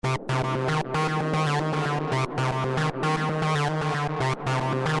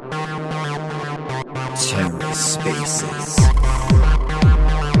TerraSpaces.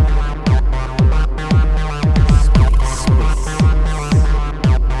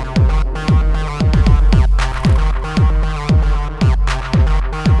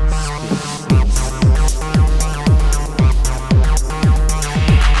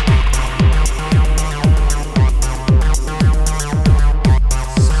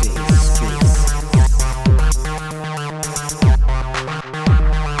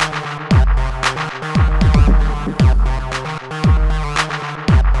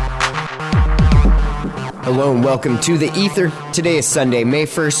 Hello and welcome to The Ether. Today is Sunday, May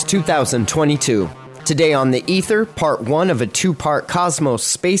 1st, 2022. Today on The Ether, part 1 of a 2-part Cosmos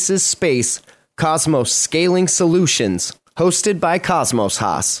Spaces Space, Cosmos Scaling Solutions, hosted by Cosmos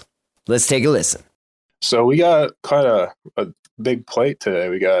Haas. Let's take a listen. So we got kind of a big plate today.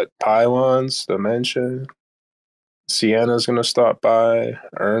 We got Pylons, Dimension, Sienna's going to stop by,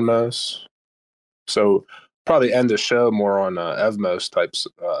 Ermos. So probably end the show more on Evmos types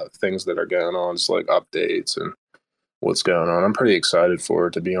things that are going on, just like updates and what's going on. I'm pretty excited for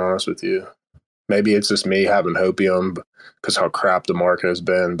it, to be honest with you. Maybe it's just me having hopium because how crap the market has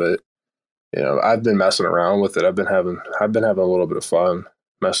been, but you know, I've been messing around with it. I've been having a little bit of fun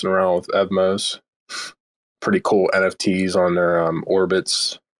messing around with Evmos. Pretty cool NFTs on their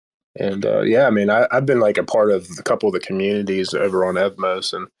orbits. And yeah, I mean, I've been like a part of a couple of the communities over on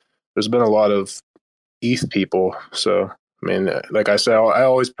Evmos, and there's been a lot of ETH people. So, I mean, like I say, I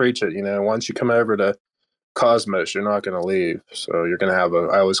always preach it, you know, once you come over to Cosmos, you're not going to leave. So you're going to have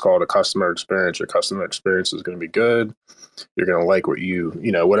I always call it a customer experience. Your customer experience is going to be good. You're going to like what you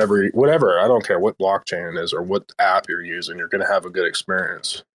know, whatever, I don't care what blockchain it is or what app you're using, you're going to have a good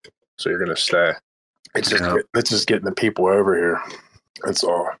experience. So you're going to stay. It's just getting the people over here. That's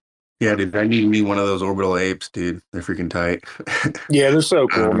all. Yeah, dude, I need me one of those orbital apes, dude. They're freaking tight. Yeah, they're so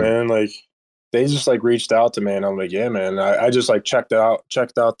cool, man. Like, they just like reached out to me, and I'm like, yeah, man. I just like checked out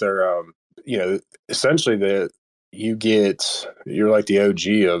their, you know, essentially you're like the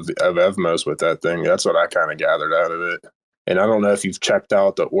OG of Evmos with that thing. That's what I kind of gathered out of it. And I don't know if you've checked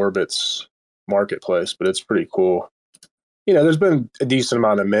out the Orbits marketplace, but it's pretty cool. You know, there's been a decent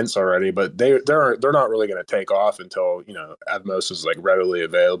amount of mints already, but they're not really going to take off until, you know, Evmos is like readily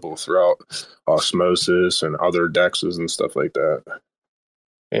available throughout Osmosis and other dexes and stuff like that.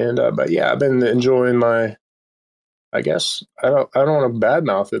 And but yeah, I've been enjoying I guess I don't want to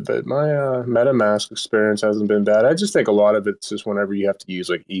badmouth it, but my MetaMask experience hasn't been bad. I just think a lot of it's just whenever you have to use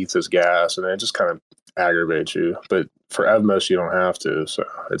like ETH as gas, and it just kind of aggravates you. But for Evmos, you don't have to, so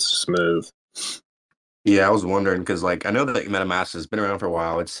it's smooth. Yeah, I was wondering because like I know that MetaMask has been around for a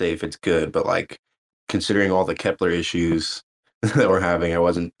while. It's safe, it's good, but like considering all the Kepler issues that we're having,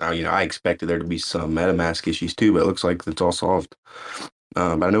 I expected there to be some MetaMask issues too, but it looks like it's all solved.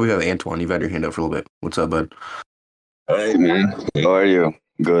 But I know we have Antoine. You've had your hand up for a little bit. What's up, bud? Hey, man. How are you?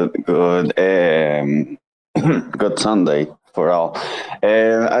 Good. Good Sunday for all.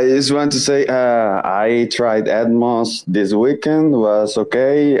 I just want to say I tried Atmos this weekend. Was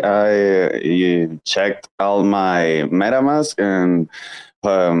okay. I checked all my MetaMask, and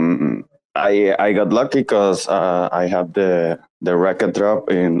I got lucky because I have the record drop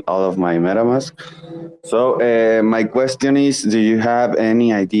in all of my MetaMask. So my question is, do you have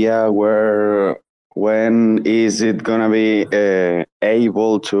any idea when is it gonna be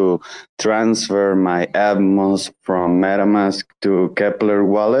able to transfer my Atmos from MetaMask to Kepler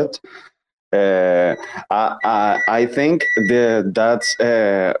wallet? I think that's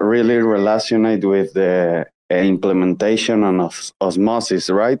really related with the implementation on Osmosis,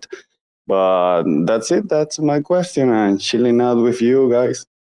 right? But that's it. That's my question. I'm chilling out with you guys.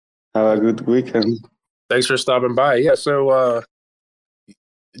 Have a good weekend. Thanks for stopping by. Yeah, so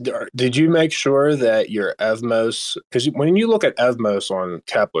did you make sure that your Evmos, because when you look at Evmos on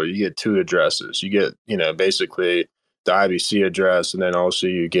Kepler, you get two addresses. You get, you know, basically the IBC address, and then also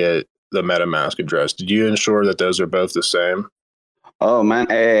you get the MetaMask address. Did you ensure that those are both the same? Oh, man,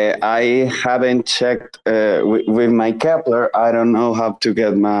 I haven't checked with my Kepler. I don't know how to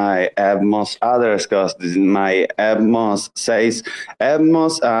get my Evmos address because my Evmos says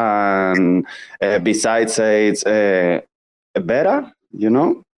Evmos, and besides says beta, you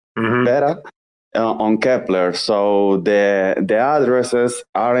know, beta on Kepler. So the addresses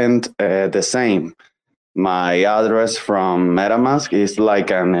aren't the same. My address from MetaMask is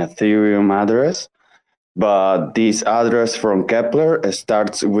like an Ethereum address. But this address from Kepler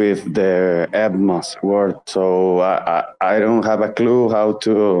starts with the Evmos word, so I don't have a clue how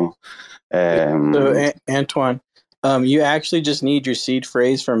to. So Antoine, You actually just need your seed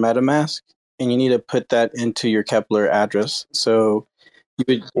phrase for MetaMask, and you need to put that into your Kepler address. So you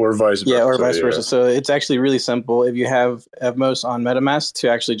would, or vice versa. yeah, or vice versa. So it's actually really simple if you have Evmos on MetaMask to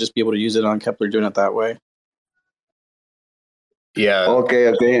actually just be able to use it on Kepler, doing it that way. Yeah. Okay.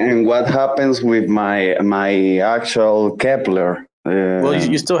 And what happens with my actual Kepler? Well,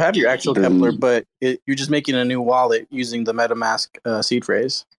 you still have your actual the- Kepler, but you're just making a new wallet using the MetaMask seed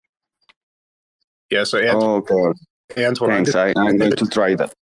phrase. Yeah. So Okay. Antoine, Thanks. I'm going to try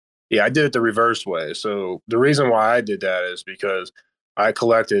that. Yeah, I did it the reverse way. So the reason why I did that is because I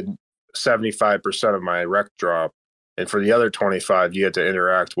collected 75% of my rec drop. And for the other 25, you had to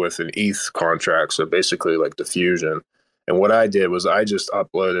interact with an ETH contract. So basically like diffusion. And what I did was I just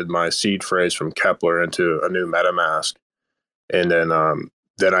uploaded my seed phrase from Kepler into a new MetaMask. And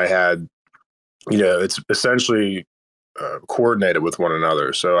then I had, it's essentially coordinated with one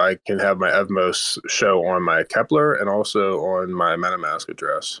another. So I can have my Evmos show on my Kepler and also on my MetaMask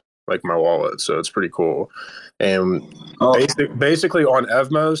address, like my wallet. So it's pretty cool. And basically on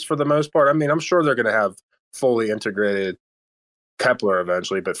Evmos for the most part, I mean, I'm sure they're going to have fully integrated Kepler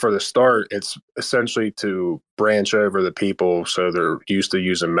eventually, but for the start, it's essentially to branch over the people so they're used to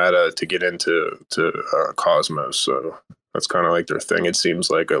using Meta to get into Cosmos. So that's kind of like their thing. It seems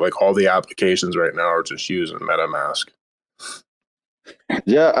like all the applications right now are just using MetaMask.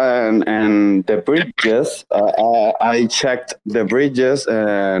 Yeah, and the bridges. I checked the bridges,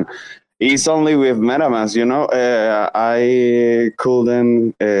 and it's only with MetaMask. I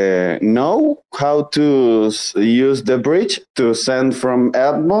couldn't know how to use the bridge to send from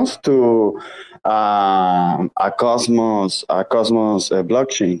Atmos to a Cosmos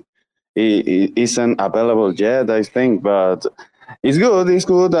blockchain. It isn't available yet, I think, but it's good. It's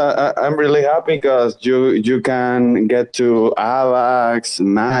good. I'm really happy because you can get to Avax,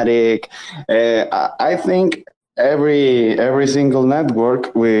 Matic. I think every single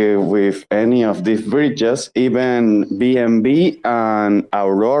network with any of these bridges, even BNB and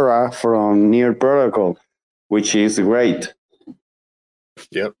Aurora from Near Protocol, which is great.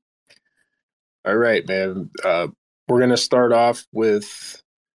 Yep. All right, man. We're gonna start off with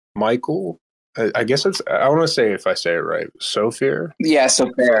Michael. I guess I want to say if I say it right, Sophia. Yeah,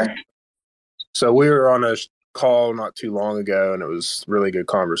 Sophia. So we were on a call not too long ago, and it was really good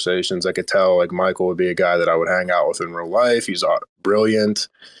conversations. I could tell like Michael would be a guy that I would hang out with in real life. He's brilliant,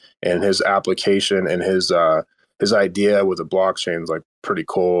 and his application and his idea with the blockchain is like pretty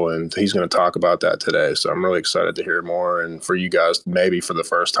cool, and he's going to talk about that today. So I'm really excited to hear more, and for you guys maybe for the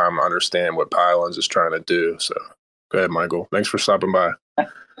first time understand what Pylons is trying to do. So go ahead, Michael. Thanks for stopping by.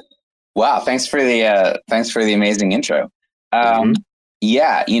 Wow, thanks for the amazing intro.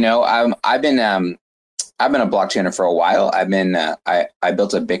 Yeah, I've been a blockchainer for a while. I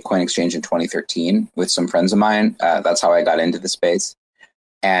built a Bitcoin exchange in 2013 with some friends of mine. That's how I got into the space,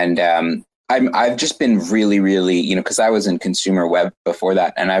 and I've just been really, really, because I was in consumer web before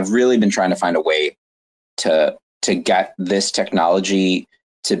that, and I've really been trying to find a way to get this technology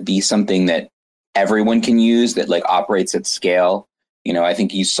to be something that everyone can use, that like operates at scale. I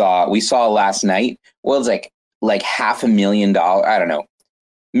think we saw last night. Well, it's like $500,000. I don't know,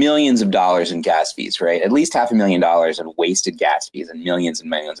 millions of dollars in gas fees, right? At least $500,000 in wasted gas fees, and millions of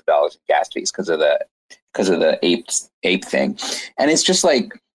dollars in gas fees because of the ape thing. And it's just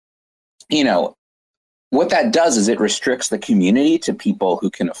like, what that does is it restricts the community to people who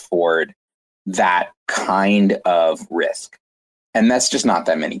can afford that kind of risk. And that's just not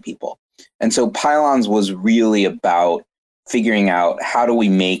that many people. And so Pylons was really about figuring out how do we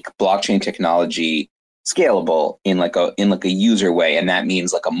make blockchain technology scalable in like a user way. And that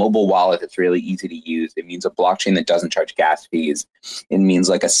means like a mobile wallet that's really easy to use. It means a blockchain that doesn't charge gas fees. It means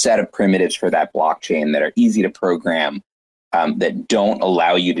like a set of primitives for that blockchain that are easy to program, that don't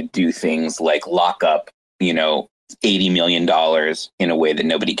allow you to do things like lock up, $80 million in a way that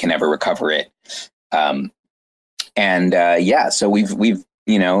nobody can ever recover it. So we've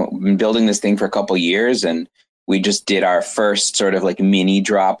been building this thing for a couple years, and we just did our first sort of like mini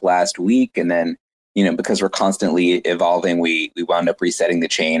drop last week. And then, because we're constantly evolving, we wound up resetting the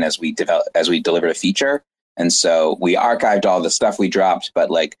chain as we delivered a feature. And so we archived all the stuff we dropped, but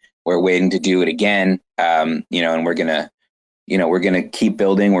like we're waiting to do it again. And we're going to keep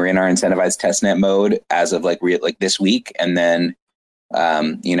building. We're in our incentivized testnet mode as of like this week. And then,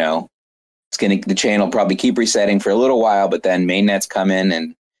 the chain will probably keep resetting for a little while, but then mainnet's come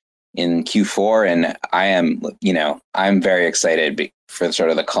in Q4, and I'm very excited for sort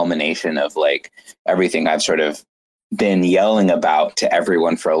of the culmination of like everything I've sort of been yelling about to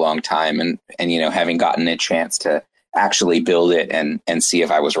everyone for a long time, and having gotten a chance to actually build it and see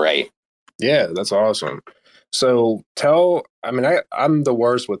if I was right. Yeah, that's awesome. So I'm the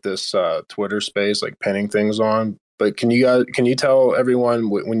worst with this Twitter space, like pinning things on. But can you tell everyone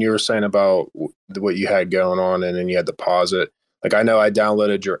when you were saying about what you had going on and then you had to pause it? Like I know I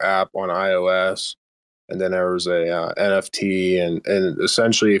downloaded your app on iOS, and then there was a NFT, and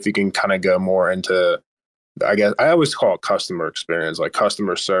essentially if you can kind of go more into, I guess I always call it customer experience, like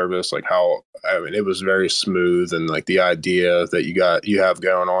customer service, like how it was very smooth and like the idea that you have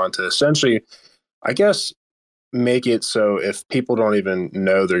going on to essentially, I guess, make it so if people don't even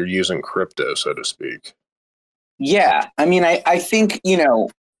know they're using crypto, so to speak. Yeah, I mean, I think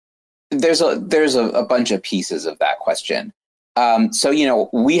there's a bunch of pieces of that question. So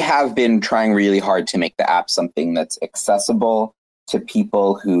we have been trying really hard to make the app something that's accessible to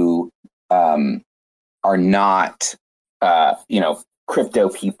people who are not crypto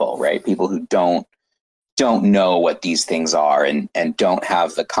people, right? People who don't know what these things are and don't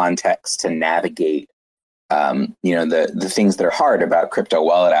have the context to navigate the things that are hard about crypto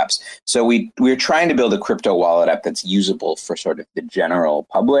wallet apps. So we're trying to build a crypto wallet app that's usable for sort of the general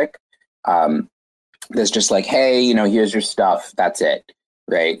public. That's just like, hey, here's your stuff. That's it,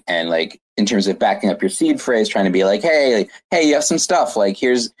 right? And like in terms of backing up your seed phrase, trying to be like, hey, you have some stuff. Like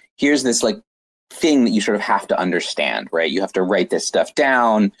here's this like thing that you sort of have to understand, right? You have to write this stuff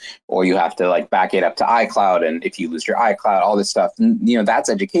down, or you have to like back it up to iCloud. And if you lose your iCloud, all this stuff, that's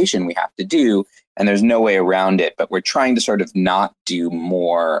education we have to do. And there's no way around it. But we're trying to sort of not bring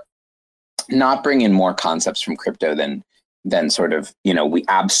in more concepts from crypto than sort of, we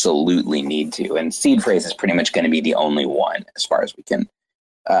absolutely need to. And seed phrase is pretty much going to be the only one as far as we can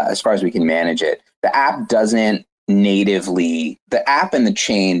manage it. The app doesn't natively, the app and the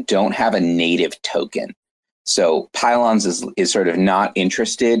chain don't have a native token. So Pylons is sort of not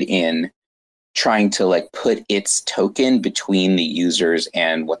interested in trying to like put its token between the users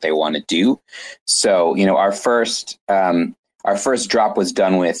and what they want to do. So, our first drop was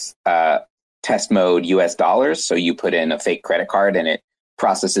done with test mode US dollars. So you put in a fake credit card and it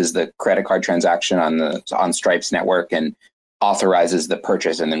processes the credit card transaction on Stripe's network and authorizes the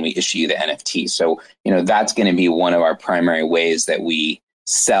purchase, and then we issue you the NFT. So, that's going to be one of our primary ways that we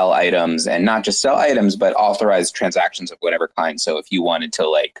sell items, and not just sell items, but authorize transactions of whatever kind. So if you wanted to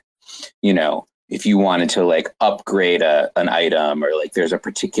upgrade an item, or like there's a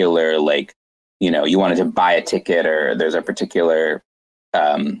particular you wanted to buy a ticket, or there's a particular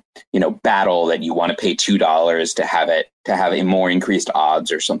battle that you want to pay $2 to have a more increased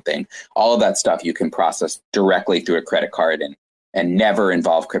odds or something. All of that stuff you can process directly through a credit card and never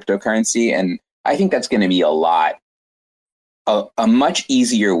involve cryptocurrency. And I think that's going to be a much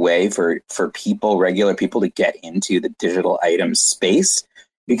easier way for regular people to get into the digital item space,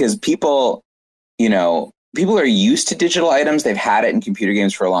 because people are used to digital items. They've had it in computer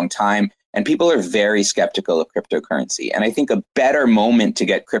games for a long time. And people are very skeptical of cryptocurrency. And I think a better moment to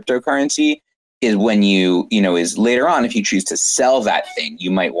get cryptocurrency is when is later on. If you choose to sell that thing, you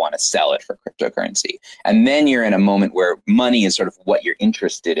might want to sell it for cryptocurrency. And then you're in a moment where money is sort of what you're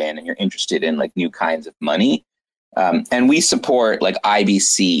interested in, and you're interested in like new kinds of money. And we support like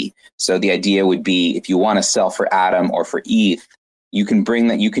IBC. So the idea would be, if you want to sell for Atom or for ETH, you can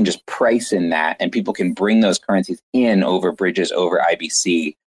just price in that, and people can bring those currencies in over bridges over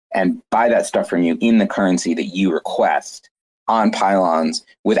IBC and buy that stuff from you in the currency that you request on Pylons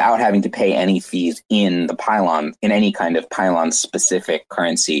without having to pay any fees in the Pylon, in any kind of Pylon specific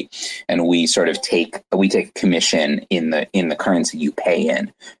currency. And we sort of take commission in the currency you pay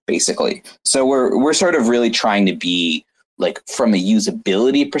in, basically. So we're sort of really trying to be like, from a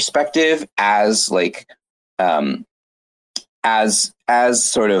usability perspective, as like as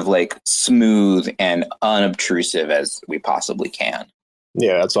sort of like smooth and unobtrusive as we possibly can.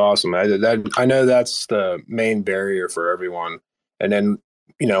 Yeah, that's awesome. I know that's the main barrier for everyone. And then,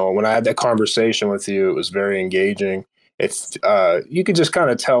 when I had that conversation with you, it was very engaging. If you could just kind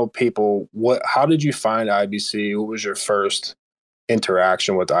of tell people how did you find IBC? What was your first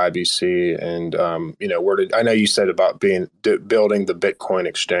interaction with IBC? And, I know you said about building the Bitcoin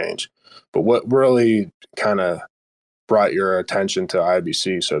exchange, but what really kind of brought your attention to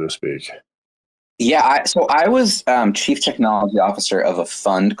IBC, so to speak? Yeah, so I was chief technology officer of a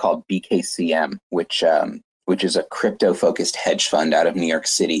fund called BKCM, which is a crypto-focused hedge fund out of New York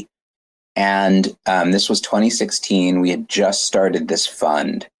City. And this was 2016. We had just started this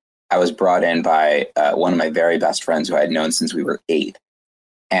fund. I was brought in by one of my very best friends who I had known since we were 8.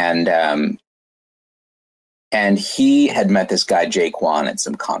 And he had met this guy, Jay Kwan, at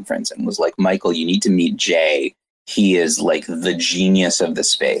some conference and was like, Michael, you need to meet Jay. He is like the genius of the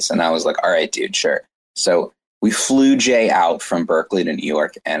space. And I was like, all right, dude, sure. So we flew Jay out from Berkeley to New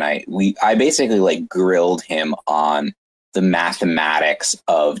York, and I basically like grilled him on the mathematics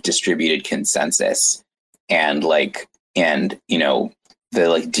of distributed consensus and you know, the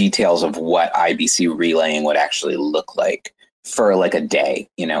like details of what IBC relaying would actually look like for like a day.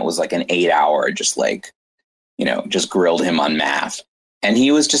 You know, it was like an 8-hour, just like, you know, just grilled him on math. And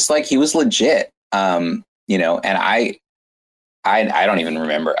he was just like, he was legit. You know, and I don't even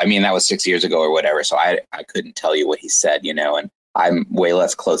remember. I mean, that was 6 years ago or whatever. So I couldn't tell you what he said, you know, and I'm way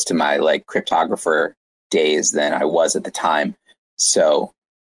less close to my like cryptographer days than I was at the time. So,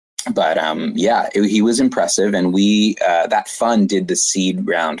 but yeah, he was impressive. And we, that fund did the seed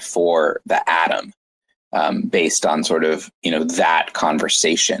round for the Atom, based on sort of, you know, that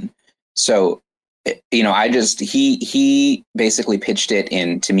conversation. So, you know, he basically pitched it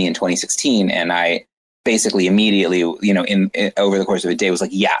to me in 2016, and I basically immediately, you know, in over the course of a day was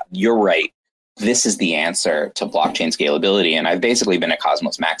like, yeah, you're right. This is the answer to blockchain scalability. And I've basically been at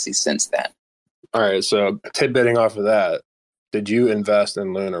Cosmos Maxi since then. All right. So tidbitting off of that, did you invest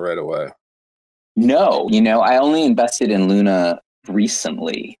in Luna right away? No, you know, I only invested in Luna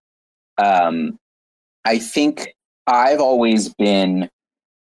recently. I think I've always been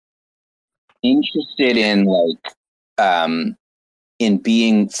interested in like, in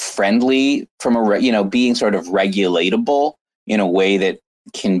being friendly from you know, being sort of regulatable in a way that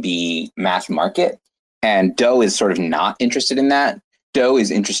can be mass market. And Doe is sort of not interested in that. Doe is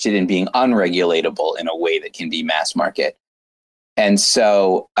interested in being unregulatable in a way that can be mass market. And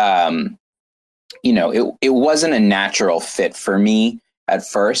so, you know, it wasn't a natural fit for me at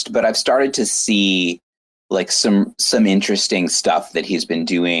first, but I've started to see like some interesting stuff that he's been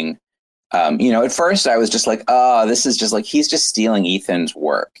doing. You know, at first I was just like, oh, this is just like, he's just stealing Ethan's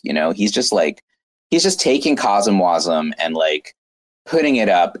work. You know, he's just taking CosmWasm and like putting it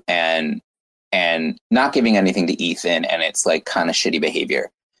up and not giving anything to Ethan. And it's like kind of shitty behavior.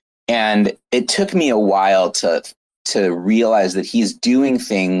 And it took me a while to realize that he's doing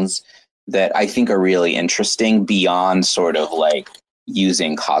things that I think are really interesting beyond sort of like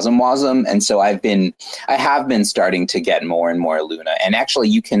using CosmWasm. And so I have been starting to get more and more Luna. And actually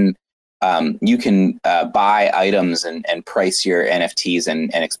you can buy items and price your NFTs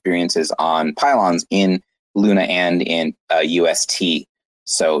and experiences on pylons in Luna and in UST.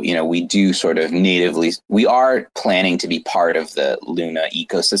 So, you know, we do sort of we are planning to be part of the Luna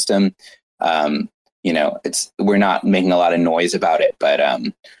ecosystem. You know, we're not making a lot of noise about it, but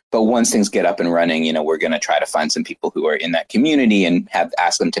once things get up and running, you know, we're going to try to find some people who are in that community and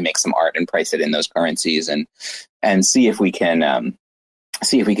ask them to make some art and price it in those currencies and see if we can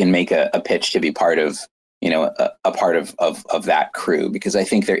make a pitch to be part of, you know, a part of that crew, because I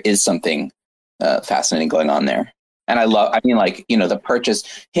think there is something fascinating going on there. And I mean, like, you know,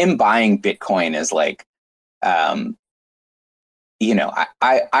 him buying Bitcoin is like, you know,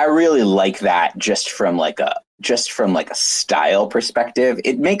 I really like that just from like a style perspective.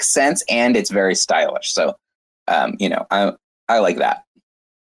 It makes sense and it's very stylish. So, you know, I like that.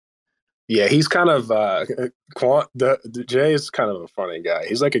 Yeah, he's kind of Jay is kind of a funny guy.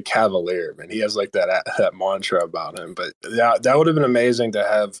 He's like a cavalier, man. He has like that mantra about him. But that would have been amazing to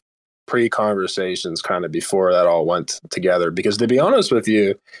have pre-conversations kind of before that all went together. Because to be honest with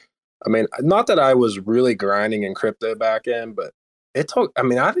you, I mean, not that I was really grinding in crypto back in, but it took. I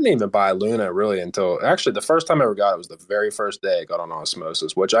mean, I didn't even buy Luna really until actually the first time I ever got it was the very first day I got on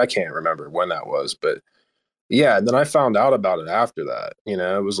Osmosis, which I can't remember when that was, but. Yeah, then I found out about it after that. You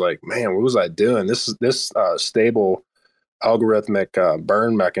know, it was like, man, what was I doing? This stable algorithmic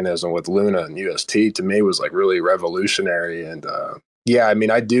burn mechanism with Luna and UST to me was like really revolutionary. And yeah, I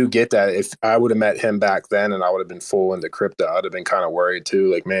mean, I do get that. If I would have met him back then and I would have been full into crypto, I'd have been kind of worried too.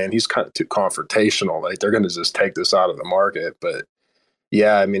 Like, man, he's kind of too confrontational. Like they're going to just take this out of the market. But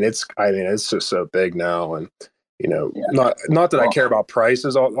yeah, I mean, it's just so big now. And you know, not that I care about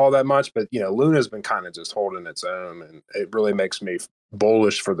prices all that much, but, you know, Luna's been kind of just holding its own, and it really makes me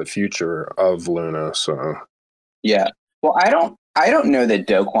bullish for the future of Luna. So, yeah. Well, I don't know that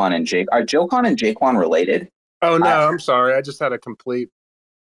Doquan and Joquan and Jaquan related? Oh, no, I'm sorry. I just had a complete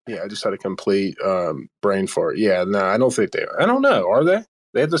brain fart. Yeah, no, I don't think they are. I don't know. Are they?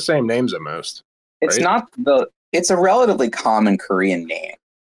 They have the same names at most. It's right? It's a relatively common Korean name.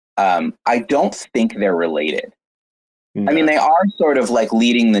 I don't think they're related. No. I mean, they are sort of like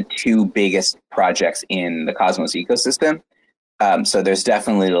leading the two biggest projects in the Cosmos ecosystem. So there's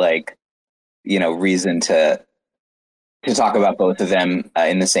definitely like, you know, reason to talk about both of them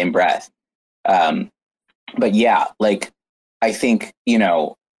in the same breath. But yeah, like I think, you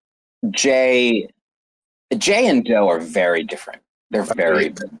know, Jay and Doe are very different. They're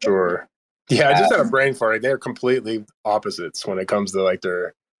very sure. Yeah, I just had a brain fart. They're completely opposites when it comes to like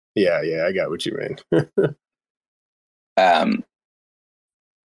their. Yeah, I got what you mean. Um,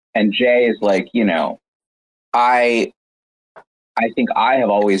 and Jay is like, I think I have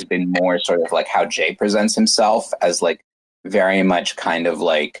always been more sort of like how Jay presents himself as like very much kind of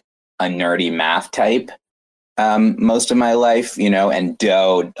like a nerdy math type. Most of my life, and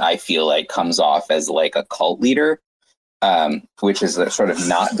Doe, I feel like comes off as like a cult leader, which has sort of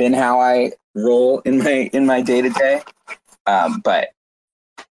not been how I roll in my day to day. But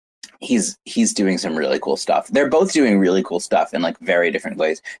he's doing some really cool stuff. They're both doing really cool stuff in like very different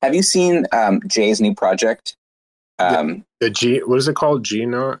ways. Have you seen Jay's new project? The G, what is it called?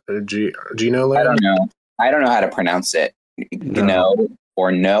 Geno Land? I don't know how to pronounce it. No. Or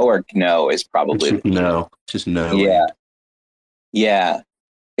no is probably just no yeah. land. Yeah.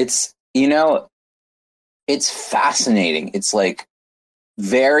 It's it's fascinating. It's like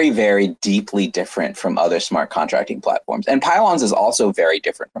very, very deeply different from other smart contracting platforms. And Pylons is also very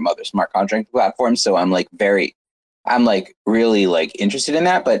different from other smart contracting platforms. So I'm like really like interested in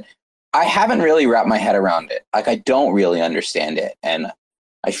that, but I haven't really wrapped my head around it. Like I don't really understand it. And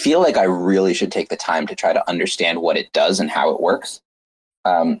I feel like I really should take the time to try to understand what it does and how it works.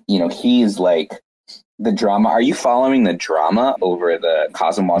 He's like the drama. Are you following the drama over the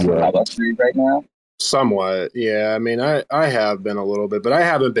Cosmos Hub upgrade right now? Somewhat, yeah. I mean, I have been a little bit, but I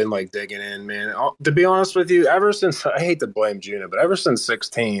haven't been like digging in, man. To be honest with you, ever since I hate to blame Juno, but ever since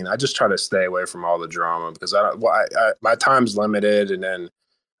 16, I just try to stay away from all the drama because my time's limited, and then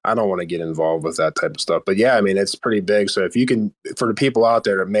I don't want to get involved with that type of stuff. But yeah, I mean, it's pretty big. So if you can, for the people out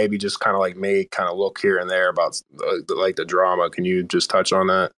there that maybe just kind of like me, kind of look here and there about like the drama, can you just touch on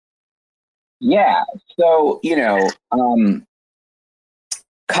that? Yeah. So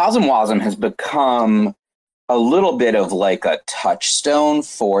Cosmwasm has become a little bit of like a touchstone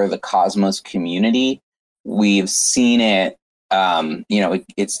for the Cosmos community. We've seen it,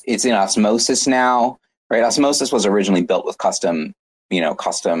 it's in Osmosis now, right? Osmosis was originally built with custom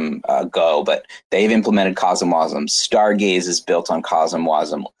Go, but they've implemented Cosmwasm. Stargaze is built on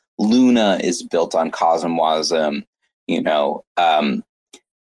Cosmwasm. Luna is built on Cosmwasm.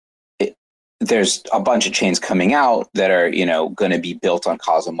 There's a bunch of chains coming out that are, going to be built on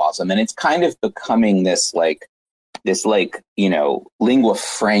Cosmwasm. And it's kind of becoming this lingua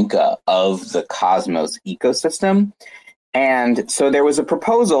franca of the Cosmos ecosystem. And so there was a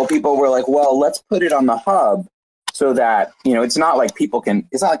proposal. People were like, well, let's put it on the hub so that, it's not like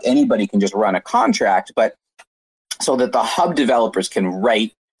anybody can just run a contract, but so that the hub developers can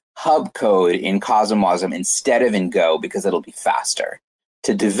write hub code in Cosmwasm instead of in Go because it'll be faster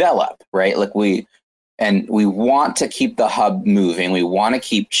to develop, right? Like we want to keep the hub moving. We want to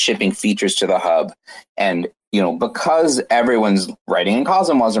keep shipping features to the hub. And, because everyone's writing in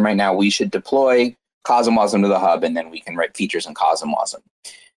Cosmwasm right now, we should deploy Cosmwasm to the hub and then we can write features in Cosmwasm.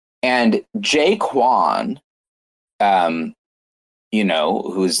 And Jay Kwan,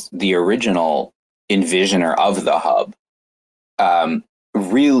 who's the original envisioner of the hub,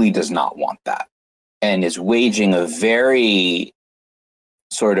 really does not want that and is waging a very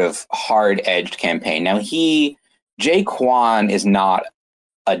sort of hard-edged campaign. Now, Jay Kwan is not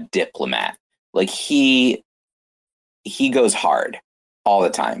a diplomat. Like he goes hard all the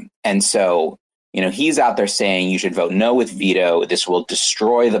time. And so, he's out there saying you should vote no with veto. This will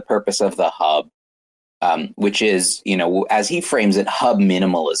destroy the purpose of the hub, which is, as he frames it, hub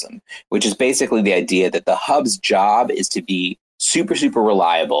minimalism, which is basically the idea that the hub's job is to be super, super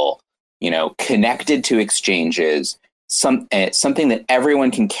reliable, connected to exchanges, something that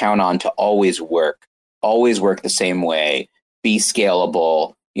everyone can count on to always work the same way, be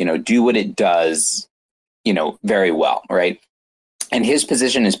scalable, do what it does, very well, right? And his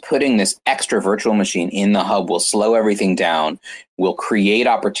position is putting this extra virtual machine in the hub will slow everything down, will create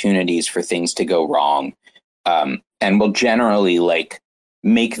opportunities for things to go wrong, and will generally like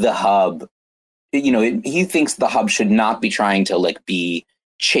make the hub, he thinks the hub should not be trying to like be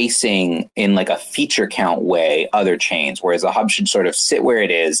chasing in like a feature count way other chains, whereas the hub should sort of sit where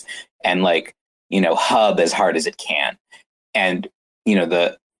it is and like, hub as hard as it can. And,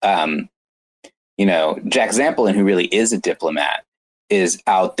 Jack Zampolin, who really is a diplomat, is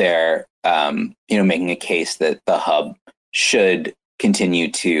out there, making a case that the hub should continue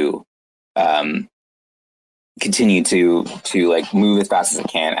to like move as fast as it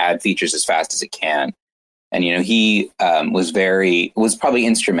can, add features as fast as it can. And, he was probably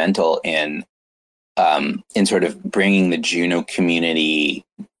instrumental in sort of bringing the Juno community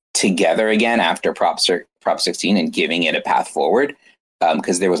together again after Prop 16 and giving it a path forward,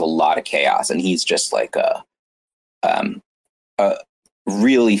 because there was a lot of chaos. And he's just like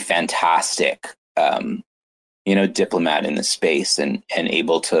really fantastic, diplomat in the space and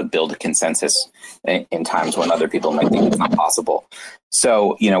able to build a consensus in times when other people might think it's not possible.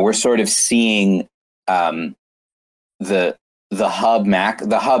 So, we're sort of seeing the hub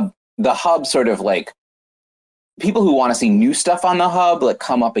sort of like people who want to see new stuff on the hub like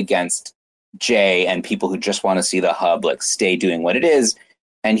come up against Jay, and people who just want to see the hub like stay doing what it is.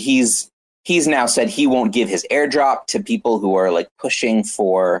 And he's now said he won't give his airdrop to people who are like pushing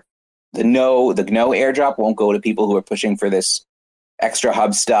for the GNO airdrop won't go to people who are pushing for this extra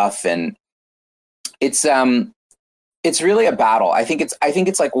hub stuff. And it's really a battle. I think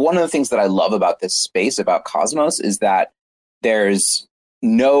it's like one of the things that I love about this space, about Cosmos, is that there's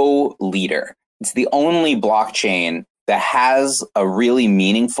no leader. It's the only blockchain that has a really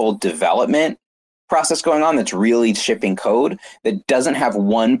meaningful development process going on, that's really shipping code, that doesn't have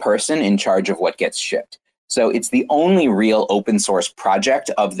one person in charge of what gets shipped. So it's the only real open source project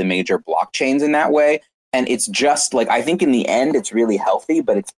of the major blockchains in that way. And it's just like, I think in the end, it's really healthy,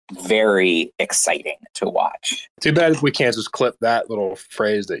 but it's very exciting to watch. Too bad we can't just clip that little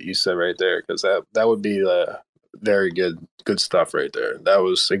phrase that you said right there, because that would be very good stuff right there. That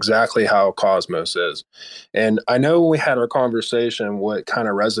was exactly how Cosmos is. And I know when we had our conversation, what kind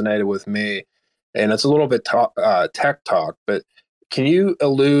of resonated with me, and it's a little bit tech talk, but can you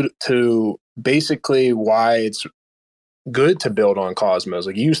allude to basically why it's good to build on Cosmos?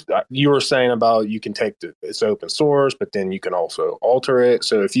 Like you were saying about, you can take it's open source, but then you can also alter it.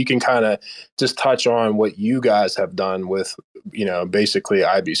 So if you can kind of just touch on what you guys have done with, basically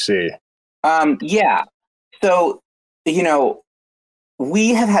IBC. Yeah. So, we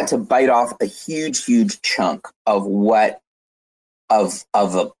have had to bite off a huge chunk of a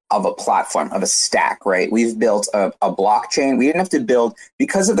platform, of a stack, right? We've built a blockchain. We didn't have to build,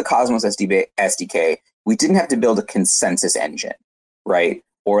 because of the Cosmos SDK, we didn't have to build a consensus engine, right?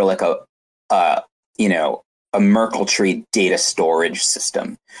 Or like a Merkle tree data storage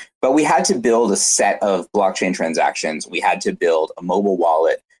system. But we had to build a set of blockchain transactions. We had to build a mobile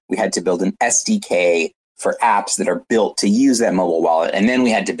wallet. We had to build an SDK for apps that are built to use that mobile wallet. And then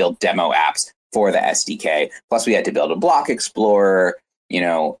we had to build demo apps for the SDK. Plus we had to build a block explorer,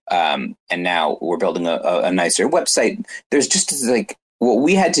 and now we're building a nicer website. There's just like, what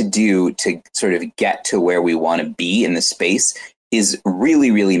we had to do to sort of get to where we want to be in the space is really,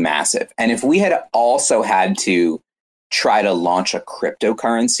 really massive. And if we had also had to try to launch a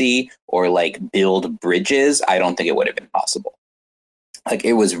cryptocurrency or like build bridges, I don't think it would have been possible. Like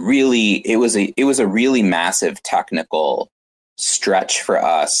it was a really massive technical stretch for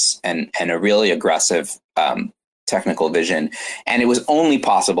us, and a really aggressive technical vision. And it was only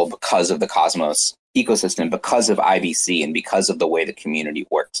possible because of the Cosmos ecosystem, because of IBC, and because of the way the community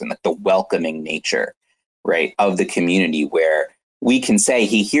works, and like the welcoming nature, right, of the community, where we can say,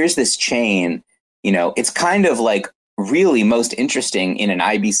 hey, here's this chain, it's kind of like really most interesting in an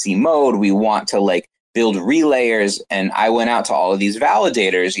IBC mode. We want to like build relayers. And I went out to all of these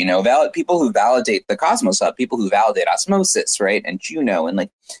validators, people who validate the Cosmos Hub, people who validate Osmosis, right, and Juno, and like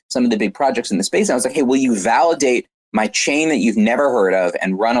some of the big projects in the space. And I was like, hey, will you validate my chain that you've never heard of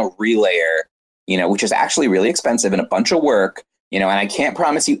and run a relayer, which is actually really expensive and a bunch of work, and I can't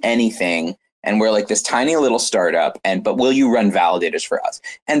promise you anything. And we're like this tiny little startup, but will you run validators for us?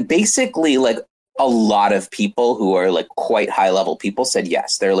 And basically, like, a lot of people who are like quite high level people said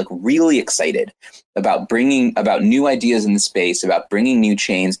yes. They're like really excited about new ideas in the space, about bringing new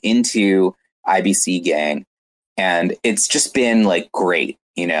chains into IBC gang. And it's just been like great,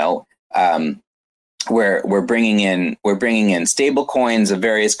 we're bringing in stable coins of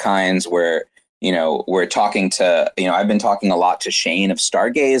various kinds, where, we're talking to, I've been talking a lot to Shane of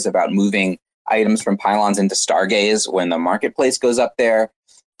Stargaze about moving items from pylons into Stargaze when the marketplace goes up there.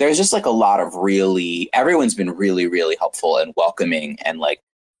 There's just like a lot of everyone's been really, really helpful and welcoming, and like,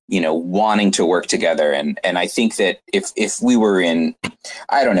 wanting to work together. And I think that if we were in,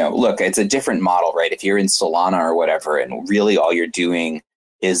 I don't know, look, it's a different model, right? If you're in Solana or whatever, and really all you're doing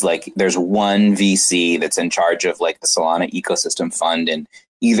is like, there's one VC that's in charge of like the Solana ecosystem fund, and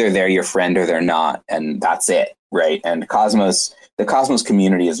either they're your friend or they're not. And that's it. Right. And the Cosmos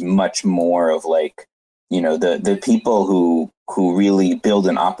community is much more of like, the people who really build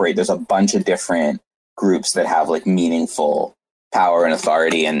and operate. There's a bunch of different groups that have like meaningful power and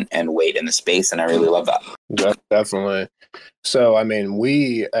authority and weight in the space. And I really love that. Definitely. So, I mean,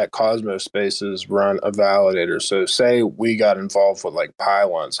 we at Cosmos Spaces run a validator. So say we got involved with like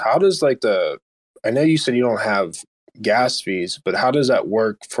pylons. How does I know you said you don't have gas fees, but how does that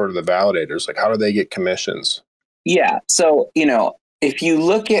work for the validators? Like, how do they get commissions? Yeah. So, if you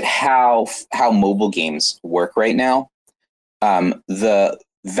look at how mobile games work right now, the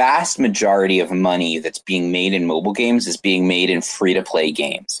vast majority of money that's being made in mobile games is being made in free-to-play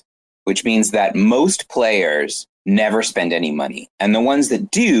games, which means that most players never spend any money. And the ones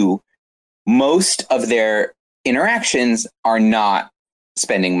that do, most of their interactions are not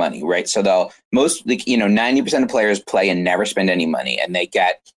spending money, right? So they'll 90% of players play and never spend any money, and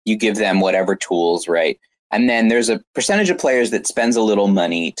you give them whatever tools, right? And then there's a percentage of players that spends a little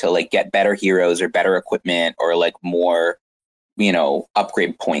money to like get better heroes or better equipment or like more,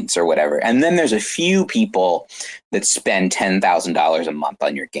 upgrade points or whatever. And then there's a few people that spend $10,000 a month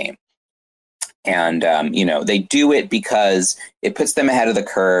on your game. And, they do it because it puts them ahead of the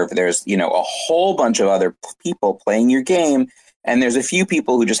curve. There's, a whole bunch of other people playing your game. And there's a few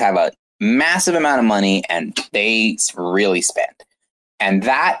people who just have a massive amount of money and they really spend. And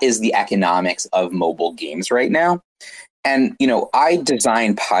that is the economics of mobile games right now. And, I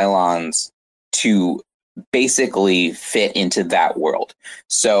designed pylons to basically fit into that world.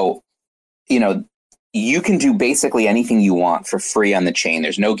 So, you can do basically anything you want for free on the chain.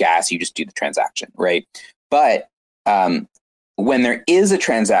 There's no gas. You just do the transaction, right? But when there is a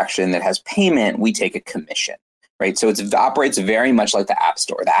transaction that has payment, we take a commission, right? So it operates very much like the App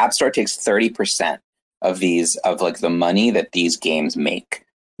Store. The App Store takes 30% of the money that these games make,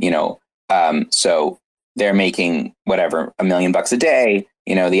 so they're making whatever, $1 million a day.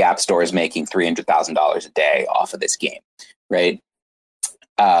 The App Store is making $300,000 a day off of this game, right?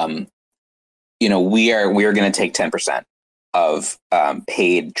 We are going to take 10% of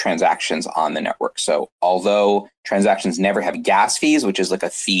paid transactions on the network. So although transactions never have gas fees, which is like a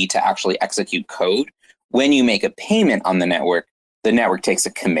fee to actually execute code, when you make a payment on the network takes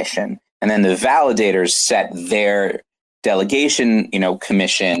a commission. And then the validators set their delegation,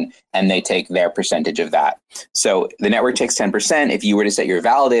 commission, and they take their percentage of that. So the network takes 10%. If you were to set your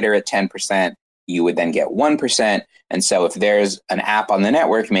validator at 10%, you would then get 1%. And so if there's an app on the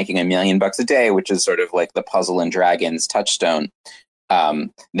network making $1 million a day, which is sort of like the Puzzle and Dragons touchstone,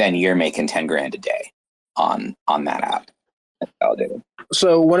 then you're making 10 grand a day on that app. That's validated.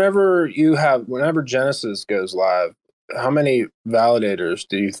 So whenever Genesis goes live, how many validators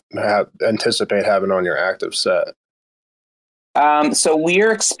do you anticipate having on your active set? So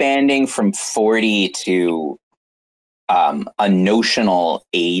we're expanding from 40 to a notional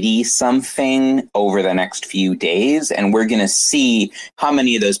 80 something over the next few days. And we're going to see how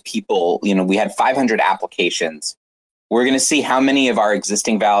many of those people, we had 500 applications. We're going to see how many of our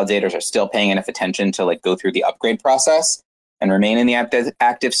existing validators are still paying enough attention to like go through the upgrade process and remain in the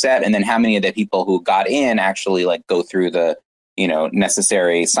active set. And then how many of the people who got in actually like go through the,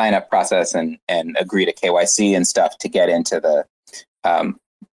 necessary sign up process and agree to KYC and stuff to get into the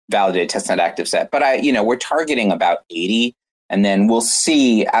validated testnet active set. But we're targeting about 80, and then we'll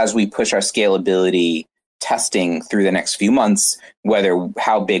see as we push our scalability testing through the next few months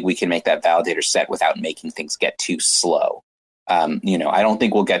how big we can make that validator set without making things get too slow. I don't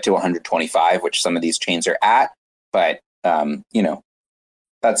think we'll get to 125, which some of these chains are at, but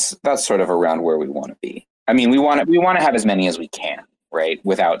that's sort of around where we want to be. I mean, we want to have as many as we can, right,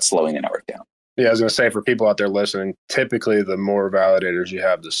 without slowing the network down. Yeah, I was going to say, for people out there listening, typically the more validators you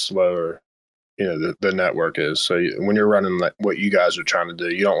have, the slower, the network is. So when you're running like what you guys are trying to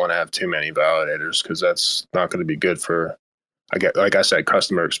do, you don't want to have too many validators because that's not going to be good for, like I said,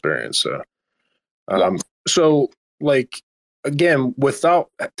 customer experience. So, So like, again, without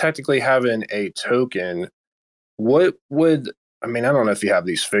technically having a token, what would, I don't know if you have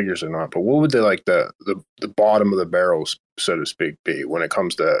these figures or not, but what would the bottom of the barrel, so to speak, be when it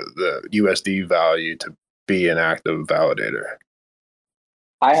comes to the USD value to be an active validator?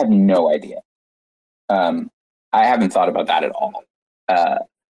 I have no idea. I haven't thought about that at all.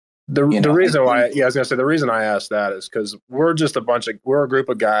 The reason why, I was going to say, the reason I asked that is because we're a group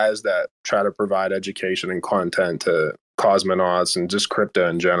of guys that try to provide education and content to cosmonauts and just crypto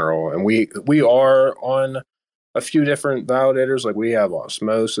in general. And we are on a few different validators. Like we have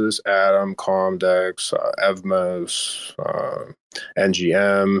Osmosis, Atom, Comdex, Evmos,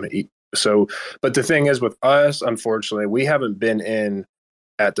 NGM. So, but the thing is with us, unfortunately, we haven't been in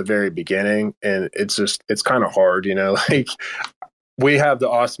at the very beginning, and it's kind of hard, like we have the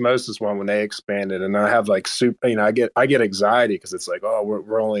Osmosis one when they expanded, and I have like I get anxiety because it's like, oh,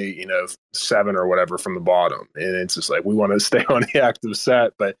 we're only 7 or whatever from the bottom, and it's just like we want to stay on the active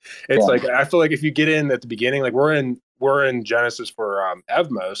set, but it's like I feel like if you get in at the beginning, like we're in Genesis for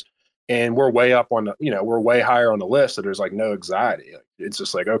Evmos, and we're way up on we're way higher on the list, so there's like no anxiety. It's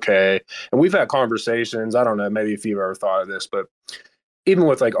just like, okay, and we've had conversations. I don't know, maybe if you've ever thought of this, but even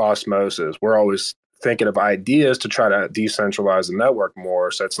with like Osmosis, we're always thinking of ideas to try to decentralize the network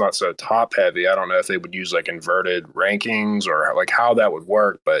more, so it's not so top heavy. I don't know if they would use like inverted rankings or like how that would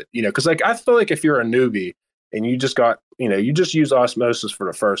work, but because like I feel like if you're a newbie and you just got you just use osmosis for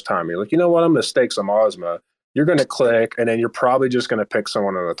the first time, you're like, you know what, I'm gonna stake some Osmo. You're gonna click, and then you're probably just gonna pick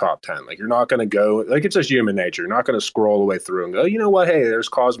someone in the top 10. Like you're not gonna go, like, it's just human nature. You're not gonna scroll the way through and go, you know what, hey, there's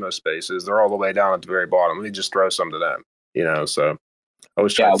Cosmos spaces. They're all the way down at the very bottom. Let me just throw some to them. So I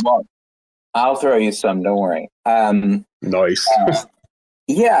was trying. Well, I'll throw you some. Don't worry. Nice.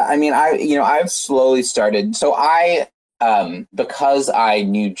 Yeah, I mean, I've slowly started. So because I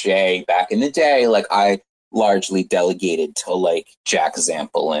knew Jay back in the day, like I largely delegated to like Jack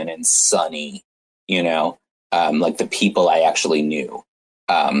Zampolin and Sonny, like the people I actually knew.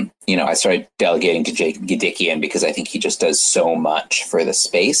 I started delegating to Jake Gadikian because I think he just does so much for the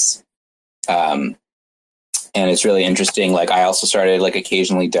space. And it's really interesting. Like I also started like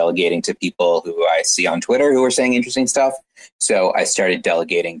occasionally delegating to people who I see on Twitter who are saying interesting stuff. So I started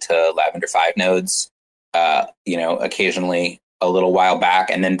delegating to Lavender 5 nodes, occasionally a little while back.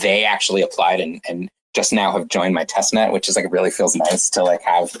 And then they actually applied and just now have joined my testnet, which is like, really feels nice to like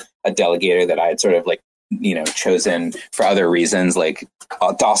have a delegator that I had sort of like, chosen for other reasons, like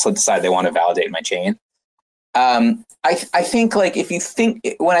also decide they want to validate my chain. I think like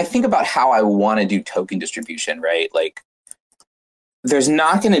when I think about how I want to do token distribution, right? Like there's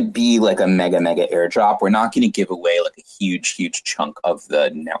not going to be like a mega airdrop. We're not going to give away like a huge chunk of the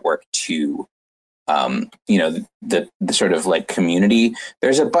network to, the sort of like community.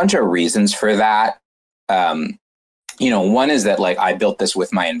 There's a bunch of reasons for that. One is that like I built this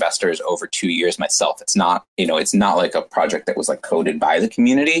with my investors over 2 years myself. It's not like a project that was like coded by the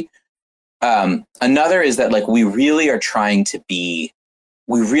community. Another is that like we really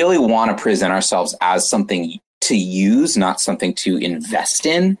want to present ourselves as something to use, not something to invest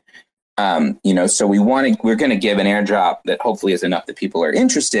in. So we're going to give an airdrop that hopefully is enough that people are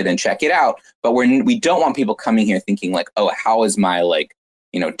interested and check it out. But we don't want people coming here thinking like, oh, how is my like,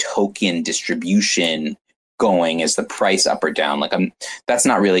 token distribution going? Is the price up or down? Like that's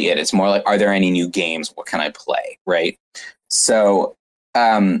not really it. It's more like, are there any new games? What can I play? Right. So,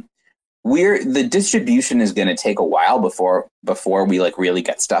 the distribution is going to take a while before we like really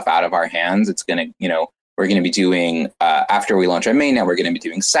get stuff out of our hands. It's going to, we're going to be doing, after we launch our mainnet, we're going to be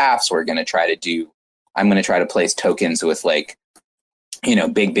doing SAFs. I'm going to try to place tokens with like,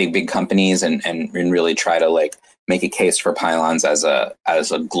 big companies and really try to like make a case for Pylons as a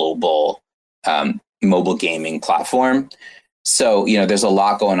global, mobile gaming platform. So, there's a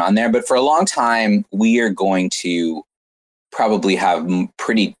lot going on there, but for a long time, we are going to probably have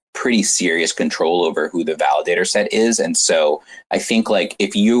pretty serious control over who the validator set is. And so I think like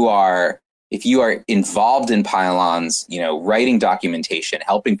if you are involved in Pylons, writing documentation,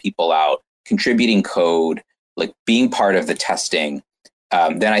 helping people out, contributing code, like being part of the testing,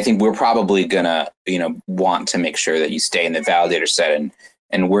 then I think we're probably gonna, want to make sure that you stay in the validator set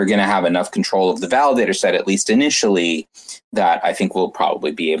and we're going to have enough control of the validator set, at least initially, that I think we'll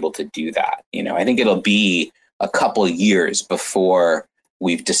probably be able to do that. I think it'll be a couple years before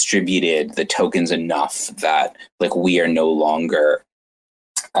we've distributed the tokens enough that like we are no longer,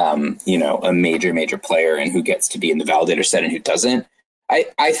 a major player in who gets to be in the validator set and who doesn't.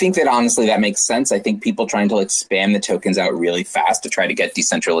 I think that honestly that makes sense. I think people trying to like spam the tokens out really fast to try to get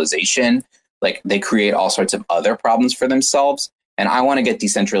decentralization, like they create all sorts of other problems for themselves. And I want to get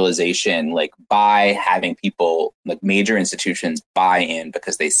decentralization like by having people like major institutions buy in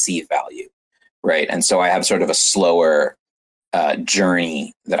because they see value, right? And so I have sort of a slower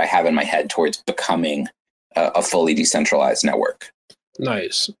journey that I have in my head towards becoming a fully decentralized network.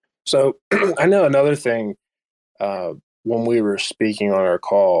 Nice. So I know another thing, when we were speaking on our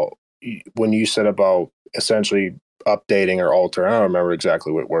call, when you said about essentially updating or altering, I don't remember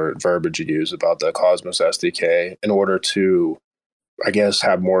exactly what verbiage you used about the Cosmos SDK in order to, I guess,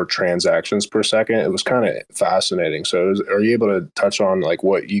 have more transactions per second. It was kind of fascinating. So are you able to touch on like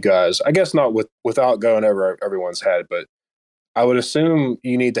what you guys, I guess not without going over everyone's head, but I would assume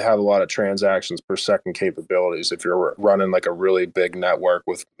you need to have a lot of transactions per second capabilities if you're running like a really big network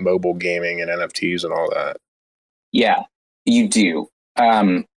with mobile gaming and NFTs and all that. Yeah, you do.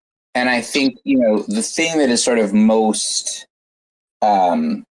 And I think, the thing that is sort of most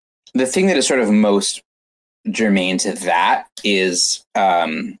germane to that is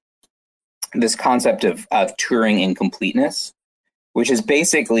this concept of Turing incompleteness, which is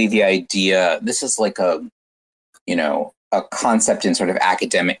basically the idea. This is like a concept in sort of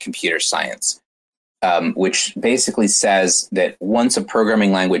academic computer science, which basically says that once a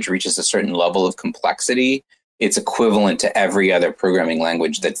programming language reaches a certain level of complexity, it's equivalent to every other programming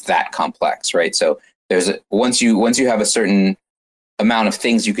language that's that complex, right? So Once you have a certain amount of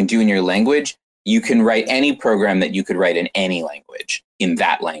things you can do in your language, you can write any program that you could write in any language in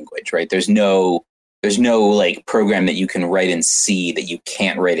that language, right? There's no like program that you can write in C that you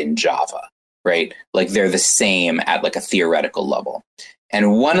can't write in Java, right? Like they're the same at like a theoretical level.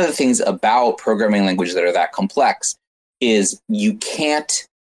 And one of the things about programming languages that are that complex is you can't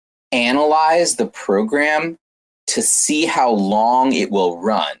analyze the program to see how long it will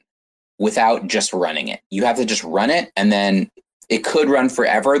run without just running it. You have to just run it, and then it could run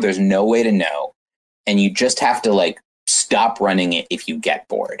forever. There's no way to know. And you just have to like stop running it if you get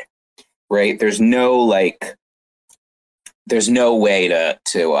bored, right? There's no way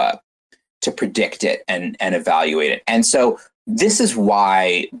to predict it and evaluate it. And so this is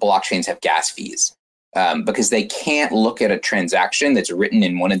why blockchains have gas fees, because they can't look at a transaction that's written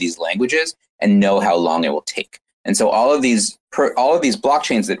in one of these languages and know how long it will take. And so all of these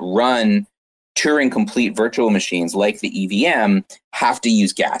blockchains that run Turing complete virtual machines like the EVM have to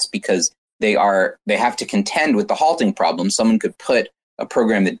use gas, because they have to contend with the halting problem. Someone could put a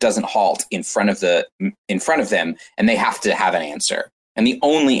program that doesn't halt in front of them, and they have to have an answer. And the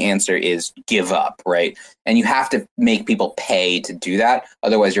only answer is give up, right? And you have to make people pay to do that.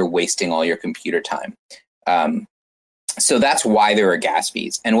 Otherwise, you're wasting all your computer time. So that's why there are gas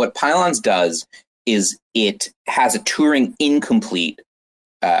fees. And what Pylons does is it has a Turing incomplete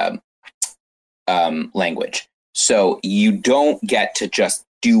language. So you don't get to just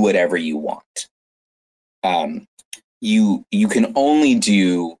do whatever you want. You can only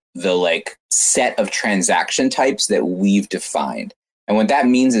do the like set of transaction types that we've defined. And what that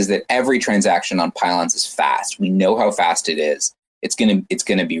means is that every transaction on Pylons is fast. We know how fast it is. It's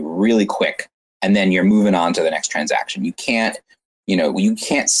gonna be really quick, and then you're moving on to the next transaction. You can't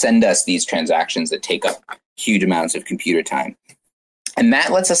send us these transactions that take up huge amounts of computer time. And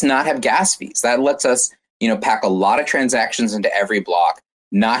that lets us not have gas fees. That lets us, pack a lot of transactions into every block,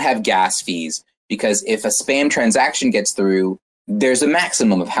 not have gas fees, because if a spam transaction gets through, there's a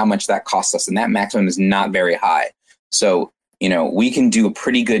maximum of how much that costs us, and that maximum is not very high. So, we can do a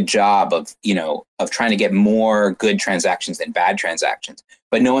pretty good job of trying to get more good transactions than bad transactions,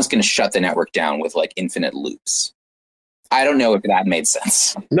 but no one's going to shut the network down with like infinite loops. I don't know if that made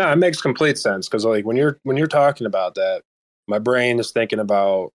sense. No, it makes complete sense, because like when you're talking about that, my brain is thinking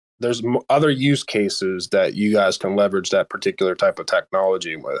about there's other use cases that you guys can leverage that particular type of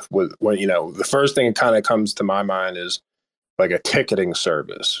technology with when the first thing that kind of comes to my mind is like a ticketing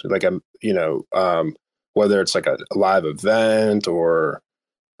service, like whether it's like a live event or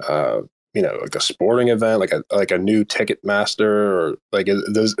like a sporting event, like a new ticket master, or like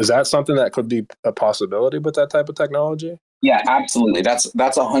is that something that could be a possibility with that type of technology? Yeah, absolutely. That's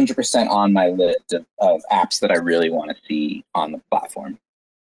 100% on my list of apps that I really want to see on the platform.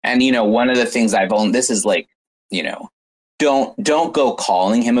 And one of the things I've owned, this is like, don't go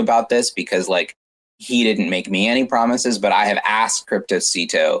calling him about this, because like he didn't make me any promises, but I have asked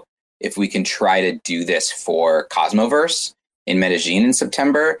CryptoCito if we can try to do this for Cosmoverse in Medellin in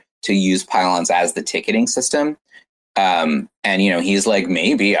September, to use Pylons as the ticketing system. And he's like,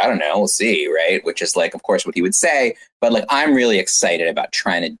 maybe, I don't know, we'll see, right? Which is like, of course, what he would say. But like, I'm really excited about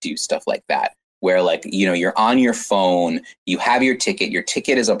trying to do stuff like that, where like, you're on your phone, you have your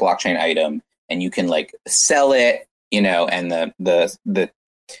ticket is a blockchain item, and you can like sell it, and the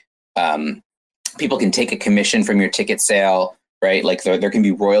people can take a commission from your ticket sale, right? Like there can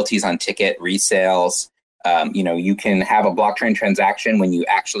be royalties on ticket resales. You can have a blockchain transaction when you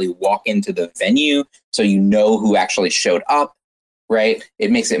actually walk into the venue, so who actually showed up, right?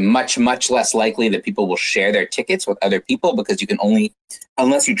 It makes it much, much less likely that people will share their tickets with other people, because you can only,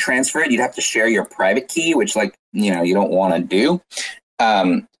 unless you transfer it, you'd have to share your private key, which you don't want to do.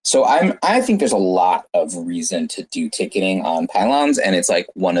 So I think there's a lot of reason to do ticketing on Pylons, and it's like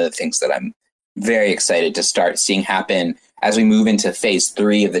one of the things that I'm very excited to start seeing happen as we move into phase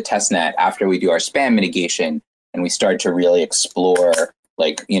 3 of the testnet, after we do our spam mitigation and we start to really explore,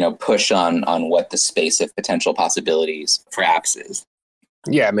 push on what the space of potential possibilities for apps is.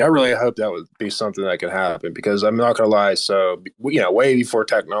 Yeah, I mean, I really hope that would be something that could happen, because I'm not going to lie. So, way before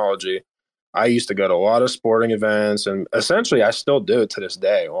technology, I used to go to a lot of sporting events, and essentially I still do it to this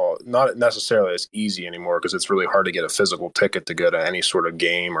day. Well, not necessarily as easy anymore, because it's really hard to get a physical ticket to go to any sort of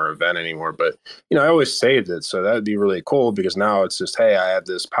game or event anymore. But, I always saved it. So that would be really cool, because now it's just, hey, I have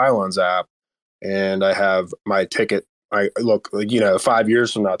this Pylons app and I have my ticket. I look, 5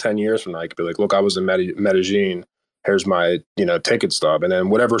 years from now, 10 years from now, I could be like, look, I was in Medellin. Here's my, ticket stub. And then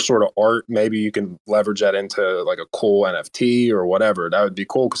whatever sort of art, maybe you can leverage that into like a cool NFT or whatever. That would be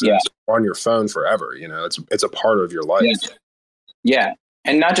cool, because it's on your phone forever. It's a part of your life. Yeah.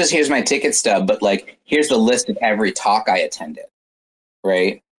 And not just here's my ticket stub, but like here's the list of every talk I attended,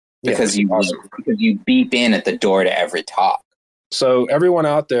 right? Because because you beep in at the door to every talk. So everyone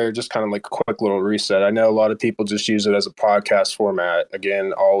out there, just kind of like a quick little reset. I know a lot of people just use it as a podcast format.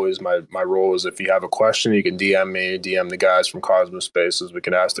 Again, always my rule is if you have a question, you can DM me, DM the guys from Cosmos Spaces. We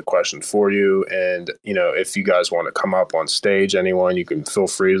can ask the question for you. And, if you guys want to come up on stage, anyone, you can feel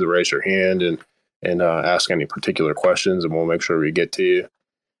free to raise your hand and ask any particular questions, and we'll make sure we get to you.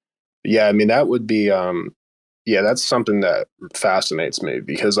 Yeah, I mean, that would be, that's something that fascinates me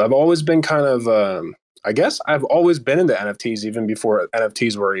because I've always been kind of, I guess I've always been into NFTs even before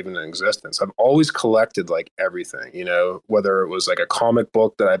NFTs were even in existence. I've always collected like everything, whether it was like a comic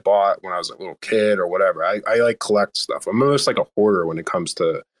book that I bought when I was a little kid or whatever. I like collect stuff. I'm almost like a hoarder when it comes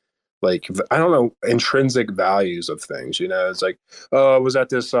to like, I don't know, intrinsic values of things. It's like, oh, I was at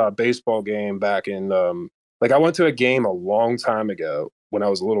this baseball game back in, like I went to a game a long time ago when I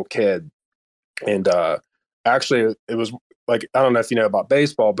was a little kid. And actually, it was like, I don't know if you know about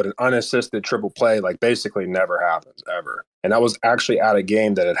baseball, but an unassisted triple play like basically never happens ever. And I was actually at a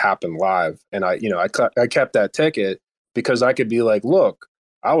game that had happened live, and I kept that ticket because I could be like, look,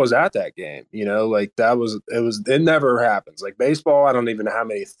 I was at that game. Like it never happens. Like baseball, I don't even know how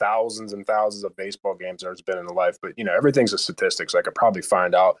many thousands and thousands of baseball games there's been in the life, but everything's a statistic, so I could probably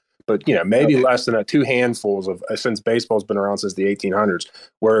find out. But maybe less than two handfuls of since baseball's been around since the 1800s,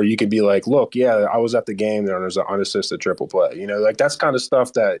 where you could be like, look, yeah, I was at the game. There's an unassisted triple play. Like that's kind of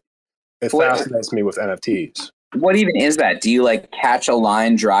stuff that it fascinates me with NFTs. What even is that? Do you like catch a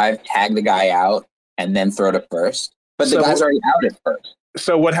line drive, tag the guy out, and then throw to first? But the guy's already out at first.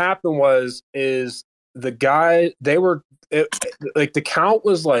 So what happened is the guy like the count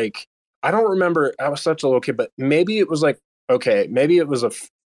was like, I don't remember. I was such a little kid, but maybe it was like, okay, maybe it was a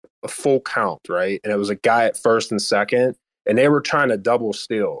full count, right? And it was a guy at first and second, and they were trying to double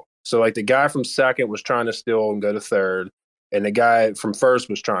steal. So like the guy from second was trying to steal and go to third, and the guy from first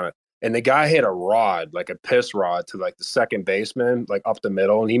was and the guy hit a rod, like a piss rod, to like the second baseman, like up the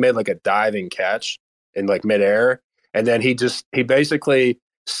middle, and he made like a diving catch in like midair. And then he basically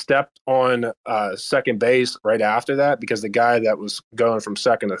stepped on second base right after that because the guy that was going from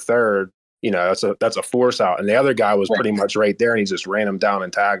second to third, that's a force out, and the other guy was pretty much right there, and he just ran him down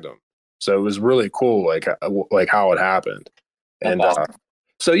and tagged him. So it was really cool, like how it happened. And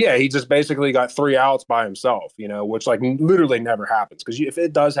so yeah, he just basically got 3 outs by himself, which like literally never happens because if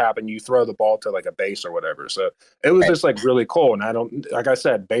it does happen, you throw the ball to like a base or whatever. So it was just like really cool. And like I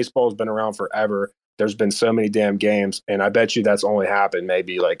said, baseball's been around forever. There's been so many damn games, and I bet you that's only happened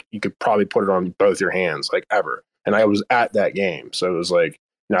maybe like you could probably put it on both your hands, like ever. And I was at that game, so it was like,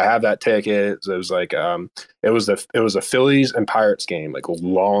 I have that ticket. So it was like it was a Phillies and Pirates game like a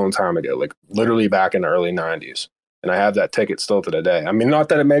long time ago, like literally back in the early '90s. And I have that ticket still to the day. I mean, not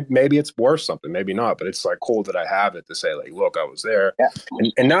that maybe it's worth something, maybe not, but it's like cool that I have it to say like, look, I was there. Yeah.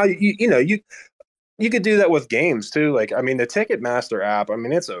 And now you could do that with games too. Like, I mean, the Ticketmaster app, I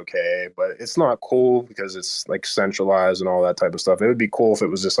mean, it's okay, but it's not cool because it's like centralized and all that type of stuff. It would be cool if it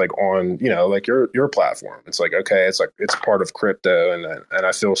was just like on, like your platform. It's like, okay, it's like, it's part of crypto, and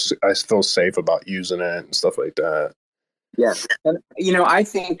I feel safe about using it and stuff like that. Yeah. And, I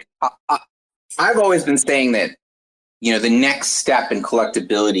think I've always been saying that, the next step in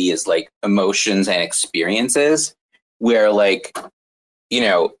collectability is like emotions and experiences where like,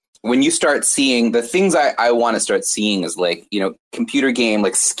 when you start seeing the things I want to start seeing is like, computer game,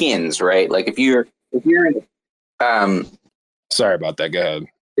 like skins, right? Like if you're sorry about that. Go ahead.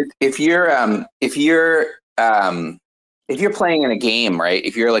 If you're playing in a game, right?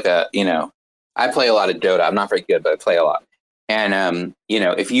 If you're like I play a lot of Dota. I'm not very good, but I play a lot. And,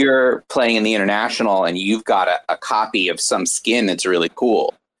 if you're playing in the international and you've got a copy of some skin that's really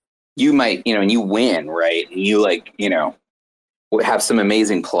cool, you might, and you win, right? And you like, have some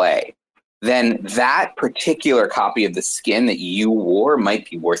amazing play, then that particular copy of the skin that you wore might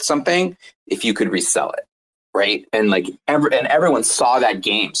be worth something if you could resell it, right? And like everyone saw that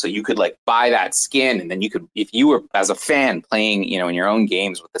game, so you could like buy that skin, and then you could, if you were as a fan playing, in your own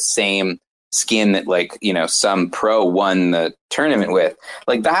games with the same skin that like some pro won the tournament with,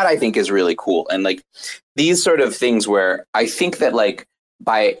 like that I think is really cool. And like these sort of things where I think that like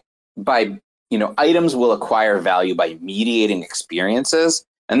by items will acquire value by mediating experiences.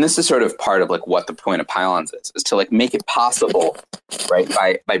 And this is sort of part of like what the point of pylons is to like make it possible,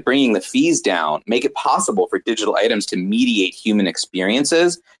 right? By bringing the fees down, make it possible for digital items to mediate human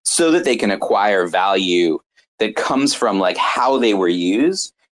experiences so that they can acquire value that comes from like how they were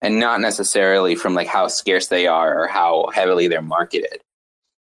used and not necessarily from like how scarce they are or how heavily they're marketed.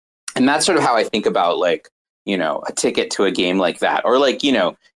 And that's sort of how I think about like a ticket to a game like that, or like,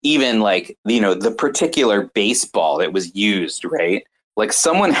 even like, the particular baseball that was used, right? Like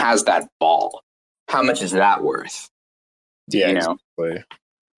someone has that ball. How much is that worth? Yeah,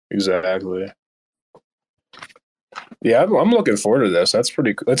 exactly. Yeah, I'm looking forward to this. That's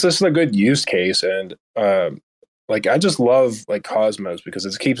pretty cool. It's just a good use case. And like, I just love like Cosmos because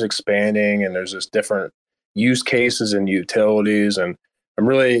it keeps expanding and there's just different use cases and utilities. And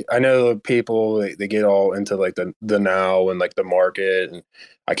I know people, they get all into like the now and like the market. And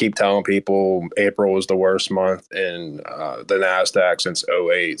I keep telling people April was the worst month in the NASDAQ since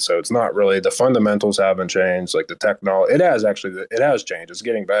 '08. So it's not really, the fundamentals haven't changed. Like the technology, it has changed. It's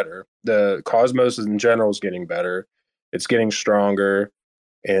getting better. The Cosmos in general is getting better. It's getting stronger.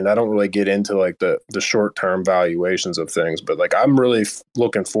 And I don't really get into like the short term valuations of things, but like I'm really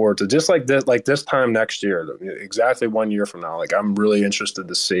looking forward to just like this time next year, exactly 1 year from now. Like I'm really interested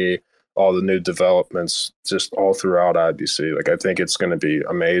to see all the new developments just all throughout IBC. Like I think it's going to be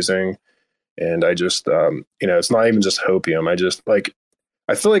amazing, and I just it's not even just hopium.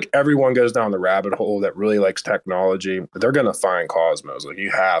 I feel like everyone goes down the rabbit hole that really likes technology. They're going to find Cosmos. Like you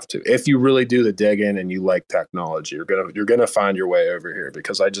have to, if you really do the digging and you like technology, you're going to find your way over here,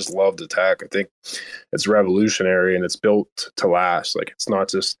 because I just love the tech. I think it's revolutionary and it's built to last. Like it's not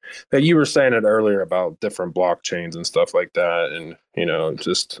just that, you were saying it earlier about different blockchains and stuff like that. And,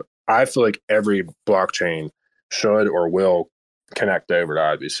 just, I feel like every blockchain should or will connect over to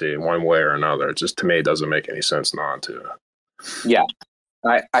IBC in one way or another. It just, to me, it doesn't make any sense not to. Yeah.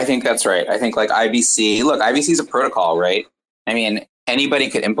 I think that's right. I think like IBC is a protocol, right? I mean,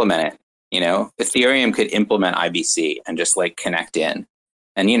 anybody could implement it. Ethereum could implement IBC and just like connect in,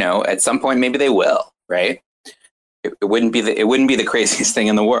 and at some point maybe they will, right? It wouldn't be the craziest thing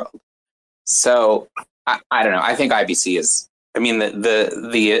in the world. So I don't know. I think IBC is. I mean,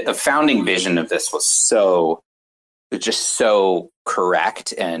 the founding vision of this was just so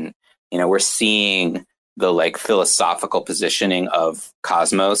correct, and we're seeing the like philosophical positioning of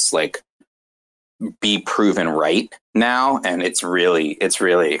Cosmos like be proven right now, and it's really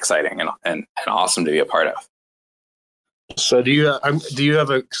exciting and awesome to be a part of. So do you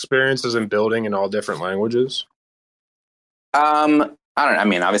have experiences in building in all different languages? I don't know. I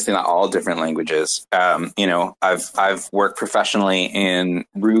mean, obviously not all different languages. I've worked professionally in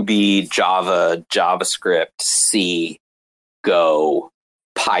Ruby, Java, JavaScript, C, Go,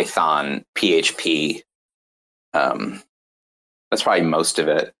 Python, PHP. That's probably most of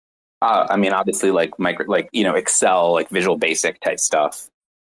it. I mean, obviously, like Excel, like Visual Basic type stuff.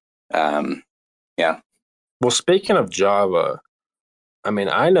 Yeah. Well, speaking of Java, I mean,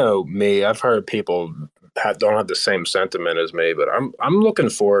 I know I've heard people don't have the same sentiment as me, but I'm looking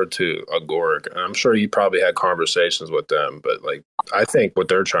forward to Agoric. And I'm sure you probably had conversations with them, but like, I think what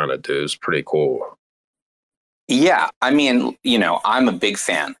they're trying to do is pretty cool. Yeah. I mean, I'm a big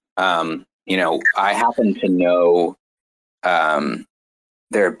fan. I happen to know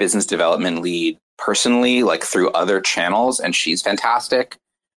their business development lead personally, like through other channels, and she's fantastic.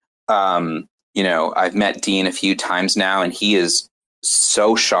 I've met Dean a few times now, and he is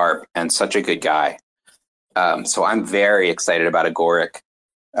so sharp and such a good guy. So I'm very excited about Agoric.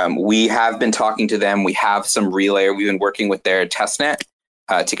 We have been talking to them. We have some relayer. We've been working with their testnet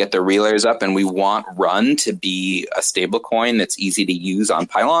to get the relayers up, and we want Run to be a stable coin that's easy to use on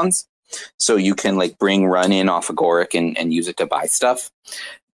pylons. So you can like bring Run in off Agoric and use it to buy stuff.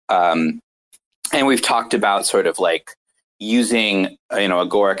 And we've talked about sort of like using,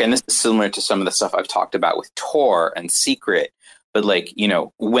 Agoric, and this is similar to some of the stuff I've talked about with Tor and Secret. But like,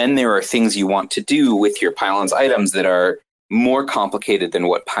 when there are things you want to do with your Pylons items that are more complicated than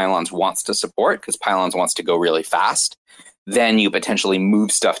what Pylons wants to support, because Pylons wants to go really fast, then you potentially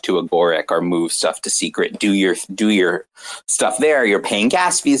move stuff to Agoric or move stuff to Secret, do your stuff there. You're paying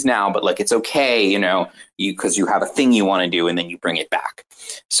gas fees now, but like, it's okay, because you have a thing you want to do and then you bring it back.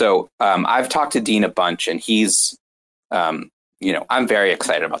 So I've talked to Dean a bunch, and he's, I'm very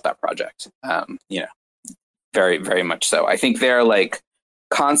excited about that project. Very, very much so. I think their like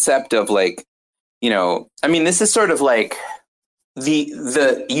concept of like, this is sort of like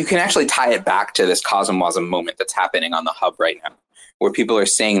the you can actually tie it back to this Cosmwasm moment that's happening on the hub right now, where people are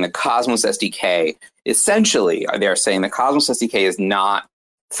saying the Cosmos SDK, essentially, they're saying the Cosmos SDK is not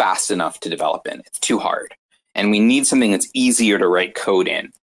fast enough to develop in. It's too hard. And we need something that's easier to write code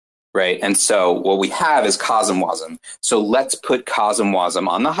in, right? And so what we have is Cosmwasm. So let's put Cosmwasm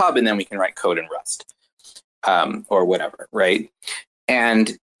on the hub, and then we can write code in Rust, or whatever, right?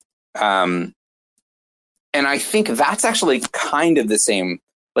 And I think that's actually kind of the same,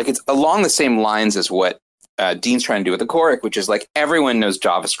 like it's along the same lines as what Dean's trying to do with Agoric, which is like everyone knows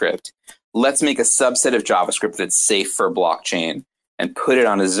JavaScript. let's make a subset of JavaScript that's safe for blockchain and put it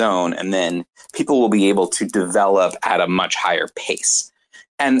on a zone, and then people will be able to develop at a much higher pace.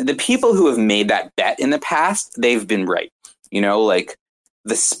 And the people who have made that bet in the past, they've been right. Like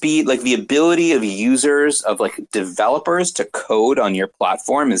the speed, like the ability of users, of like developers to code on your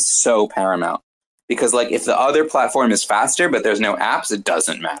platform is so paramount. Because like if the other platform is faster, but there's no apps, it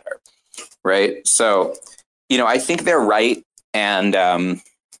doesn't matter. Right. So, I think they're right. And,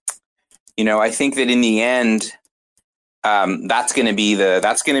 I think that in the end, that's going to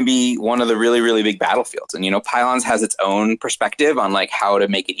be one of the really, really big battlefields. And, Pylons has its own perspective on like how to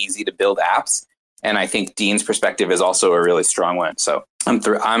make it easy to build apps. And I think Dean's perspective is also a really strong one. So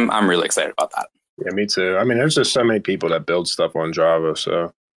I'm really excited about that. Yeah, me too. I mean, there's just so many people that build stuff on Java.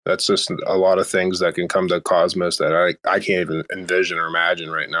 So that's just a lot of things that can come to Cosmos that I can't even envision or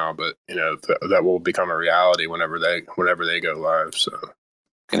imagine right now. But, that will become a reality whenever they go live. So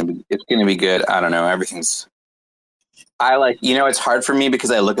it's going to be good. I don't know. It's hard for me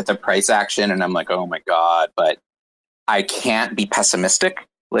because I look at the price action and I'm like, oh my God, but I can't be pessimistic.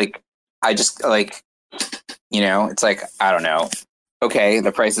 Like, I just like, it's like, I don't know. Okay,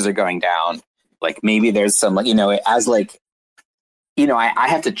 the prices are going down. Like maybe there's some, like, as like, I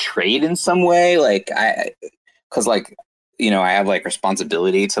have to trade in some way. Like because like, I have like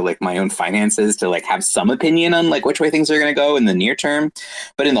responsibility to like my own finances to like have some opinion on like which way things are going to go in the near term.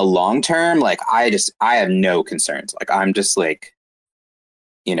 But in the long term, like I have no concerns. Like I'm just like,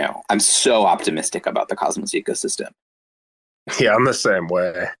 I'm so optimistic about the Cosmos ecosystem. Yeah, I'm the same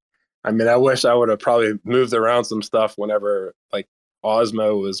way. I mean, I wish I would have probably moved around some stuff whenever like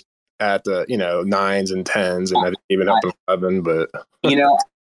Osmo was at the, 9s and 10s and even up to 11, but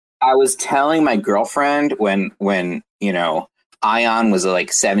I was telling my girlfriend when Ion was like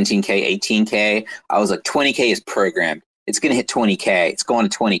 17K, 18K, I was like 20K is programmed. It's going to hit 20K. It's going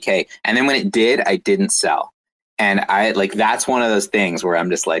to 20K. And then when it did, I didn't sell. And I like, that's one of those things where I'm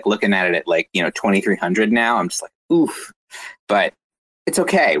just like looking at it at like, 2,300 now. I'm just like, oof, but it's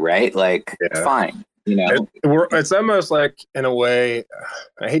okay. Right. Like it's fine. It's almost like, in a way,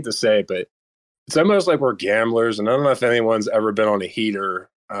 I hate to say it, but it's almost like we're gamblers. And I don't know if anyone's ever been on a heater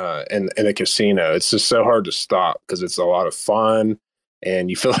in a casino. It's just so hard to stop because it's a lot of fun and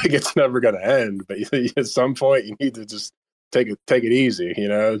you feel like it's never going to end. But at some point, you need to just take it easy.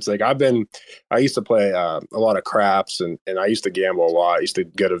 It's like I used to play a lot of craps and I used to gamble a lot. I used to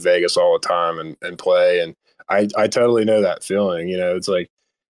go to Vegas all the time and play. And I totally know that feeling. It's like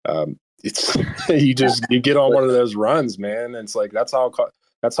it's you get on one of those runs, man. And it's like that's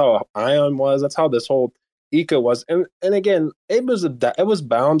how Ion was. That's how this whole eco was. And again, it was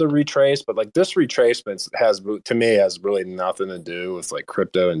bound to retrace, but like this retracement has really nothing to do with like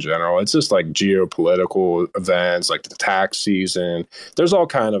crypto in general. It's just like geopolitical events, like the tax season. There's all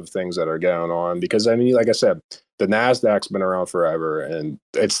kind of things that are going on because I mean, like I said, the Nasdaq's been around forever, and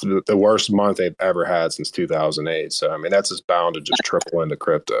it's the worst month they've ever had since 2008. So I mean, that's just bound to just trickle into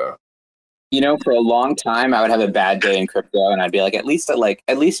crypto. For a long time, I would have a bad day in crypto, and I'd be like, at least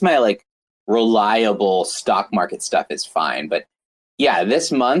my like reliable stock market stuff is fine. But yeah,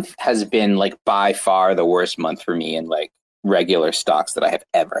 this month has been like by far the worst month for me in like regular stocks that I have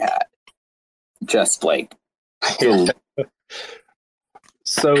ever had. Just like,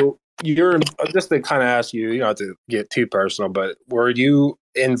 so you're just to kind of ask you, not to get too personal, but were you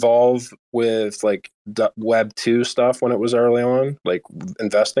involved with like Web 2 stuff when it was early on, like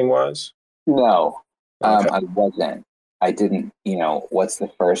investing wise? No, Okay. I wasn't. I didn't, what's the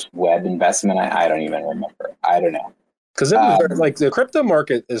first web investment? I don't even remember. I don't know. Because like the crypto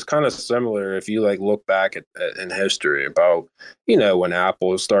market is kind of similar if you like look back at in history about, when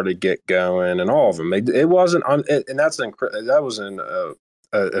Apple started get going and all of them. It wasn't, and that was in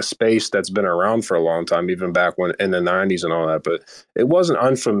a space that's been around for a long time, even back when in the 90s and all that. But it wasn't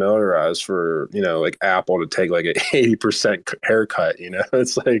unfamiliarized for, like Apple to take like an 80% haircut,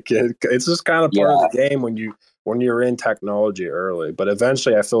 It's like, it's just kind of part of the game when you're in technology early. But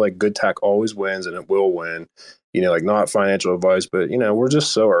eventually I feel like good tech always wins and it will win, like not financial advice, but, we're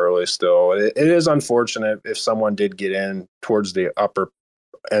just so early still. It is unfortunate if someone did get in towards the upper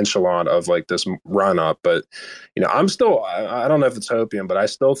echelon of like this run up, but I'm still, I don't know if it's hopium, but I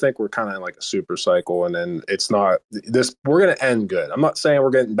still think we're kind of like a super cycle, and then it's not this, we're going to end good. I'm not saying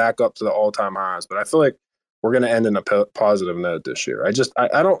we're getting back up to the all-time highs, but I feel like we're going to end in a positive note this year.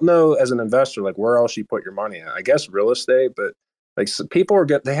 I don't know as an investor, like where else you put your money at. I guess real estate, but like people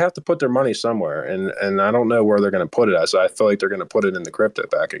they have to put their money somewhere, and I don't know where they're going to put it at. So I feel like they're going to put it in the crypto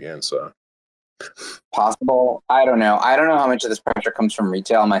back again. So possible. I don't know how much of this pressure comes from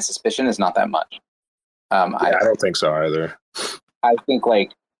retail. My suspicion is not that much. I don't think so either. I think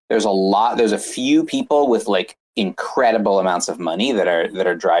like there's a few people with like incredible amounts of money that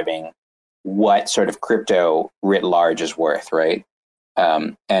are driving what sort of crypto writ large is worth, right?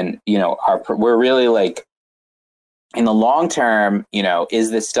 And we're really like, in the long term, is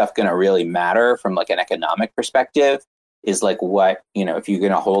this stuff going to really matter from like an economic perspective? Is like what, if you're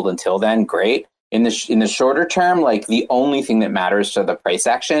going to hold until then, great. In the shorter term, like the only thing that matters to the price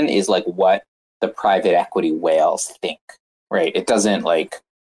action is like what the private equity whales think, right? It doesn't like,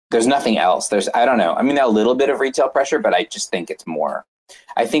 there's nothing else. I don't know. I mean, a little bit of retail pressure, but I just think it's more.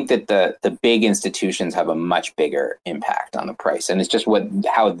 I think that the big institutions have a much bigger impact on the price, and it's just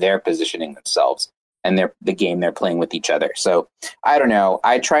how they're positioning themselves and the game they're playing with each other. So I don't know.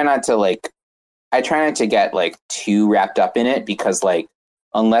 I try not to get like too wrapped up in it, because like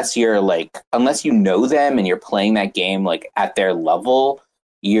unless you know them and you're playing that game like at their level,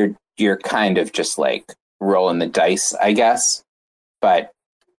 you're kind of just like rolling the dice, I guess. But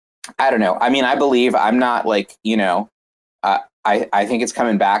I don't know. I mean, I believe I'm not like, I think it's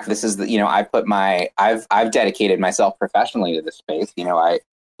coming back. This is I've dedicated myself professionally to this space. I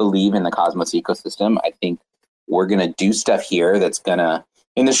believe in the Cosmos ecosystem. I think we're going to do stuff here that's going to,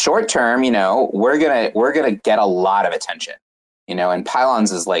 in the short term, we're going to get a lot of attention, and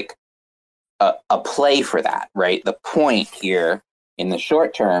Pylons is like a play for that, right? The point here in the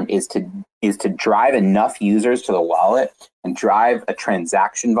short term is to drive enough users to the wallet and drive a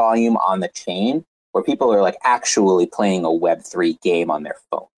transaction volume on the chain where people are like actually playing a Web3 game on their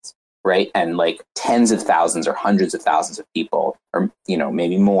phones, right? And like tens of thousands or hundreds of thousands of people, or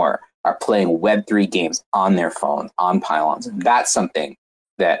maybe more, are playing Web3 games on their phones, on Pylons. And that's something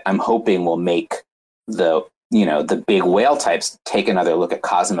that I'm hoping will make the big whale types take another look at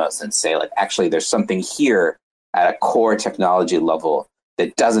Cosmos and say, like, actually, there's something here at a core technology level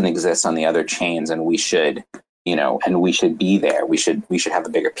that doesn't exist on the other chains, and we should be there. We should have a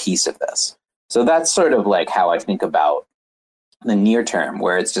bigger piece of this. So that's sort of like how I think about the near term,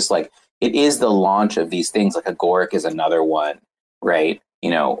 where it's just like, it is the launch of these things. Like Agoric is another one, right?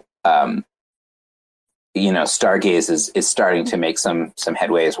 Stargaze is starting to make some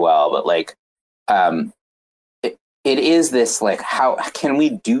headway as well. But like, it is this like, how can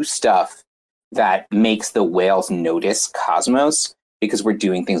we do stuff that makes the whales notice Cosmos, because we're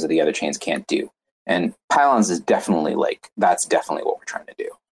doing things that the other chains can't do? And Pylons is definitely that's definitely what we're trying to do.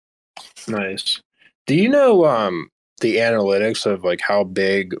 Nice. Do you know the analytics of like how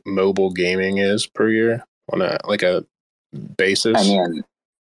big mobile gaming is per year on a basis? I mean,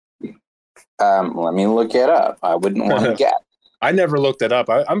 let me look it up. I wouldn't want to guess. I never looked it up.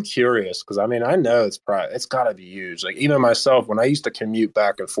 I'm curious, because I mean, I know it's got to be huge. Like even myself, when I used to commute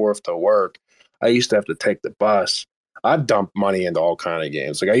back and forth to work, I used to have to take the bus. I dumped money into all kind of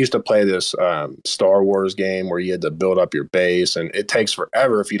games. Like I used to play this Star Wars game where you had to build up your base, and it takes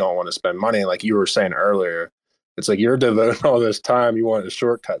forever if you don't want to spend money. Like you were saying earlier, it's like you're devoting all this time, you want a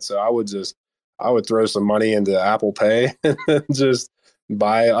shortcut. So I would throw some money into Apple Pay and just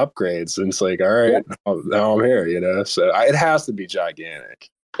buy upgrades. And it's like, all right, now I'm here, So it has to be gigantic.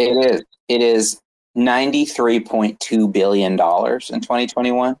 It is $93.2 billion in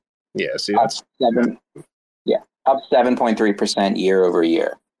 2021. Yeah, see, that's up 7.3% year over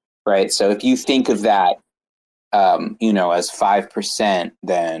year, right? So if you think of that, as 5%,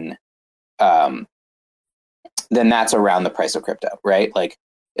 then that's around the price of crypto, right? Like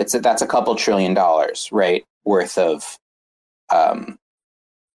that's a couple $1 trillion, right, worth of.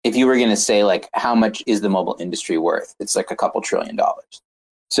 If you were going to say like how much is the mobile industry worth, it's like a couple $1 trillion.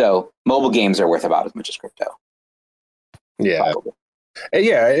 So mobile games are worth about as much as crypto. Yeah. Probably.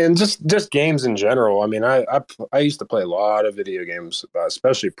 Yeah, and just games in general. I mean, I used to play a lot of video games,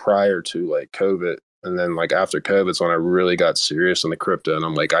 especially prior to like COVID, and then like after COVID is when I really got serious in the crypto, and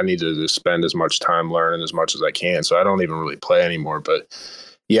I'm like, I need to just spend as much time learning as much as I can. So I don't even really play anymore. But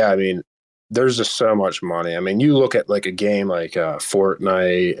yeah, I mean, there's just so much money. I mean, you look at like a game like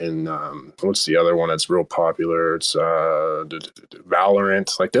Fortnite, and what's the other one that's real popular? It's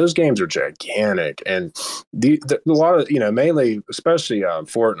Valorant. Like those games are gigantic, and a lot of mainly, especially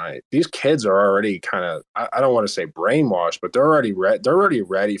Fortnite. These kids are already kind of, I don't want to say brainwashed, but they're already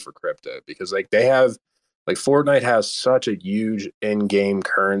ready for crypto, because like they have, like Fortnite has such a huge in-game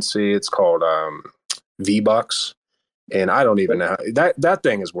currency. It's called V-Bucks. And I don't even know that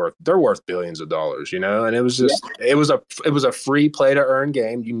thing is they're worth billions of dollars, and it was just, it was a free play to earn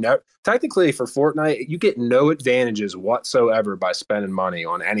game. Technically for Fortnite, you get no advantages whatsoever by spending money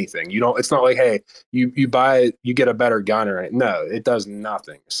on anything. It's not like, hey, you get a better gun or anything. No, it does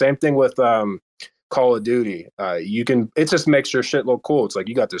nothing. Same thing with Call of Duty. It just makes your shit look cool. It's like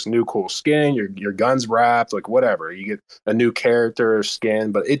you got this new cool skin, your gun's wrapped, like whatever. You get a new character or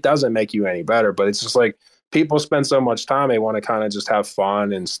skin, but it doesn't make you any better. But it's just like people spend so much time, they want to kind of just have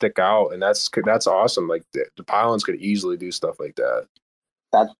fun and stick out, and that's awesome. Like the Pylons could easily do stuff like that.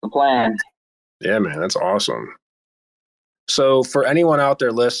 That's the plan. Yeah, man, that's awesome. So for anyone out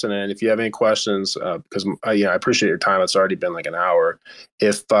there listening, if you have any questions, because I appreciate your time. It's already been like an hour.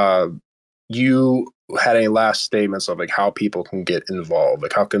 If you had any last statements of like how people can get involved,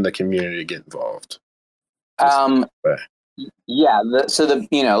 like how can the community get involved? Look,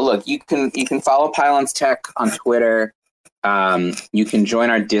 you can follow Pylons Tech on Twitter. You can join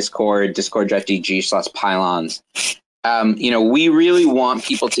our Discord, discord.gg/pylons. We really want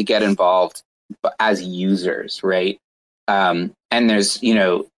people to get involved as users, right? And there's,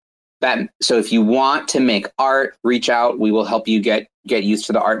 that. So if you want to make art, reach out. We will help you get used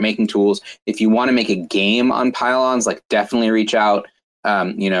to the art making tools. If you want to make a game on Pylons, like definitely reach out.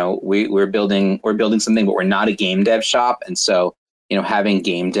 We're building something, but we're not a game dev shop. And so, having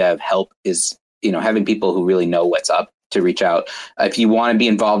game dev help is, having people who really know what's up to reach out. If you want to be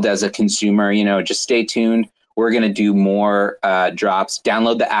involved as a consumer, just stay tuned. We're going to do more drops,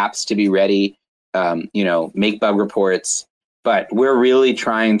 download the apps to be ready, make bug reports. But we're really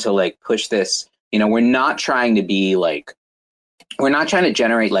trying to like push this. We're not trying to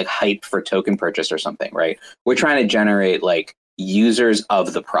generate like hype for token purchase or something, right? We're trying to generate like users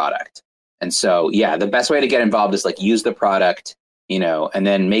of the product. And so, yeah, the best way to get involved is like use the product, and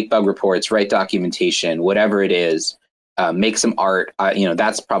then make bug reports, write documentation, whatever it is, make some art.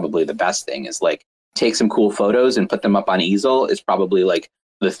 That's probably the best thing is like take some cool photos and put them up on easel is probably like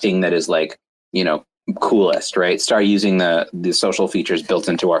the thing that is like, coolest, right? Start using the social features built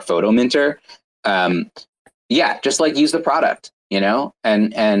into our photo minter. Just like use the product,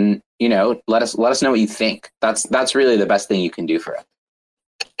 and let us know what you think. That's really the best thing you can do for it.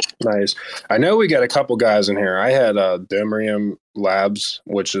 Nice. I know we got a couple guys in here. I had Domrium Labs,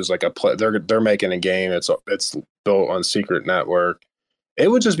 which is like they're making a game. It's built on Secret Network. It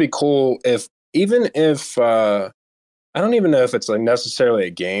would just be cool if I don't even know if it's like necessarily a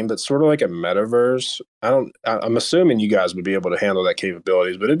game, but sort of like a metaverse. I'm assuming you guys would be able to handle that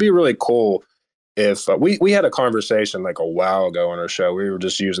capabilities, but it'd be really cool if we had a conversation like a while ago on our show. We were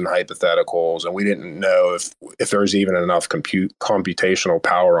just using hypotheticals, and we didn't know if there was even enough computational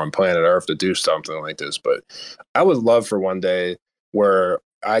power on planet Earth to do something like this. But I would love for one day where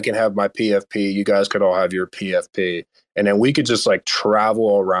I can have my PFP, you guys could all have your PFP, and then we could just like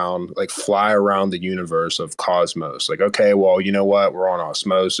travel around, like fly around the universe of Cosmos. Like, okay, well, you know what? We're on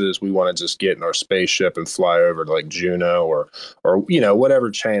osmosis. We want to just get in our spaceship and fly over to like Juno or whatever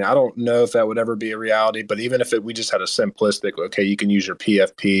chain. I don't know if that would ever be a reality, but even if we just had a simplistic, okay, you can use your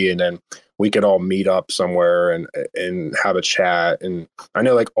PFP and then we could all meet up somewhere and have a chat. And I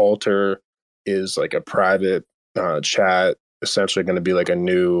know like Alter is like a private chat, essentially going to be like a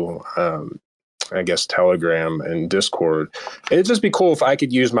new Telegram and Discord. It'd just be cool if I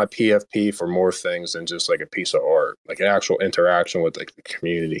could use my PFP for more things than just like a piece of art, like an actual interaction with like the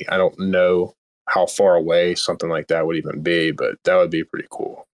community. I don't know how far away something like that would even be, but that would be pretty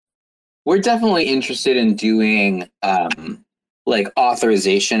cool. We're definitely interested in doing like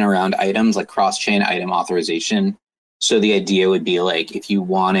authorization around items, like cross-chain item authorization. So the idea would be like if you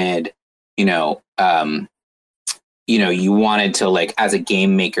wanted, you wanted to like, as a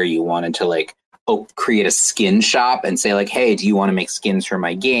game maker, you wanted to like create a skin shop and say like, hey, do you want to make skins for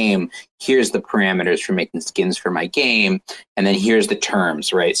my game? Here's the parameters for making skins for my game. And then here's the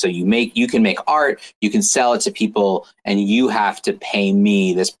terms, right? So you can make art, you can sell it to people, and you have to pay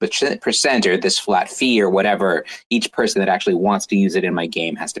me this percent or this flat fee or whatever. Each person that actually wants to use it in my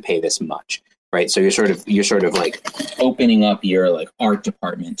game has to pay this much. Right. So you're sort of like opening up your like art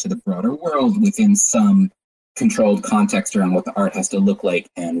department to the broader world within some controlled context around what the art has to look like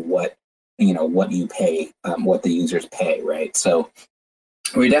and what you pay, what the users pay, right? So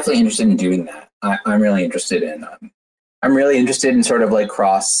we're definitely interested in doing that. I'm really interested in sort of like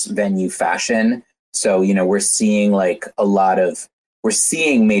cross venue fashion. So we're seeing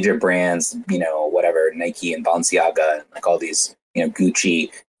major brands, whatever, Nike and Balenciaga and like all these,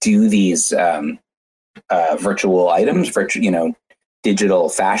 Gucci, do these virtual items, digital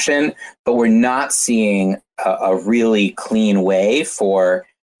fashion, but we're not seeing a really clean way for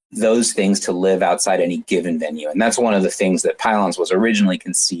those things to live outside any given venue. And that's one of the things that Pylons was originally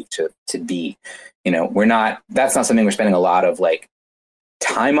conceived to be. That's not something we're spending a lot of like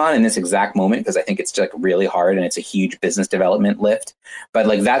time on in this exact moment, because I think it's like really hard and it's a huge business development lift. But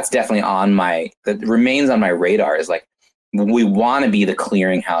like that's definitely that remains on my radar, is like we want to be the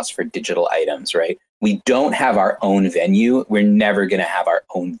clearinghouse for digital items, right? We don't have our own venue. We're never going to have our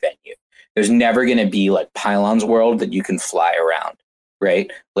own venue. There's never going to be like Pylon's World that you can fly around,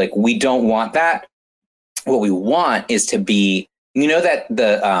 right? Like, we don't want that. What we want is to be, that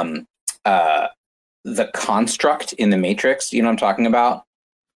the construct in the Matrix, you know what I'm talking about?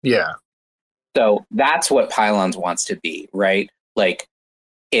 Yeah. So that's what Pylons wants to be, right? Like,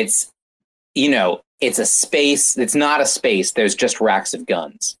 it's a space. It's not a space. There's just racks of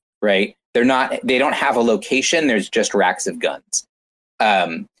guns, right? They don't have a location. There's just racks of guns.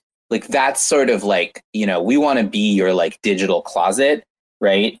 Like, that's sort of like, we want to be your like digital closet,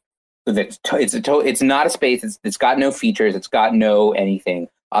 right? It's not a space. It's got no features. It's got no anything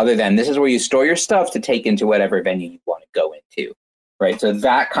other than this is where you store your stuff to take into whatever venue you want to go into, right? So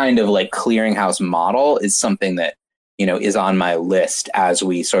that kind of like clearinghouse model is something that, is on my list as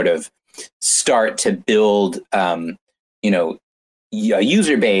we sort of start to build, a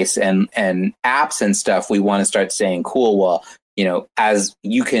user base and apps and stuff. We want to start saying, cool, well, as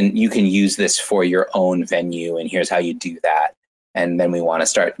you can use this for your own venue, and here's how you do that. And then we want to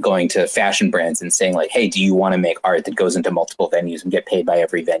start going to fashion brands and saying like, hey, do you want to make art that goes into multiple venues and get paid by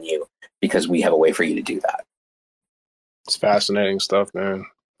every venue? Because we have a way for you to do that. It's fascinating stuff, man.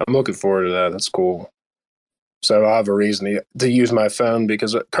 I'm looking forward to that. That's cool. So I have a reason to use my phone,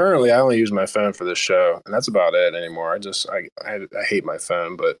 because currently I only use my phone for this show, and that's about it anymore. I hate my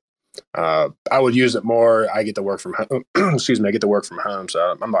phone, but I would use it more. I get to work from home. Excuse me. I get to work from home,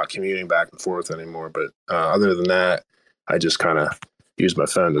 so I'm not commuting back and forth anymore. But other than that, I just kind of use my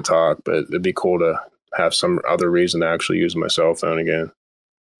phone to talk. But it'd be cool to have some other reason to actually use my cell phone again.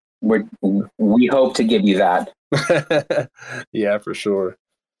 We hope to give you that. Yeah, for sure.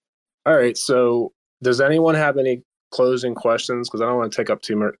 All right. So does anyone have any closing questions? Because I don't want to take up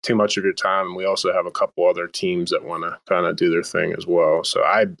too much of your time. And we also have a couple other teams that want to kind of do their thing as well. So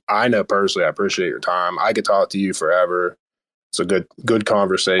I know personally, I appreciate your time. I could talk to you forever. It's a good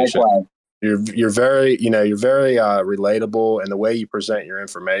conversation. Okay. You're very relatable, and the way you present your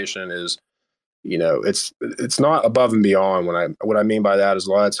information is, it's not above and beyond. What I mean by that is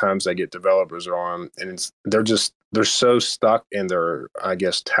a lot of times I get developers on, and they're so stuck in their, I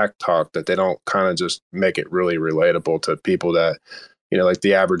guess, tech talk that they don't kind of just make it really relatable to people that, like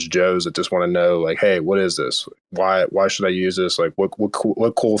the average Joes that just want to know, like, hey, what is this? Why should I use this? Like,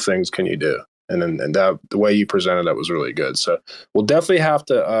 what cool things can you do? And that the way you presented that was really good. So we'll definitely have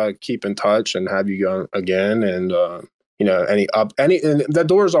to keep in touch and have you go again. And and the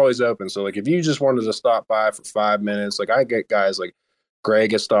door is always open. So like, if you just wanted to stop by for 5 minutes, like I get guys like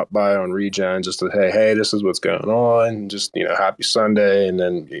Greg has stopped by on Regen just to, hey, this is what's going on. Just, happy Sunday. And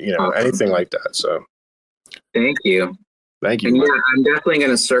then, anything like that. So thank you. Thank you. And yeah, I'm definitely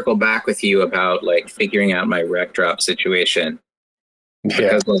going to circle back with you about like figuring out my rec drop situation.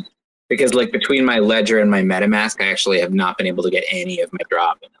 Yeah. Because like between my Ledger and my MetaMask, I actually have not been able to get any of my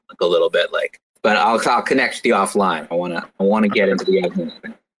drop. And I'm like a little bit like, but I'll connect with you offline. I want to get into the admin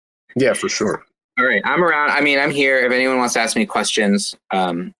thing. Yeah, for sure. All right, I'm around. I mean, I'm here. If anyone wants to ask me questions,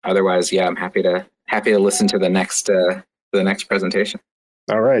 otherwise, yeah, I'm happy to listen to the next presentation.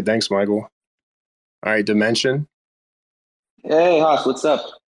 All right, thanks, Michael. All right, Dimension. Hey, Haas, what's up?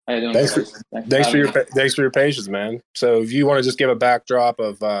 How you doing? Thanks for your patience, man. So, if you want to just give a backdrop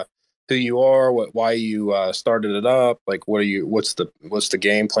of who you are, why you started it up, like what's the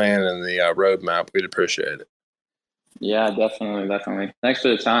game plan and the roadmap, we'd appreciate it. Yeah, definitely. Thanks for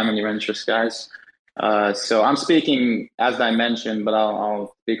the time and your interest, guys. So I'm speaking as Dimension, but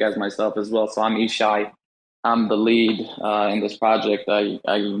I'll speak as myself as well. So I'm Ishai. I'm the lead in this project. I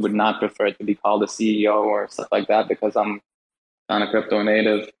would not prefer to be called a CEO or stuff like that, because I'm not a crypto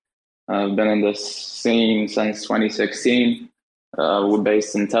native. I've been in this scene since 2016. We're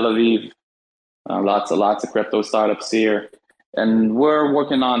based in Tel Aviv. Lots of crypto startups here. And we're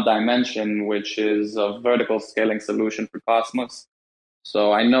working on Dimension, which is a vertical scaling solution for Cosmos.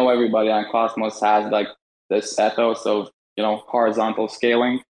 So I know everybody on Cosmos has like this ethos of, horizontal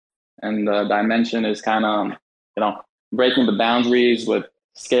scaling. And Dimension is kind of, breaking the boundaries with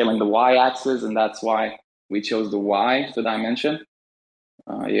scaling the y-axis. And that's why we chose the Y for Dimension.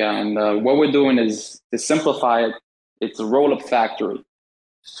 What we're doing is, to simplify it, it's a roll-up factory.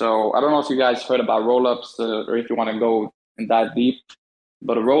 So I don't know if you guys heard about roll-ups or if you want to go and dive deep,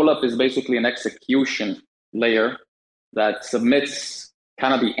 but a roll-up is basically an execution layer that submits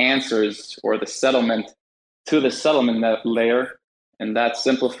kind of the answers or the settlement to the settlement layer, and that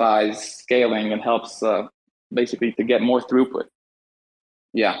simplifies scaling and helps basically to get more throughput.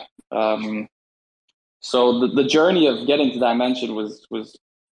 Yeah. So the journey of getting to Dimension was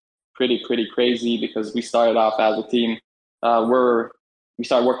pretty crazy, because we started off as a team we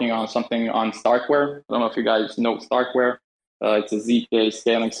started working on something on Starkware. I don't know if you guys know Starkware. It's a ZK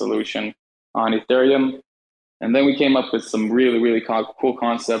scaling solution on Ethereum. And then we came up with some really, really cool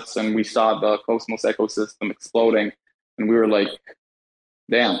concepts, and we saw the Cosmos ecosystem exploding. And we were like,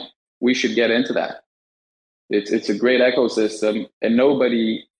 damn, we should get into that. It's a great ecosystem, and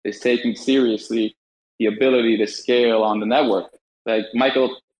nobody is taking seriously the ability to scale on the network. Like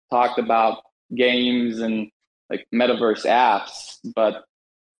Michael talked about games and like metaverse apps, but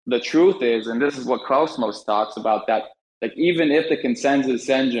the truth is, and this is what Cosmos talks about, that like even if the consensus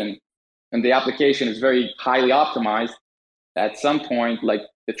engine and the application is very highly optimized, at some point, like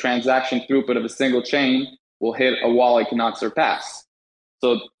the transaction throughput of a single chain will hit a wall it cannot surpass.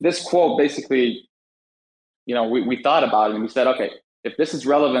 So this quote basically, we thought about it and we said, okay, if this is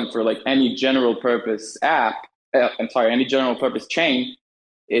relevant for like any general purpose app, any general purpose chain,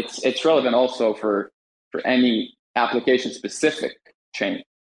 it's relevant also for any application specific chain.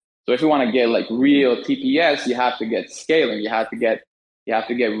 So if you want to get like real TPS, you have to get scaling. You have to get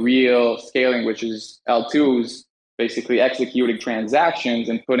real scaling, which is L2s basically executing transactions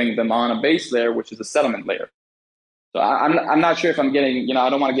and putting them on a base layer, which is a settlement layer. So I'm not sure if I'm getting, I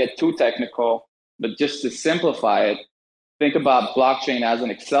don't want to get too technical, but just to simplify it, think about blockchain as an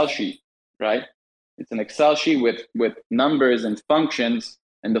Excel sheet, right? It's an Excel sheet with numbers and functions,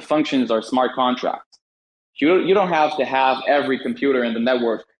 and the functions are smart contracts. You don't have to have every computer in the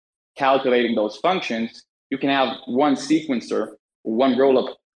network calculating those functions. You can have one sequencer, one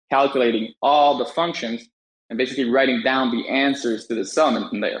rollup calculating all the functions and basically writing down the answers to the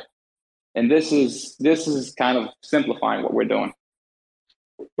settlement layer. And this is kind of simplifying what we're doing.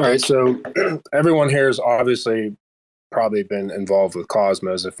 All right. So everyone here has obviously probably been involved with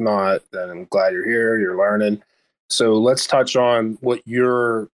Cosmos. If not, then I'm glad you're here, you're learning. So let's touch on what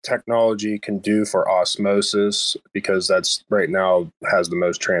your technology can do for osmosis, because that's right now has the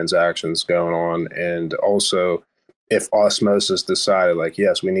most transactions going on. And also, if osmosis decided like,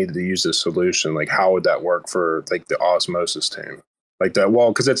 yes, we needed to use this solution, like how would that work for like the osmosis team? Like that,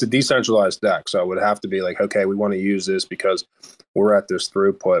 well, because it's a decentralized deck. So it would have to be like, okay, we want to use this because we're at this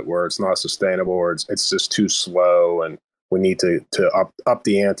throughput where it's not sustainable, or it's just too slow, and we need to up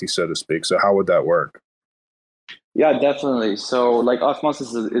the ante, so to speak. So how would that work? Yeah, definitely. So like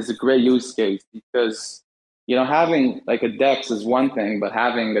osmosis is a great use case because, having like a DEX is one thing, but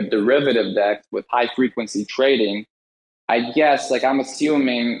having a derivative DEX with high frequency trading, I guess, like I'm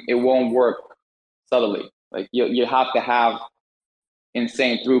assuming it won't work subtly. Like you have to have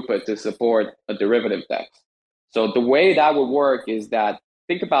insane throughput to support a derivative DEX. So the way that would work is that,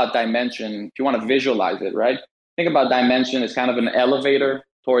 think about Dimension, if you want to visualize it, right? Think about Dimension as kind of an elevator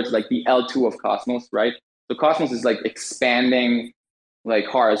towards like the L2 of Cosmos, right? So Cosmos is like expanding like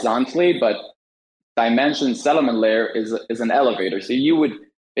horizontally, but Dimension settlement layer is an elevator. So you would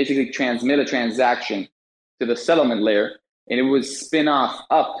basically transmit a transaction to the settlement layer, and it would spin off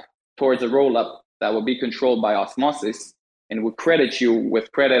up towards a rollup that would be controlled by osmosis and would credit you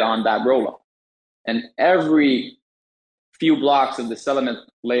with credit on that rollup. And every few blocks of the settlement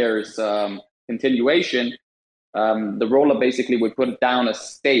layer's continuation, the rollup basically would put down a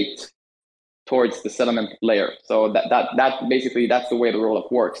state towards the settlement layer. So that basically, that's the way the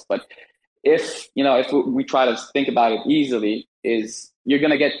rollup works. But if we try to think about it easily, is you're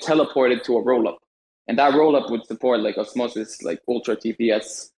going to get teleported to a rollup, and that rollup would support like osmosis, like ultra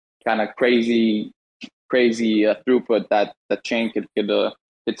TPS kind of crazy throughput that the chain could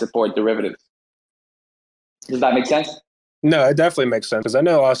support derivatives. Does that make sense? No, it definitely makes sense, because I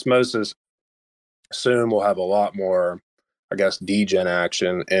know osmosis soon will have a lot more, I guess, degen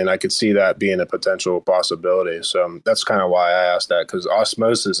action, and I could see that being a potential possibility. So that's kind of why I asked that, because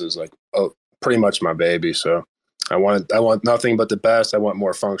osmosis is like pretty much my baby. So I want nothing but the best. I want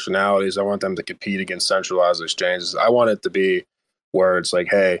more functionalities. I want them to compete against centralized exchanges. I want it to be where it's like,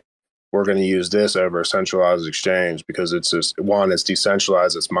 hey, we're going to use this over a centralized exchange because it's just, one, it's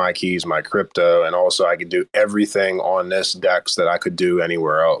decentralized. It's my keys, my crypto. And also I can do everything on this DEX that I could do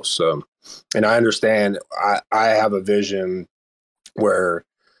anywhere else. So, and I understand I have a vision where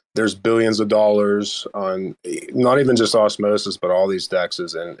there's billions of dollars on not even just osmosis, but all these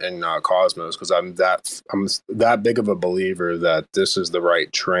DEXs and Cosmos, because I'm that big of a believer that this is the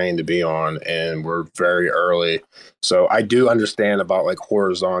right train to be on, and we're very early. So I do understand about like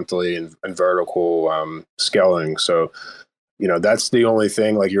horizontally and vertical scaling. So that's the only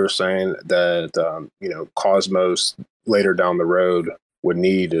thing, like you were saying, that Cosmos later down the road would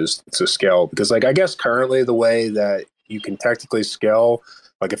need is to scale, because like I guess currently the way that you can technically scale.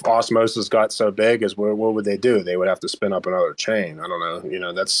 Like if osmosis got so big, as what would they do? They would have to spin up another chain. I don't know. You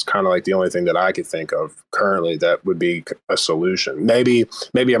know, that's kind of like the only thing that I could think of currently that would be a solution. Maybe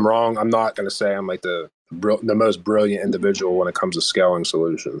I'm wrong. I'm not going to say I'm like the most brilliant individual when it comes to scaling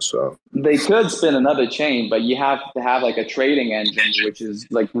solutions. So they could spin another chain, but you have to have like a trading engine, which is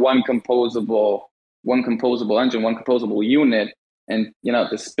like one composable engine, one composable unit. And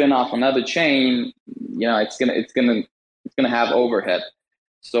to spin off another chain, it's gonna have overhead.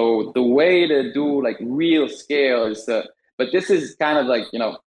 So the way to do like real scale is but this is kind of like,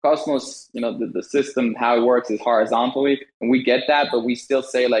 Cosmos, the system, how it works is horizontally, and we get that, but we still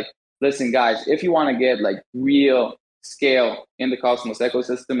say like, listen, guys, if you want to get like real scale in the Cosmos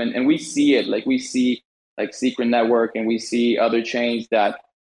ecosystem, and we see it, like we see like Secret Network, and we see other chains that,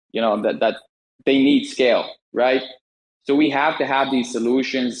 that they need scale, right? So we have to have these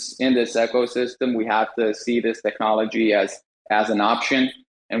solutions in this ecosystem. We have to see this technology as an option.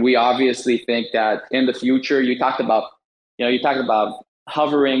 And we obviously think that in the future, you talked about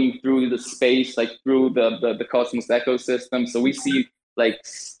hovering through the space, like through the Cosmos ecosystem. So we see like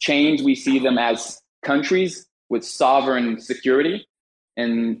chains, we see them as countries with sovereign security,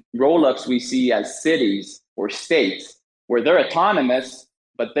 and rollups we see as cities or states where they're autonomous,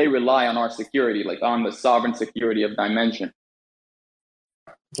 but they rely on our security, like on the sovereign security of Dimension.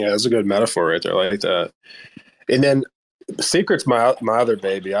 Yeah, that's a good metaphor right there. I like that. And then Secret's my other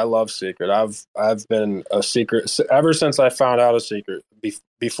baby. I love Secret. I've been a Secret ever since I found out a Secret.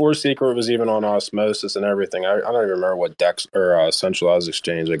 Before Secret was even on Osmosis and everything. I don't even remember what Dex or centralized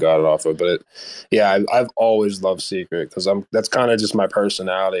exchange I got it off of. But I've always loved Secret because that's kind of just my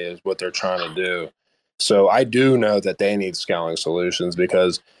personality is what they're trying to do. So I do know that they need scaling solutions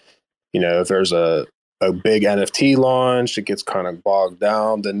because if there's a big NFT launch, it gets kind of bogged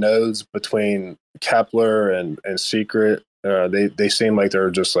down. The nodes between Kepler and Secret, they seem like they're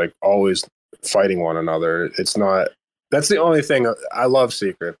just like always fighting one another. It's not. That's the only thing. I love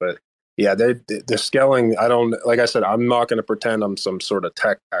Secret, but yeah, they're scaling. I don't, like I said, I'm not going to pretend I'm some sort of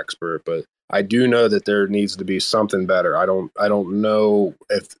tech expert, but I do know that there needs to be something better. I don't know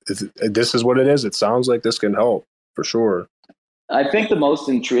if this is what it is. It sounds like this can help for sure. I think the most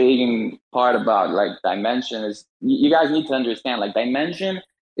intriguing part about like Dimension is you guys need to understand like Dimension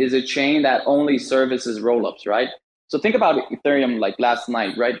is a chain that only services rollups, right? So think about Ethereum like last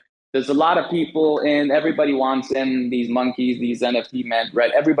night, right? There's a lot of people in, everybody wants in these monkeys, these NFT men,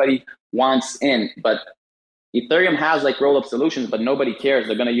 right? Everybody wants in, but Ethereum has like rollup solutions, but nobody cares.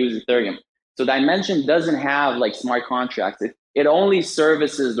 They're going to use Ethereum. So Dimension doesn't have like smart contracts. It only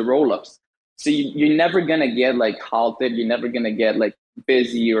services the rollups. So you're never going to get like halted. You're never going to get like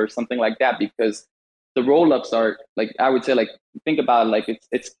busy or something like that because the rollups are like, I would say like, think about it like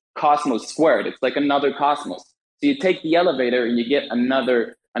it's Cosmos squared. It's like another Cosmos. So you take the elevator and you get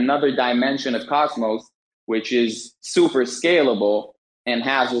another dimension of Cosmos, which is super scalable and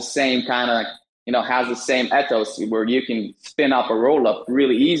has the same kind of, has the same ethos where you can spin up a rollup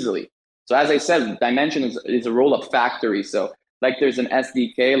really easily. So as I said, Dimension is a rollup factory. So like there's an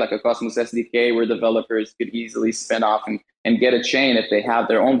SDK, like a Cosmos SDK, where developers could easily spin off and get a chain if they have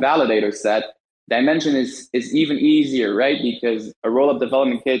their own validator set. Dimension is even easier, right? Because a rollup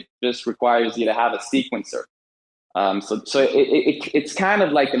development kit just requires you to have a sequencer. So it's kind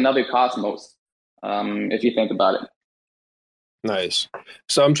of like another Cosmos, if you think about it. Nice.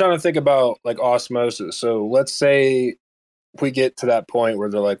 So I'm trying to think about like osmosis. So let's say we get to that point where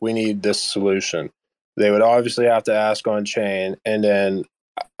they're like, we need this solution. They would obviously have to ask on chain. And then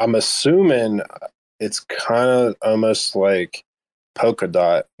I'm assuming it's kind of almost like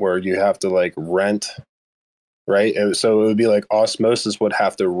Polkadot where you have to like rent, right? So it would be like osmosis would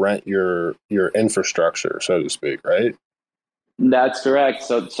have to rent your infrastructure, so to speak, right? That's correct.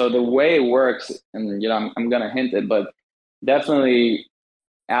 So the way it works, and I'm gonna hint it, but definitely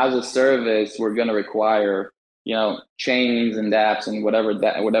as a service, we're gonna require chains and dApps and whatever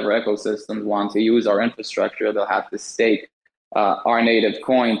ecosystems want to use our infrastructure. They'll have to stake our native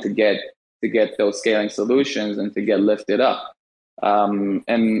coin to get those scaling solutions and to get lifted up.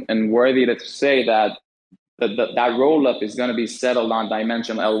 And worthy to say that that roll up is going to be settled on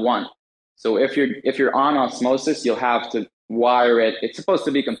Dimension L1. So if you're on Osmosis, you'll have to wire it. It's supposed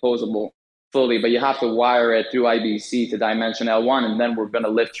to be composable fully, but you have to wire it through IBC to Dimension L1, and then we're going to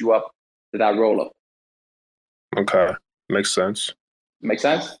lift you up to that roll up. Okay, makes sense. Make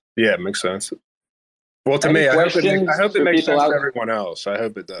sense? Yeah, it makes sense. Well, to me, I hope it makes sense to everyone else. I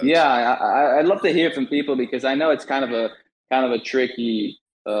hope it does. Yeah, I'd love to hear from people because I know it's kind of a tricky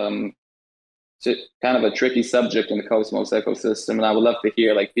subject in the Cosmos ecosystem, and I would love to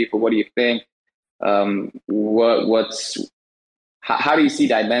hear like people, what do you think? How do you see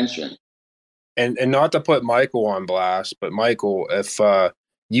dimension? And not to put Michael on blast, but Michael, if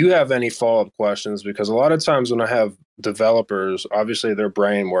you have any follow-up questions, because a lot of times when I have developers, obviously their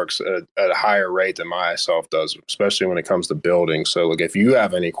brain works at a higher rate than myself does, especially when it comes to building. So like if you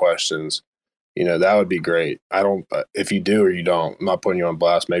have any questions, that would be great. I don't, if you do or you don't, I'm not putting you on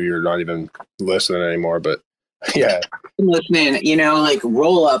blast. Maybe you're not even listening anymore, but yeah. Listening, like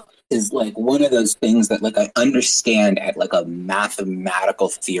roll up is like one of those things that like I understand at like a mathematical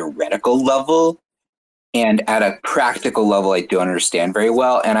theoretical level, and at a practical level I don't understand very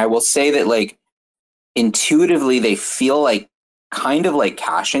well. And I will say that like intuitively they feel like kind of like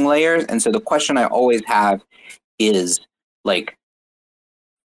caching layers. And so the question I always have is like,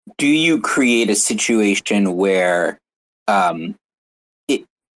 do you create a situation where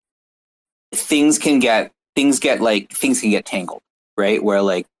things can get tangled, right? Where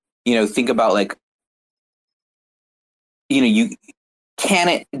like, think about like,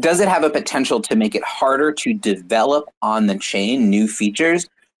 does it have a potential to make it harder to develop on the chain new features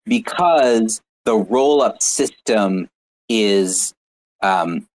because the roll-up system is,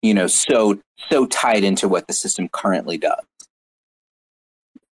 so tied into what the system currently does?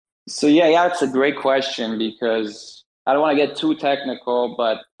 So yeah, it's a great question, because I don't want to get too technical,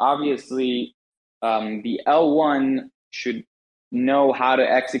 but obviously the L1 should know how to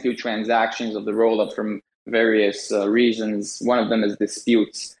execute transactions of the rollup from various reasons. One of them is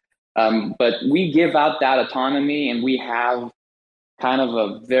disputes. But we give out that autonomy, and we have kind of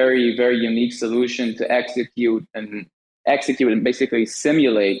a very, very unique solution to execute and basically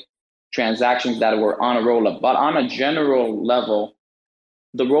simulate transactions that were on a rollup. But on a general level,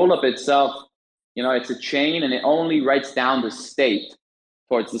 the rollup itself, it's a chain, and it only writes down the state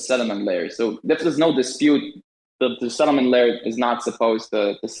towards the settlement layer. So if there's no dispute, the settlement layer is not supposed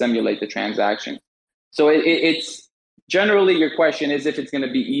to simulate the transaction. So it's generally, your question is if it's going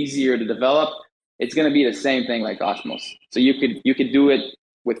to be easier to develop. It's going to be the same thing like Osmos. So you could do it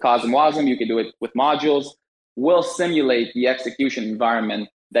with CosmWasm, you could do it with modules. We'll simulate the execution environment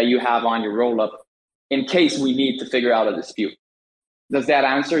that you have on your rollup in case we need to figure out a dispute. Does that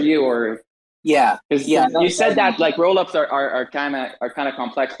answer you? Or yeah, you said that like rollups are kind of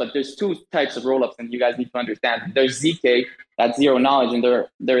complex, but there's two types of rollups, and you guys need to understand. There's ZK, that's zero knowledge, and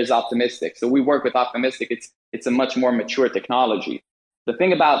there is optimistic. So we work with optimistic. It's a much more mature technology. The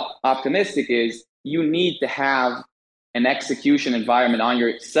thing about optimistic is you need to have an execution environment on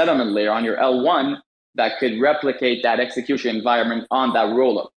your settlement layer, on your L1, that could replicate that execution environment on that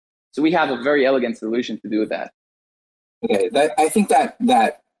rollup. So we have a very elegant solution to do that. Okay, I think that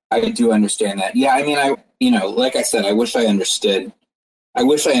I do understand that. Yeah, I mean, like I said, I wish I understood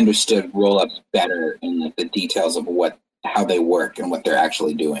rollups better in like the details of how they work and what they're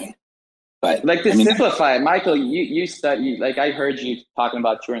actually doing. But like to simplify it, Michael, you study, like I heard you talking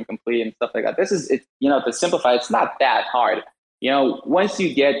about Turing complete and stuff like that. This is it. To simplify, it's not that hard. Once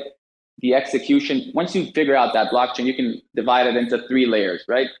you get the execution, once you figure out that blockchain, you can divide it into 3 layers,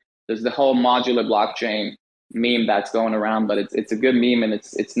 right? There's the whole modular blockchain meme that's going around, but it's a good meme, and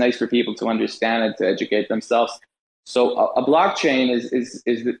it's nice for people to understand it, to educate themselves. So a blockchain is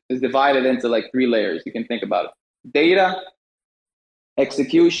divided into like 3 layers. You can think about it: data,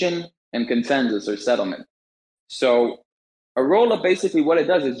 execution, and consensus or settlement. So a rollup, basically what it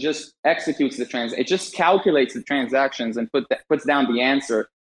does is just executes it just calculates the transactions and puts down the answer,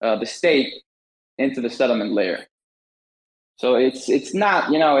 the state, into the settlement layer. So it's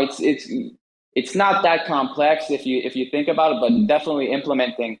not, it's not that complex if you think about it, but definitely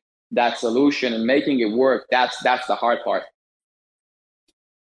implementing that solution and making it work, that's the hard part.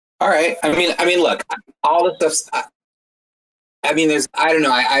 All right. I mean, look, all the stuff. I don't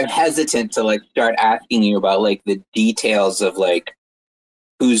know. I'm hesitant to like start asking you about like the details of like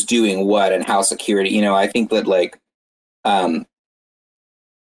who's doing what and how security. I think that like, but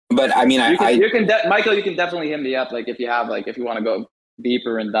I mean, Michael, you can definitely hit me up. Like if you want to go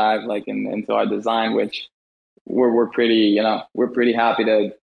deeper and dive like into our design, which we're pretty, we're pretty happy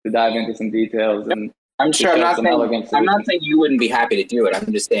to dive into some details. And I'm sure I'm not saying you wouldn't be happy to do it.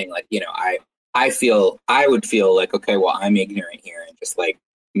 I'm just saying like, I would feel like, okay, well, I'm ignorant here and just like,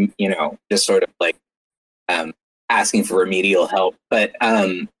 just sort of like asking for remedial help. But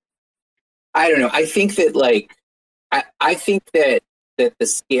I don't know. I think that like, I think that the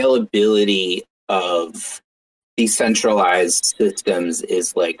scalability of decentralized systems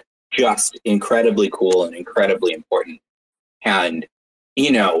is like just incredibly cool and incredibly important. And,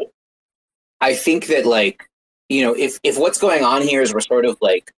 I think that like, if what's going on here is we're sort of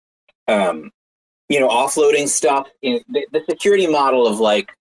like, offloading stuff in the security model of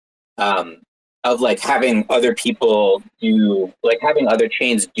like, of like having other people do, like having other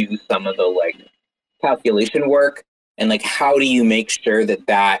chains do some of the like calculation work, and like how do you make sure that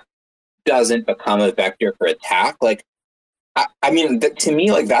that doesn't become a vector for attack? Like, I mean, to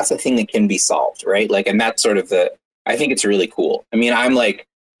me, like that's a thing that can be solved, right? Like, and that's sort of the. I think it's really cool. I mean, I'm like,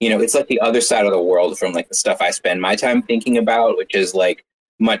 it's like the other side of the world from like the stuff I spend my time thinking about, which is like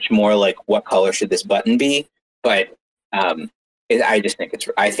much more like what color should this button be? But I just think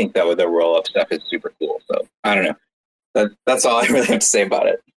I think that the roll up stuff is super cool. So I don't know. That's all I really have to say about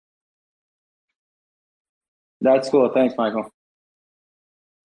it. That's cool. Thanks, Michael.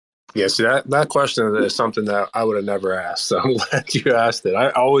 Yeah, see that question is something that I would have never asked. So I'm glad you asked it. I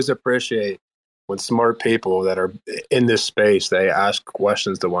always appreciate when smart people that are in this space, they ask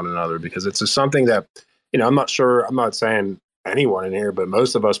questions to one another, because it's just something that, I'm not sure, I'm not saying anyone in here, but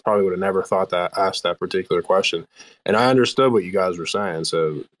most of us probably would have never thought that asked that particular question. And I understood what you guys were saying.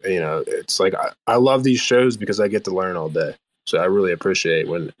 So, it's like, I love these shows because I get to learn all day. So I really appreciate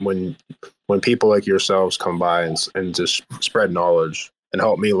when people like yourselves come by and just spread knowledge and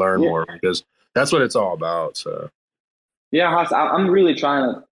help me learn more, because that's what it's all about. So yeah, Haas, I'm really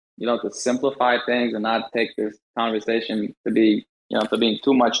trying to to simplify things and not take this conversation to be to being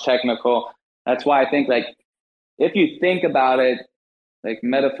too much technical. That's why I think like if you think about it, like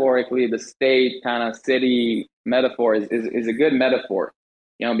metaphorically, the state kind of city metaphor is a good metaphor,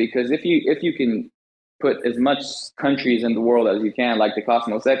 because if you can put as much countries in the world as you can, like the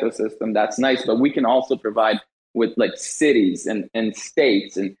Cosmos ecosystem, that's nice. But we can also provide with like cities and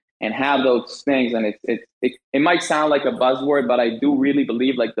states and have those things. And it might sound like a buzzword, but I do really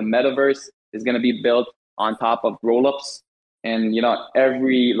believe like the metaverse is going to be built on top of rollups. And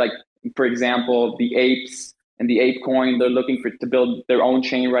every, like, for example, the apes and the ape coin, they're looking to build their own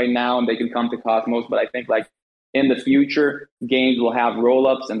chain right now, and they can come to Cosmos. But I think like in the future, games will have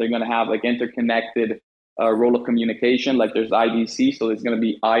rollups, and they're going to have like interconnected roll-up communication. Like there's IDC, so there's going to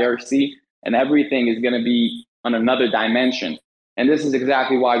be IRC, and everything is going to be on another dimension. And this is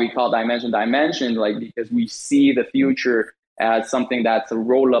exactly why we call dimension, like because we see the future as something that's a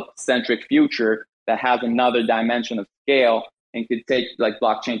roll-up centric future that has another dimension of scale and could take like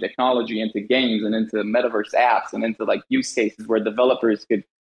blockchain technology into games and into metaverse apps and into like use cases where developers could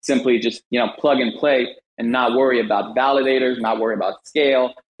simply just plug and play and not worry about validators, not worry about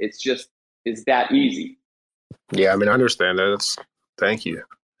scale. It's that easy. Yeah, I mean, I understand that. Thank you.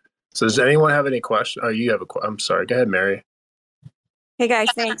 So does anyone have any question? Oh, you have I'm sorry. Go ahead, Mary. Hey guys,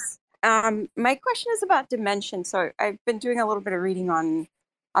 thanks. My question is about dimension. So I've been doing a little bit of reading on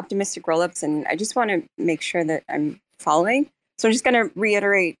optimistic rollups, and I just want to make sure that I'm following. So I'm just going to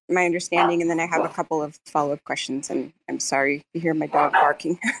reiterate my understanding, and then I have a couple of follow-up questions. And I'm sorry to hear my dog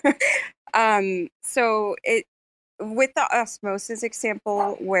barking. So with the osmosis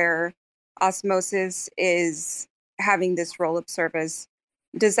example, where osmosis is having this rollup service,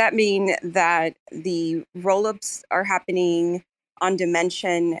 does that mean that the rollups are happening on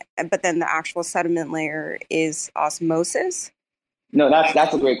dimension, but then the actual settlement layer is osmosis? No,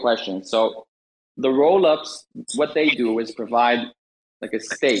 that's a great question. So the rollups, what they do is provide like a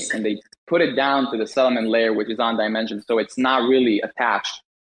state, and they put it down to the settlement layer, which is on dimension. So it's not really attached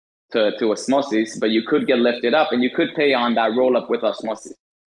to osmosis, but you could get lifted up and you could pay on that rollup with osmosis.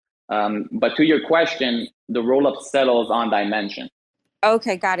 But to your question, the rollup settles on dimension.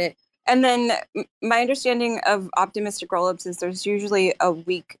 Okay, got it. And then my understanding of optimistic rollups is there's usually a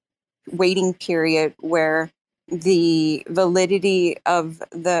week waiting period where the validity of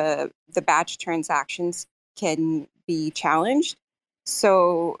the batch transactions can be challenged.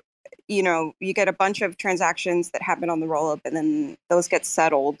 So, you get a bunch of transactions that happen on the rollup, and then those get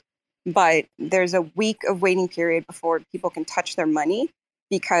settled. But there's a week of waiting period before people can touch their money,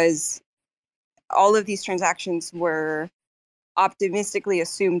 because all of these transactions were optimistically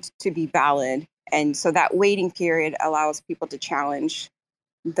assumed to be valid. And so that waiting period allows people to challenge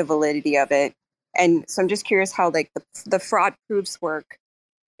the validity of it. And so I'm just curious how like the fraud proofs work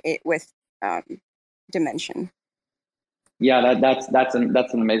with dimension. Yeah, that's an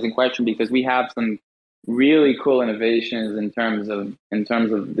amazing question, because we have some really cool innovations in terms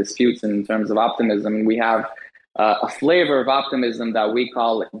of disputes and in terms of optimism. We have a flavor of optimism that we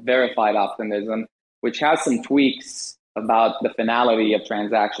call verified optimism, which has some tweaks about the finality of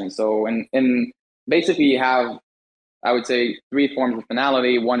transactions. So in basically you have, I would say, three forms of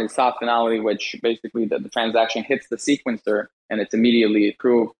finality. One is soft finality, which basically the transaction hits the sequencer and it's immediately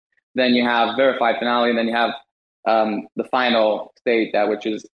approved. Then you have verified finality, and then you have the final state, which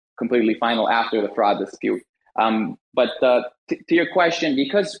is completely final after the fraud dispute. But to your question,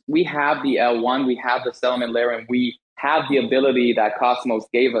 because we have the L1, we have the settlement layer, and we have the ability that Cosmos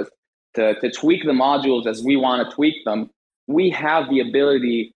gave us to tweak the modules as we want to tweak them, we have the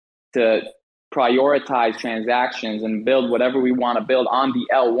ability to prioritize transactions and build whatever we want to build on the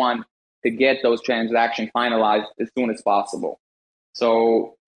L1 to get those transactions finalized as soon as possible.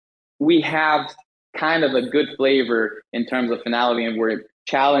 So we have kind of a good flavor in terms of finality, and we're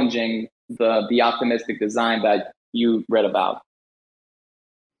challenging the optimistic design that you read about.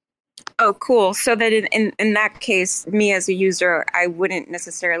 Oh, cool. So that in that case, me as a user, I wouldn't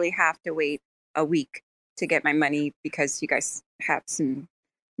necessarily have to wait a week to get my money because you guys have some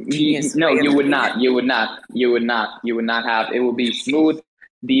genius. No, you would not. You would not. You would not. You would not have. It will be smooth.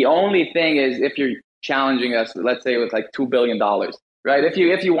 The only thing is if you're challenging us, let's say with like $2 billion, right? If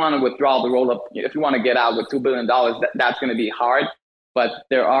you want to withdraw the roll up, if you want to get out with $2 billion, that's going to be hard. But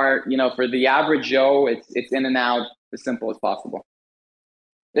there are, for the average Joe, it's in and out as simple as possible.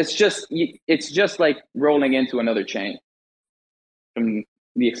 It's just like rolling into another chain from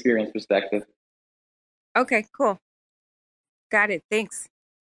the experience perspective. Okay, cool. Got it. Thanks.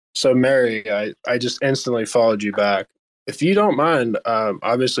 So Mary, I just instantly followed you back. If you don't mind,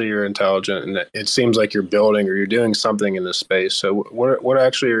 obviously you're intelligent, and it seems like you're building or you're doing something in this space. So what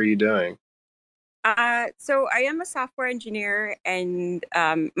actually are you doing? So I am a software engineer, and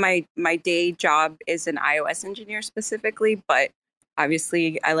my day job is an iOS engineer specifically, but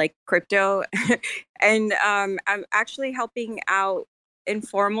obviously I like crypto, and I'm actually helping out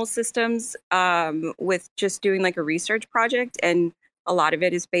Informal Systems with just doing like a research project, and a lot of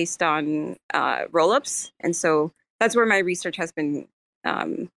it is based on rollups, and so that's where my research has been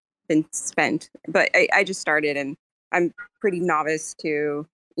spent. But I just started, and I'm pretty novice to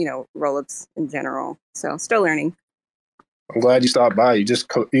rollups in general, so still learning. I'm glad you stopped by.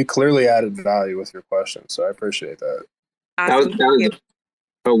 You clearly added value with your question, so I appreciate that. Awesome. That was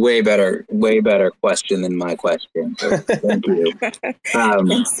a way better question than my question. So thank you.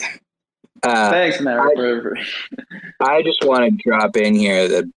 Thanks, Mary. I just want to drop in here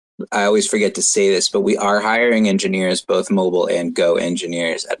that I always forget to say this, but we are hiring engineers, both mobile and Go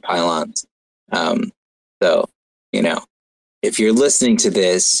engineers at Pylons. So, if you're listening to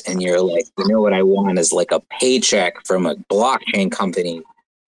this and you're like, what I want is like a paycheck from a blockchain company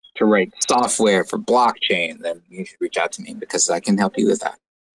to write software for blockchain, then you should reach out to me because I can help you with that.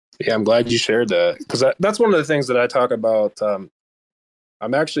 Yeah, I'm glad you shared that, because that's one of the things that I talk about.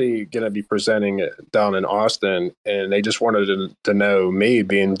 I'm actually going to be presenting it down in Austin, and they just wanted to know me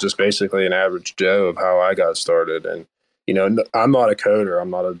being just basically an average Joe of how I got started. And, I'm not a coder, I'm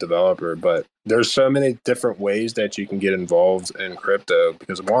not a developer, but there's so many different ways that you can get involved in crypto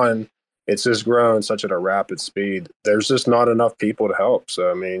because one, it's just growing such at a rapid speed. There's just not enough people to help. So,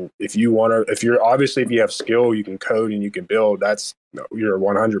 I mean, if you have skill, you can code and you can build, you're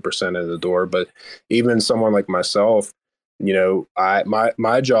 100% in the door. But even someone like myself,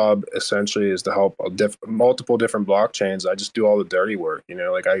 my job essentially is to help multiple different blockchains. I just do all the dirty work,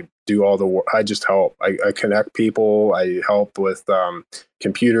 I do all the work. I just help. I connect people. I help with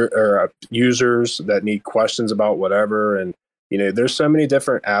computer or users that need questions about whatever. And, there's so many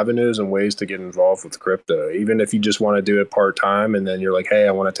different avenues and ways to get involved with crypto. Even if you just want to do it part-time and then you're like, hey,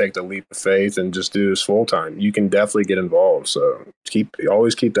 I want to take the leap of faith and just do this full-time, you can definitely get involved. So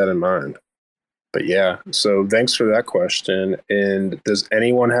always keep that in mind. But yeah, so thanks for that question. And does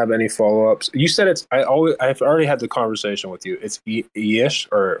anyone have any follow-ups? You said I've already had the conversation with you. It's Eish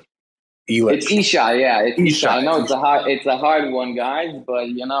or Elish? It's Ishai, yeah. It's Ishai. I know it's a hard one, guys, but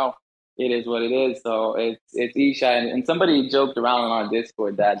it is what it is. So it's Ishai, and somebody joked around on our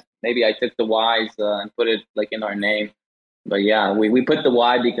Discord that maybe I took the Y's and put it like in our name. But yeah, we put the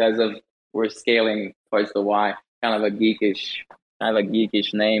Y because we're scaling towards the Y. Kind of a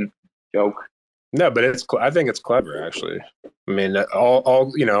geekish name joke. No, but I think it's clever, actually. I mean,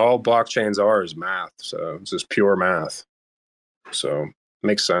 all blockchains are is math, so it's just pure math. So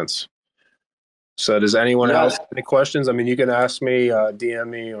makes sense. So does anyone else have any questions? I mean, you can ask me, DM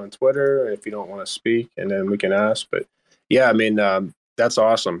me on Twitter if you don't want to speak, and then we can ask. But yeah, I mean, that's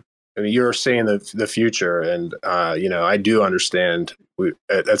awesome. I mean, you're seeing the future, and I do understand.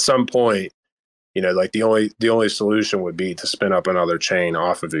 At some point, like the only solution would be to spin up another chain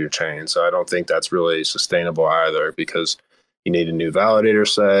off of your chain. So I don't think that's really sustainable either, because you need a new validator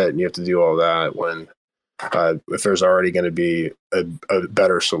set and you have to do all that when if there's already going to be a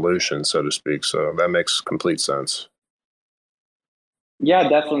better solution, so to speak. So that makes complete sense. Yeah,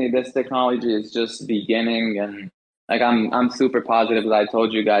 definitely. This technology is just beginning, and like I'm super positive that I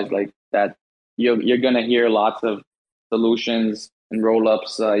told you guys like that you're gonna hear lots of solutions and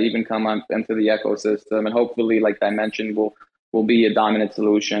roll-ups even come into the ecosystem, and hopefully, like I mentioned, will be a dominant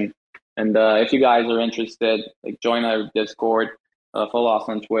solution. And if you guys are interested, like join our Discord. follow us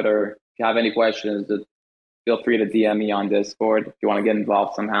on Twitter. If you have any questions, just feel free to DM me on Discord if you want to get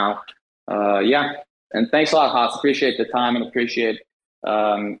involved somehow. Yeah, and thanks a lot, Haas. Appreciate the time and appreciate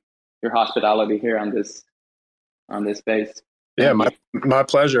your hospitality here on this space. Yeah, my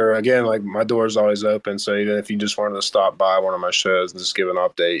pleasure. Again, like my door is always open. So even if you just wanted to stop by one of my shows and just give an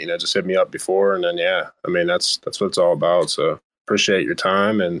update, just hit me up before, and then I mean that's what it's all about. So appreciate your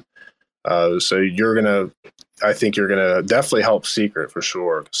time, and so I think you're gonna definitely help Secret for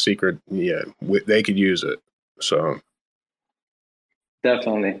sure. Secret, they could use it. So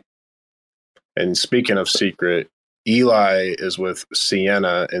definitely. And speaking of Secret, Eli is with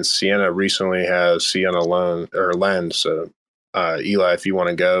Sienna, and Sienna recently has Sienna Lend. So, Eli, if you want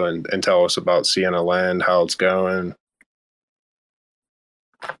to go and tell us about Sienna Lend, how it's going.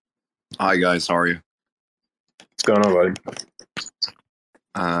 Hi, guys. How are you? What's going on, buddy?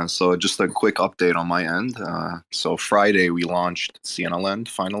 So just a quick update on my end. So Friday, we launched Sienna Lend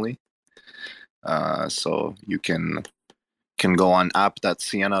finally. So you can go on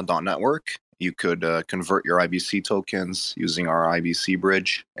app.sienna.network. You could convert your IBC tokens using our IBC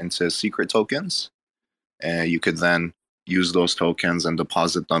bridge into Secret tokens. And you could then use those tokens and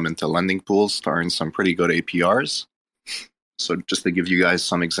deposit them into lending pools to earn some pretty good APRs. So just to give you guys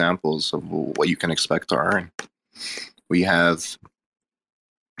some examples of what you can expect to earn. We have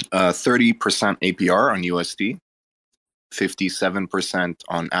 30% APR on USD, 57%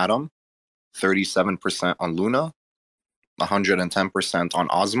 on Atom, 37% on Luna, 110% on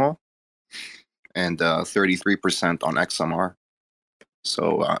Osmo, and 33% on XMR.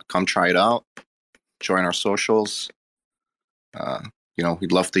 So come try it out. Join our socials.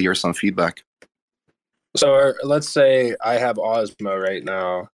 We'd love to hear some feedback. So let's say I have Osmo right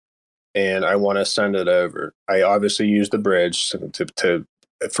now, and I want to send it over. I obviously use the bridge to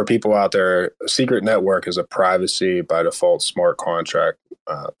for people out there. Secret Network is a privacy by default smart contract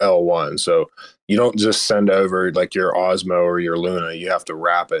L1. So you don't just send over like your Osmo or your Luna. You have to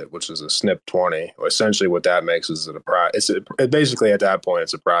wrap it, which is a SNP 20. Essentially, what that makes is basically at that point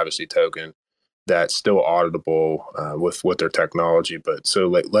it's a privacy token that's still auditable with their technology. But so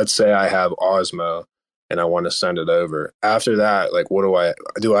let's say I have Osmo and I want to send it over. After that, like, what do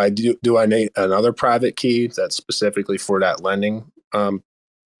I do? Do I need another private key that's specifically for that lending,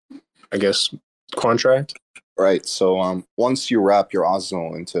 contract? Right. So once you wrap your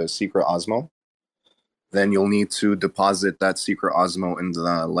Osmo into Secret Osmo, then you'll need to deposit that Secret Osmo in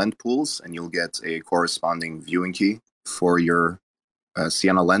the lend pools, and you'll get a corresponding viewing key for your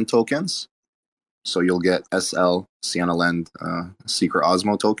Sienna Lend tokens. So you'll get SL Sienna Lend Secret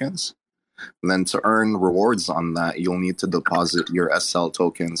Osmo tokens. And then to earn rewards on that, you'll need to deposit your SL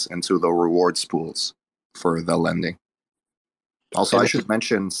tokens into the rewards pools for the lending. Also, I should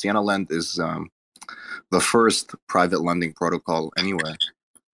mention Sienna Lend is the first private lending protocol anywhere.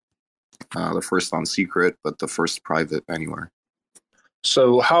 The first on Secret, but the first private anywhere.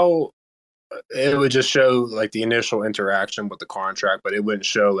 So how it would just show like the initial interaction with the contract, but it wouldn't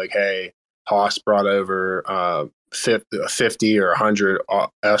show like, hey, Haas brought over 50 or 100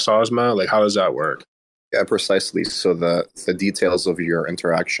 S Osmo. Like, how does that work? Yeah, precisely. So the details of your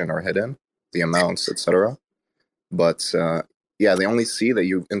interaction are hidden, the amounts, etc. But they only see that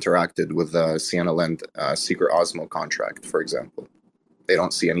you interacted with the Sienna Lend Secret Osmo contract, for example. They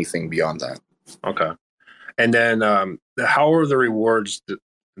don't see anything beyond that. Okay. And then how are the rewards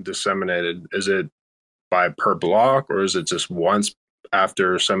disseminated? Is it by per block, or is it just once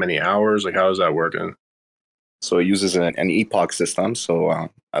after so many hours? Like, how is that working? So it uses an epoch system. So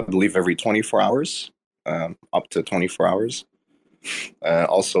I believe every 24 hours, up to 24 hours.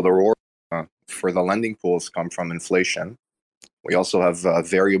 Also, the reward for the lending pools come from inflation. We also have a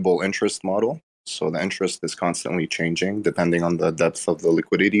variable interest model. So the interest is constantly changing depending on the depth of the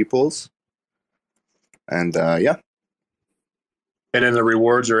liquidity pools. And And then the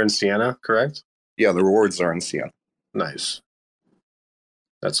rewards are in Sienna, correct? Yeah, the rewards are in Sienna. Nice.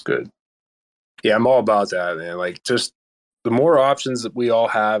 That's good. Yeah, I'm all about that, man. Like, just the more options that we all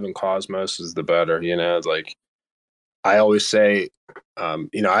have in Cosmos is the better. It's like I always say,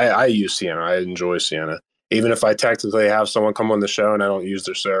 I use Sienna. I enjoy Sienna. Even if I technically have someone come on the show and I don't use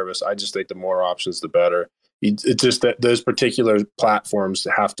their service, I just think the more options, the better. It's just that those particular platforms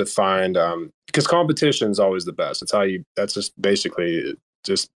have to find, because competition is always the best. That's just basically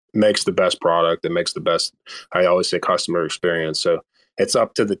just makes the best product. It makes the best, I always say, customer experience. So it's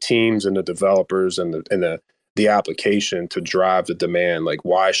up to the teams and the developers and the application to drive the demand. Like,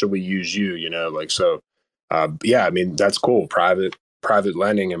 why should we use you? I mean, that's cool. Private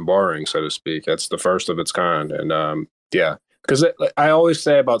lending and borrowing, so to speak. That's the first of its kind. And Because I always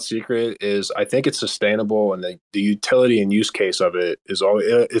say about Secret is I think it's sustainable, and the utility and use case of it is all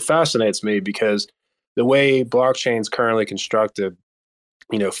it fascinates me because the way blockchain's currently constructed,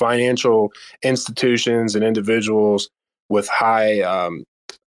 financial institutions and individuals with high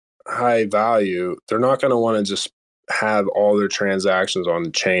value, they're not going to want to just have all their transactions on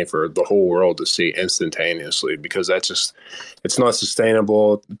the chain for the whole world to see instantaneously because it's not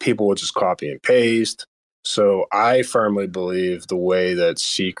sustainable. People will just copy and paste. So I firmly believe the way that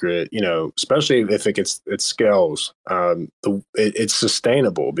Secret, especially if it scales, it's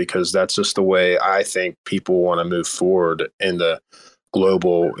sustainable because that's just the way I think people want to move forward in the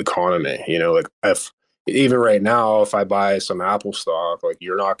global economy. Like if even right now, if I buy some Apple stock, like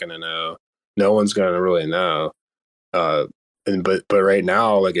you're not going to know. No one's going to really know. Uh, but right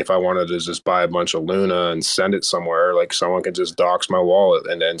now, like if I wanted to just buy a bunch of Luna and send it somewhere, like someone could just dox my wallet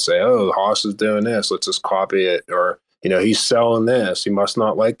and then say, "Oh, Haas is doing this. Let's just copy it." Or he's selling this. He must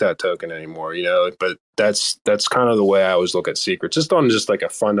not like that token anymore. But that's kind of the way I always look at Secret, just on just like a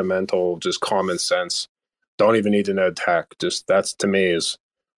fundamental, just common sense. Don't even need to know tech. Just that's to me is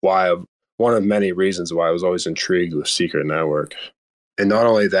why one of many reasons why I was always intrigued with Secret Network. And not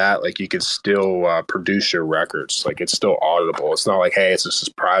only that, like you could still produce your records. Like it's still auditable. It's not like, hey, it's just this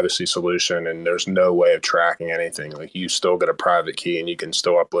privacy solution and there's no way of tracking anything. Like you still get a private key and you can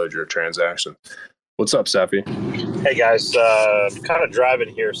still upload your transaction. What's up, Seppi? Hey guys, kind of driving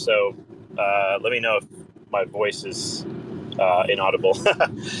here, so let me know if my voice is inaudible.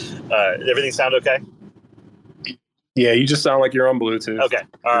 Everything sound okay? Yeah, you just sound like you're on Bluetooth. Okay,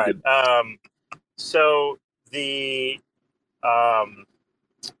 all right.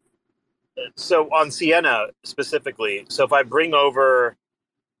 So on Sienna specifically, so if I bring over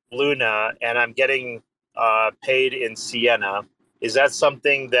Luna and I'm getting paid in Sienna, is that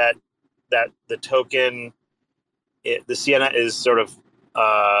something that the token, the Sienna is sort of,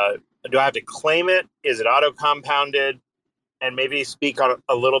 do I have to claim it? Is it auto compounded? And maybe speak on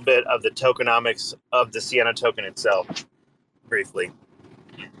a little bit of the tokenomics of the Sienna token itself, briefly.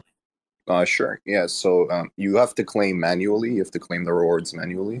 Sure. Yeah. So you have to claim manually. You have to claim the rewards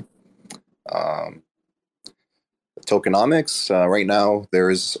manually. Tokenomics, right now, there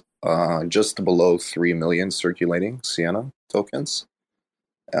is just below 3 million circulating Sienna tokens.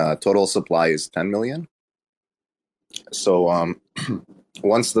 Total supply is 10 million. So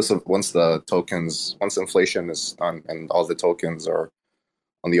once inflation is done and all the tokens are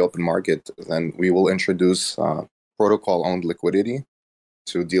on the open market, then we will introduce protocol-owned liquidity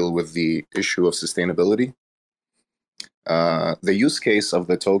to deal with the issue of sustainability. The use case of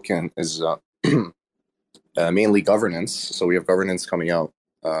the token is mainly governance. So we have governance coming out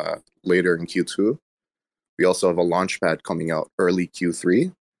later in Q2. We also have a launchpad coming out early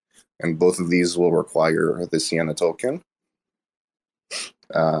Q3, and both of these will require the Sienna token.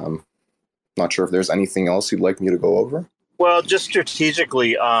 Not sure if there's anything else you'd like me to go over. Well, just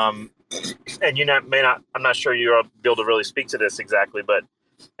strategically, and I'm not sure you'll be able to really speak to this exactly, but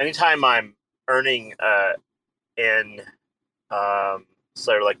anytime I'm earning in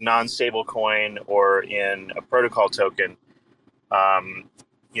sort of like non-stable coin or in a protocol token, how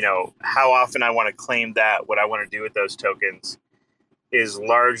often I want to claim that, what I want to do with those tokens is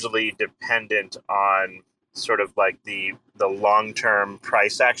largely dependent on sort of like the long-term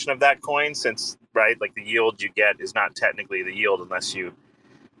price action of that coin, since, right, like the yield you get is not technically the yield unless you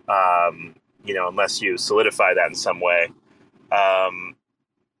solidify that in some way.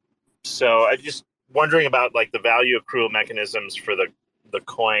 So I just wondering about like the value accrual mechanisms for the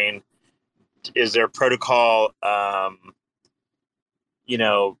coin. Is there protocol,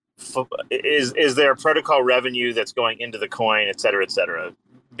 is there protocol revenue that's going into the coin, et cetera, et cetera?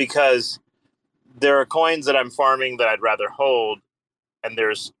 Because there are coins that I'm farming that I'd rather hold, and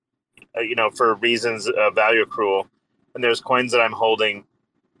there's, for reasons of value accrual, and there's coins that I'm holding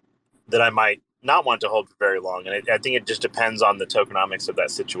that I might not want to hold for very long. And I think it just depends on the tokenomics of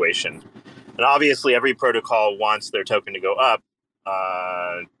that situation. And obviously every protocol wants their token to go up,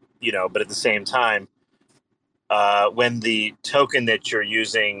 but at the same time, when the token that you're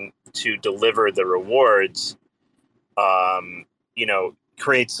using to deliver the rewards,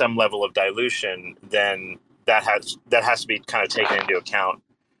 creates some level of dilution, then that has to be kind of taken into account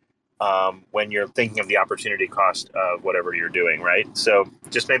when you're thinking of the opportunity cost of whatever you're doing, right? So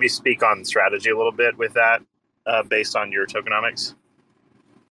just maybe speak on strategy a little bit with that based on your tokenomics.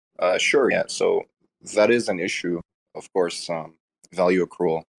 Sure, yeah. So that is an issue, of course, value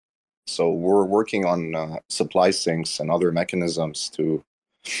accrual. So we're working on supply sinks and other mechanisms to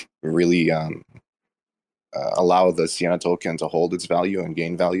really allow the Sienna token to hold its value and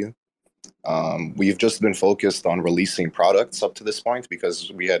gain value. We've just been focused on releasing products up to this point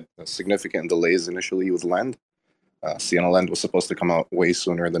because we had significant delays initially with Lend. Sienna Lend was supposed to come out way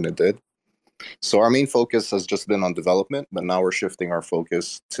sooner than it did. So our main focus has just been on development, but now we're shifting our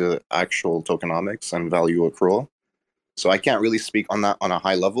focus to actual tokenomics and value accrual. So I can't really speak on that on a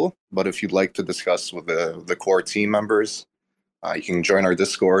high level, but if you'd like to discuss with the core team members, you can join our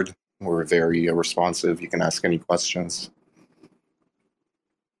Discord. We're very responsive. You can ask any questions.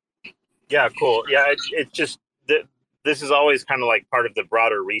 Yeah, cool. Yeah, it just this is always kind of like part of the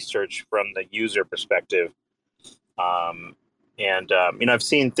broader research from the user perspective. I've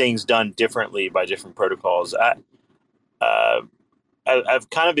seen things done differently by different protocols. I've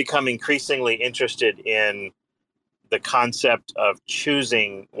kind of become increasingly interested in the concept of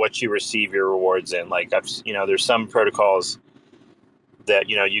choosing what you receive your rewards in. Like there's some protocols that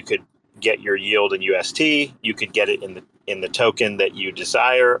you could get your yield in UST, you could get it in the token that you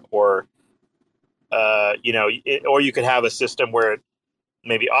desire, or or you could have a system where it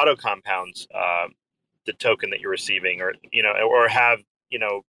maybe auto compounds the token that you're receiving, or have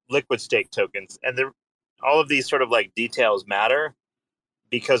liquid stake tokens, and all of these sort of like details matter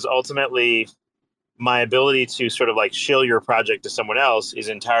because ultimately my ability to sort of like shill your project to someone else is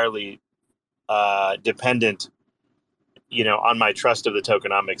entirely dependent on my trust of the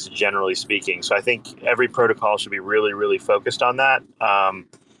tokenomics, generally speaking. So I think every protocol should be really, really focused on that,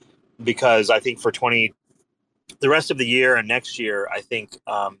 because I think for the rest of the year and next year, I think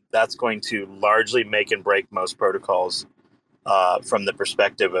that's going to largely make and break most protocols from the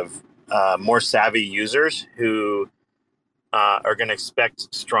perspective of more savvy users who are going to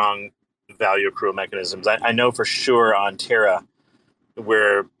expect strong value accrual mechanisms. I know for sure on Terra,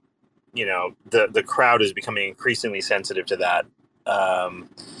 where the crowd is becoming increasingly sensitive to that,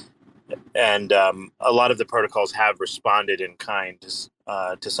 and a lot of the protocols have responded in kind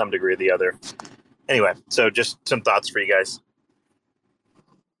to some degree or the other. Anyway, so just some thoughts for you guys.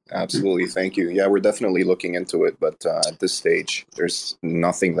 Absolutely, thank you. Yeah, we're definitely looking into it, but at this stage, there's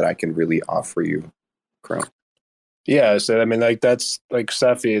nothing that I can really offer you, Chrome. Yeah, so I mean, like that's like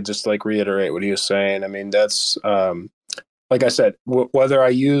Sefi, just like reiterate what he was saying. I mean, that's like I said, whether I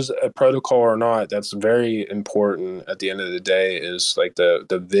use a protocol or not, that's very important. At the end of the day, is like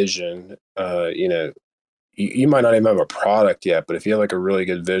the vision. You might not even have a product yet, but if you have like a really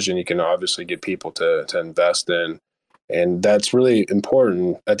good vision, you can obviously get people to invest in, and that's really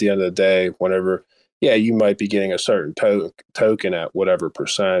important at the end of the day. Whenever, yeah, you might be getting a certain token at whatever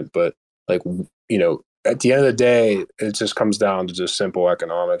percent, but like at the end of the day, it just comes down to just simple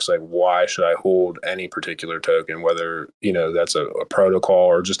economics. Like, why should I hold any particular token, whether that's a protocol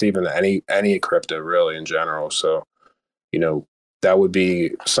or just even any crypto really in general. So, that would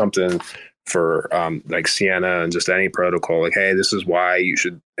be something for like Sienna and just any protocol. Like, hey, this is why you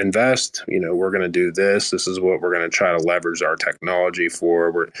should invest. We're going to do this. This is what we're going to try to leverage our technology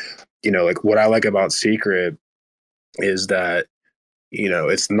for. Like what I like about Secret is that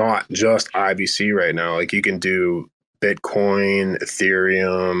it's not just IBC right now. Like you can do Bitcoin,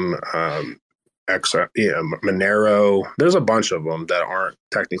 Ethereum, Monero. There's a bunch of them that aren't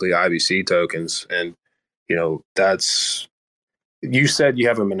technically IBC tokens, and that's. You said you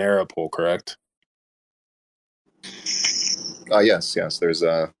have a Monero pool, correct? Yes. There's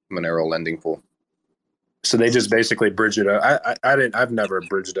a Monero lending pool. So they just basically bridge it over. I've never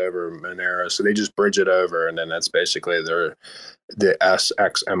bridged over Monero, so they just bridge it over, and then that's basically the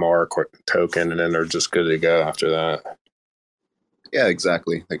SXMR token, and then they're just good to go after that. Yeah,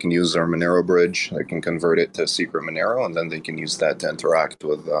 exactly. They can use our Monero bridge. They can convert it to Secret Monero, and then they can use that to interact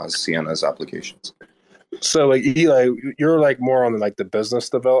with Sienna's applications. So, like Eli, you're like more on like the business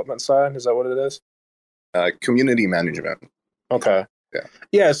development side. Is that what it is? Community management. Okay.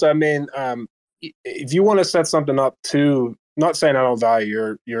 Yeah. So I mean, if you want to set something up to, not saying I don't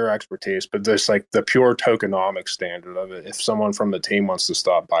value your expertise, but just like the pure tokenomics standard of it. If someone from the team wants to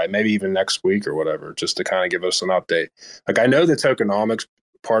stop by, maybe even next week or whatever, just to kind of give us an update. Like I know the tokenomics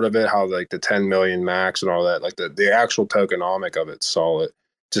part of it, how like the 10 million max and all that, like the actual tokenomic of it's solid.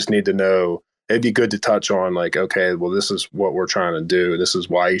 Just need to know. It'd be good to touch on like, okay, well, this is what we're trying to do. This is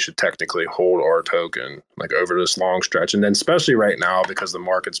why you should technically hold our token like over this long stretch. And then especially right now, because the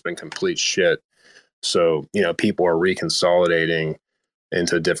market's been complete shit. So, people are reconsolidating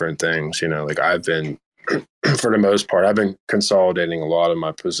into different things. Like I've been, for the most part, I've been consolidating a lot of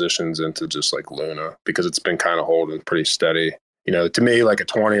my positions into just like Luna because it's been kind of holding pretty steady. To me, like a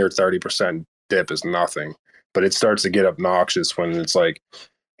 20 or 30% dip is nothing, but it starts to get obnoxious when it's like,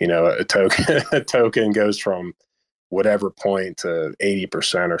 a token goes from whatever point to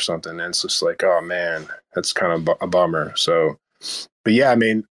 80% or something. And it's just like, oh man, that's kind of a bummer. So, but yeah, I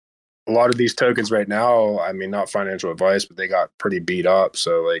mean, a lot of these tokens right now, I mean, not financial advice, but they got pretty beat up.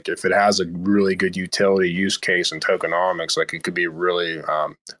 So like if it has a really good utility use case in tokenomics, like it could be really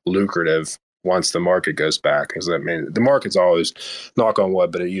lucrative once the market goes back. Because I mean, the market's always, knock on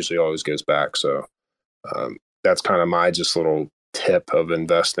wood, but it usually always goes back. So that's kind of my just little tip of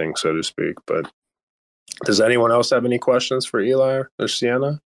investing, so to speak. But does anyone else have any questions for Eli or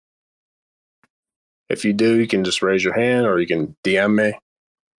Sienna? If you do, you can just raise your hand or you can DM me.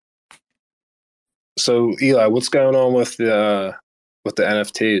 So Eli, what's going on with the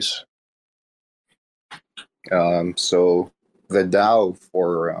NFTs? So the DAO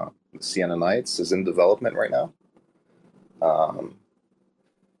for Sienna Knights is in development right now.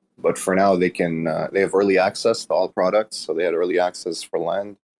 But for now, they have early access to all products. So they had early access for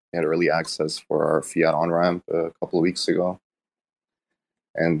land. They had early access for our fiat on ramp a couple of weeks ago.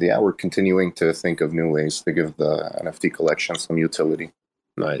 And yeah, we're continuing to think of new ways to give the NFT collection some utility.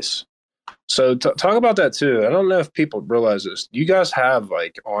 Nice. So talk about that too. I don't know if people realize this. You guys have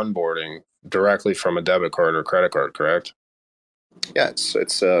like onboarding directly from a debit card or credit card, correct? Yeah, it's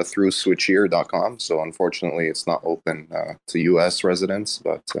through switchier.com. So unfortunately, it's not open to U.S. residents,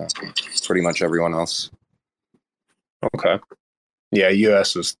 but pretty much everyone else. Okay. Yeah,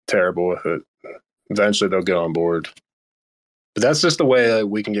 U.S. is terrible with it. Eventually, they'll get on board. But that's just the way that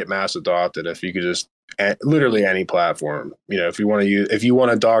we can get mass adopted. If you could just literally any platform, if you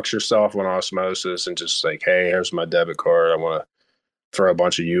want to dox yourself on osmosis and just like, hey, here's my debit card. I want to throw a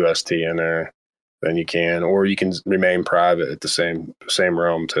bunch of UST in there. Then you can, or you can remain private at the same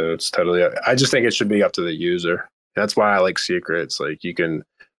realm too. It's totally. I just think it should be up to the user. That's why I like secrets. Like you can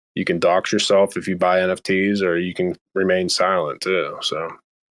dox yourself if you buy NFTs, or you can remain silent too. So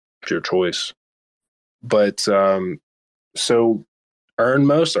it's your choice. But so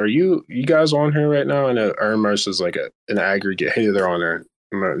Earnmost, are you guys on here right now? I know Earnmost is like an aggregate. Hey, they're on there.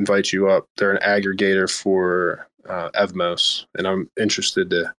 I'm gonna invite you up. They're an aggregator for Evmos, and I'm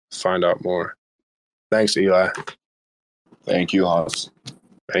interested to find out more. Thanks, Eli. Thank you, Haas.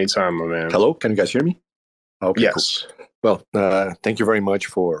 Anytime, my man. Hello, can you guys hear me? Okay, yes. Cool. Well, thank you very much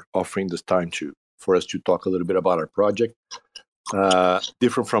for offering this time for us to talk a little bit about our project.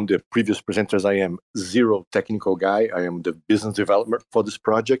 Different from the previous presenters, I am zero technical guy. I am the business developer for this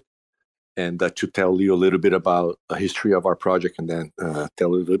project, and to tell you a little bit about the history of our project, and then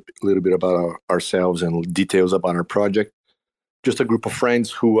tell a little bit about ourselves and details about our project. Just a group of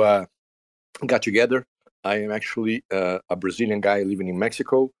friends who got together. I am actually a Brazilian guy living in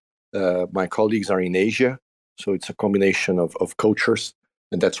Mexico. My colleagues are in Asia, so it's a combination of cultures,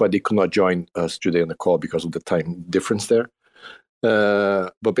 and that's why they could not join us today on the call because of the time difference there.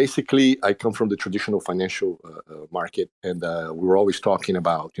 But basically, I come from the traditional financial market, and we were always talking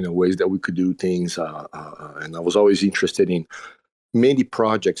about ways that we could do things, and I was always interested in many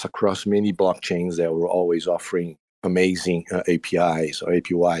projects across many blockchains that were always offering amazing APIs or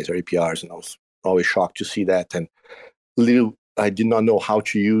APIs or APRs, and I was always shocked to see that, and I did not know how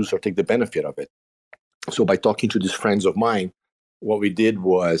to use or take the benefit of it. So by talking to these friends of mine, what we did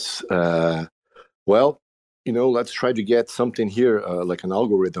was, let's try to get something here like an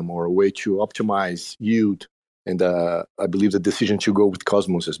algorithm or a way to optimize yield. And I believe the decision to go with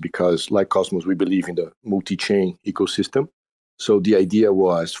Cosmos is because, like Cosmos, we believe in the multi-chain ecosystem. So the idea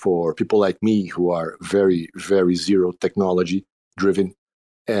was for people like me who are very, very zero technology driven,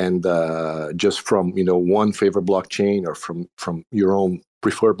 and just from one favorite blockchain or from your own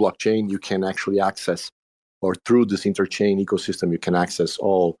preferred blockchain, you can actually access, or through this interchain ecosystem, you can access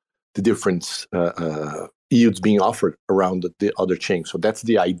all the different yields being offered around the other chain. So that's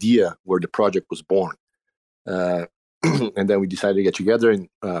the idea where the project was born. And then we decided to get together and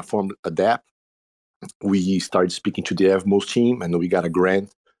form a DApp. We started speaking to the Evmos team, and we got a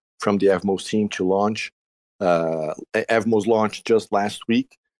grant from the Evmos team to launch. Evmos launched just last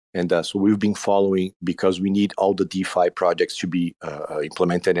week, and so we've been following because we need all the DeFi projects to be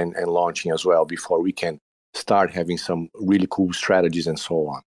implemented and launching as well before we can start having some really cool strategies and so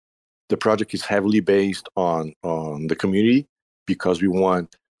on. The project is heavily based on the community because we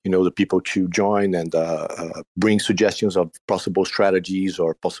want the people to join and bring suggestions of possible strategies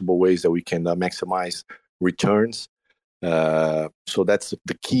or possible ways that we can maximize returns. So that's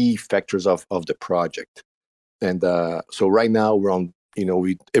the key factors of the project. And so right now we're on,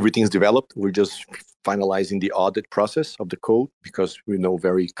 everything's developed. We're just finalizing the audit process of the code because we're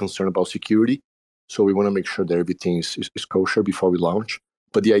very concerned about security. So we want to make sure that everything is kosher before we launch.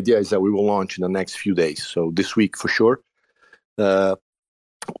 But the idea is that we will launch in the next few days. So this week for sure.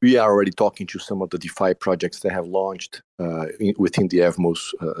 We are already talking to some of the DeFi projects that have launched within the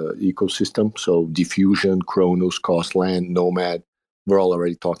Evmos ecosystem. So Diffusion, Chronos, Costland, Nomad, we're all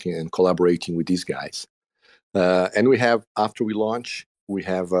already talking and collaborating with these guys. And we have, after we launch, we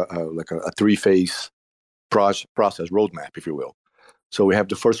have a 3-phase process roadmap, if you will. So we have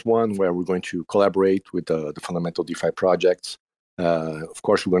the first one where we're going to collaborate with the fundamental DeFi projects. Of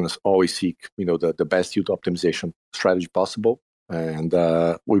course, we're going to always seek, the best yield optimization strategy possible. And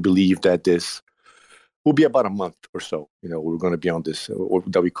we believe that this will be about a month or so. We're going to be on this,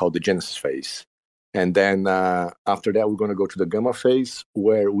 that we call the Genesis phase. And then after that, we're going to go to the Gamma phase,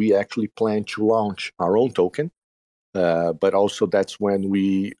 where we actually plan to launch our own token. But also that's when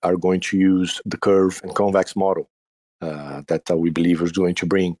we are going to use the curve and convex model that we believe is going to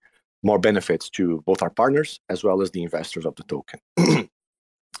bring more benefits to both our partners as well as the investors of the token.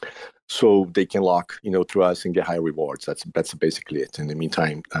 So they can lock, through us and get higher rewards. That's basically it. In the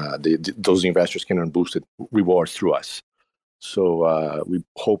meantime, those investors can earn boosted rewards through us. So we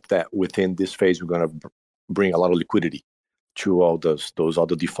hope that within this phase, we're going to bring a lot of liquidity to all those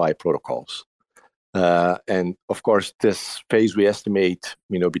other DeFi protocols. And of course, this phase we estimate,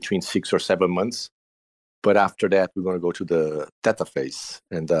 between 6 or 7 months. But after that, we're going to go to the Theta phase,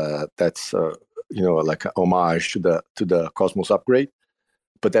 and that's like a homage to the Cosmos upgrade.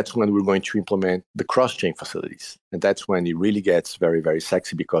 But that's when we're going to implement the cross-chain facilities, and that's when it really gets very, very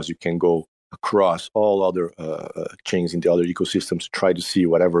sexy, because you can go across all other chains in the other ecosystems to try to see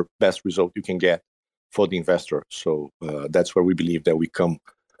whatever best result you can get for the investor. So that's where we believe that we come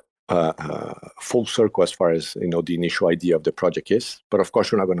full circle as far as the initial idea of the project is. But of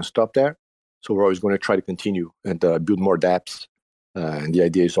course, we're not going to stop there. So we're always going to try to continue and build more dApps. And the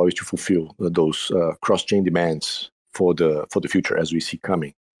idea is always to fulfill those cross-chain demands for the future as we see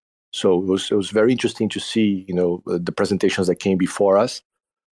coming. So it was very interesting to see the presentations that came before us,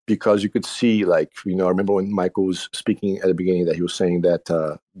 because you could see, I remember when Michael was speaking at the beginning that he was saying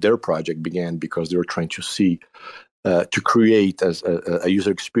that their project began because they were trying to see to create as a user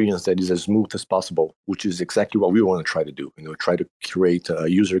experience that is as smooth as possible, which is exactly what we want to try to do. Try to create a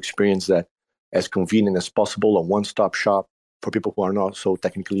user experience that as convenient as possible, a one-stop shop for people who are not so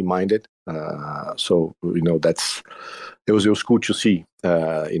technically minded. So it was cool to see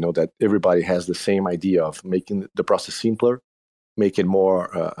that everybody has the same idea of making the process simpler, make it more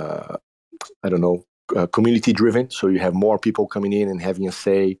community driven. So you have more people coming in and having a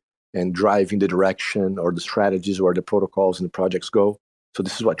say and driving the direction or the strategies where the protocols and the projects go. So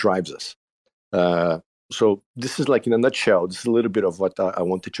this is what drives us. So this is in a nutshell, this is a little bit of what I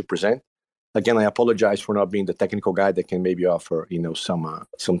wanted to present. Again, I apologize for not being the technical guy that can maybe offer,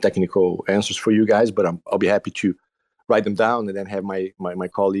 some technical answers for you guys, but I'll be happy to write them down and then have my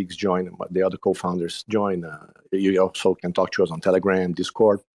colleagues join, the other co-founders join. You also can talk to us on Telegram,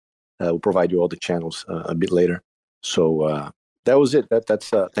 Discord. We'll provide you all the channels a bit later. So that was it. That's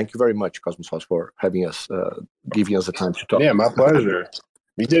thank you very much, Cosmos House, for having us, giving us the time to talk. Yeah, my pleasure.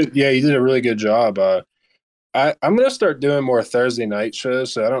 You did a really good job. I'm going to start doing more Thursday night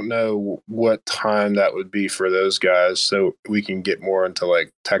shows, so I don't know what time that would be for those guys, so we can get more into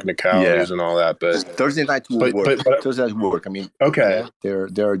technicalities and all that. But Thursday night will work. Thursday night will work. I mean, okay,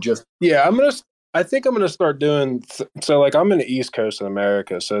 they're just I think I'm gonna start doing so. I'm in the East Coast of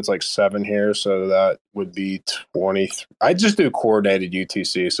America, so it's 7 here. So that would be 20. I just do coordinated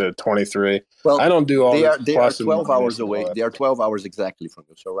UTC, so 23. Well, I don't do all. They are 12 hours away. They are 12 hours exactly from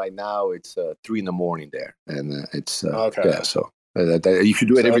you. So right now it's 3 a.m. there, and it's okay. Yeah. So if you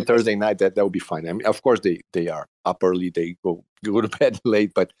do it every Thursday night, that would be fine. I mean, of course they are up early. They go to bed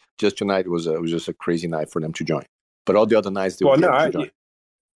late, but just tonight was just a crazy night for them to join. But all the other nights they will be able to join.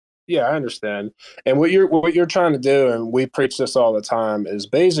 Yeah, I understand. And what you're trying to do, and we preach this all the time, is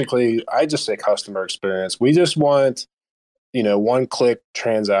basically, I just say customer experience. We just want, one-click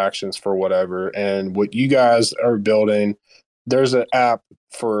transactions for whatever. And what you guys are building, there's an app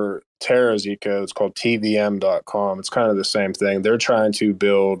for Terra's Eco. It's called tvm.com. It's kind of the same thing. They're trying to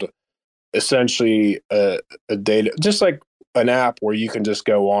build essentially a data, just like an app where you can just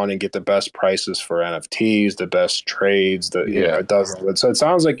go on and get the best prices for NFTs, the best trades, it doesn't. So it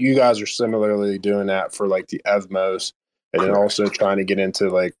sounds like you guys are similarly doing that for the Evmos, and then also trying to get into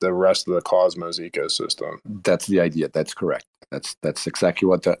the rest of the Cosmos ecosystem. That's the idea. That's correct. That's exactly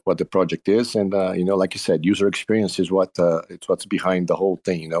what the project is. And like you said, user experience is it's what's behind the whole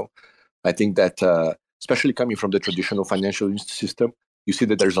thing. I think that especially coming from the traditional financial system, you see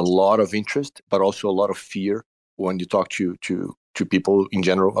that there's a lot of interest, but also a lot of fear when you talk to people in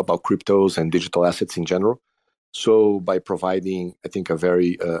general about cryptos and digital assets in general. So by providing, I think, a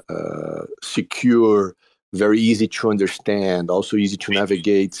very secure, very easy to understand, also easy to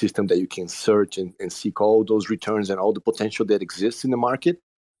navigate system that you can search and seek all those returns and all the potential that exists in the market,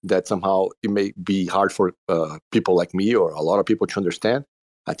 that somehow it may be hard for people like me or a lot of people to understand.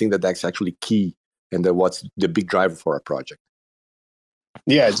 I think that that's actually key, and that what's the big driver for our project.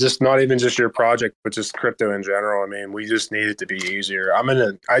 Yeah, it's just not even just your project, but just crypto in general. I mean, we just need it to be easier.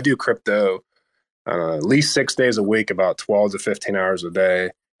 I do crypto at least 6 days a week, about 12 to 15 hours a day.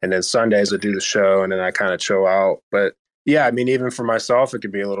 And then Sundays I do the show, and then I kind of chill out. But yeah, I mean, even for myself, it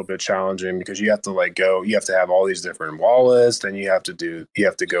could be a little bit challenging because you have to you have to have all these different wallets, then you have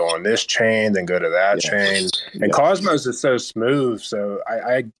to go on this chain, then go to that chain. And Cosmos is so smooth. So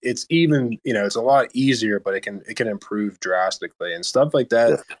it's even, it's a lot easier, but it can improve drastically and stuff like that.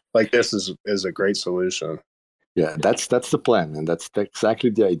 Yes. Like this is a great solution. Yeah, that's the plan, and that's exactly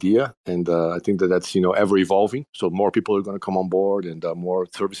the idea. And I think that's ever evolving. So more people are going to come on board, and more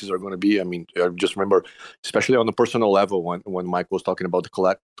services are going to be. I mean, I just remember, especially on the personal level, when Mike was talking about the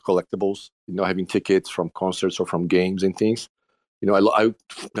collectibles, having tickets from concerts or from games and things. I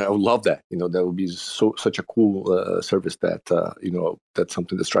would love that. That would be such a cool service that that's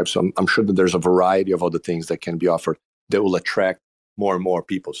something that strives. So I'm sure that there's a variety of other things that can be offered that will attract more and more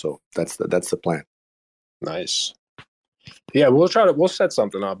people. So that's the plan. Nice. Yeah, we'll set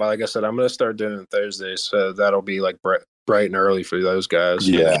something up. But like I said, I'm going to start doing it Thursdays, so that'll be like bright and early for those guys.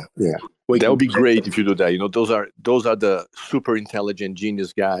 Yeah. That would be great if you do that. Those are the super intelligent,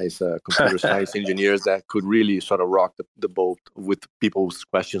 genius guys, computer science engineers that could really sort of rock the boat with people's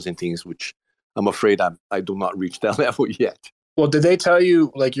questions and things, which I'm afraid I do not reach that level yet. Well, did they tell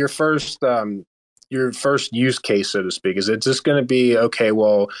you like your first use case, so to speak? Is it just going to be, okay,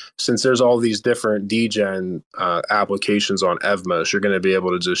 well, since there's all these different degen applications on Evmos, you're going to be able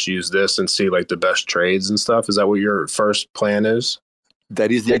to just use this and see like the best trades and stuff? Is that what your first plan is?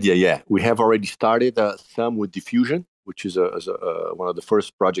 That is the idea, yeah. We have already started some with Diffusion, which is one of the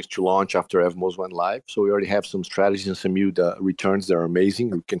first projects to launch after Evmos went live. So we already have some strategies and some new returns that are amazing.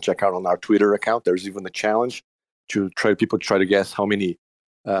 You can check out on our Twitter account. There's even a challenge to try to guess how many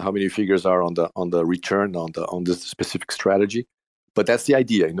figures are on the return on this specific strategy. But that's the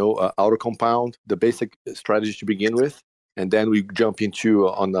idea, auto compound, the basic strategy to begin with, and then we jump into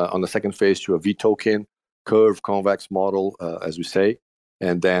on the second phase to a V token curve convex model, as we say,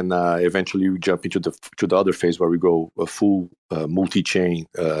 and then eventually we jump into the other phase where we go a full multi-chain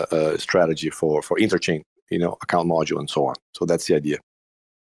strategy for interchain, account module and so on. So that's the idea.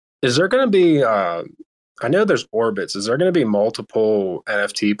 Is there going to be I know there's Orbits. Is there going to be multiple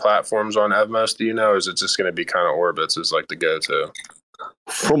NFT platforms on Evmos? Do you know? Or is it just going to be kind of Orbits as like the go-to?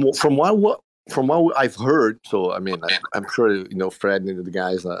 From what I've heard, so I mean, I'm sure Fred and the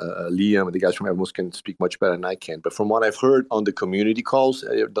guys, Liam and the guys from Evmos can speak much better than I can. But from what I've heard on the community calls,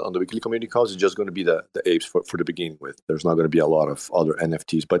 on the weekly community calls, it's just going to be the apes for the beginning with. There's not going to be a lot of other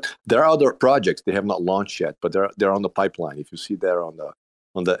NFTs, but there are other projects they have not launched yet, but they're on the pipeline. If you see there on the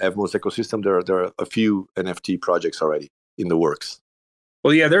Evmos ecosystem, there are a few NFT projects already in the works.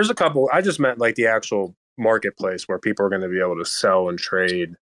 Well, yeah, there's a couple. I just meant like the actual marketplace where people are going to be able to sell and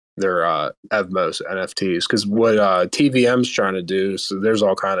trade their Evmos NFTs. Because what TVM's trying to do, so there's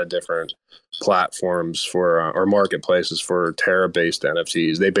all kind of different platforms for or marketplaces for Terra-based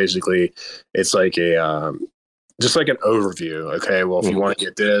NFTs. They basically, it's like a just like an overview. Okay, well, if you want to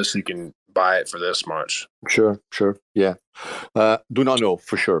get this, you can buy it for this much. Sure. Yeah. Do not know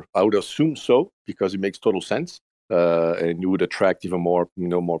for sure. I would assume so because it makes total sense. And you would attract even more,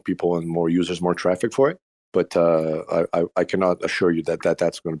 more people and more users, more traffic for it. But I cannot assure you that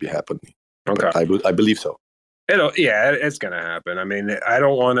that's going to be happening. Okay. But I believe so. It's going to happen. I mean, I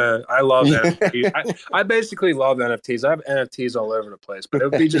don't want to. I love NFTs. I basically love NFTs. I have NFTs all over the place, but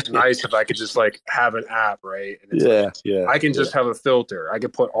it would be just nice if I could just like have an app, right? And yeah. I can just have a filter. I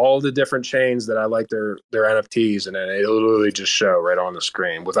could put all the different chains that I like their NFTs, and then it'll literally just show right on the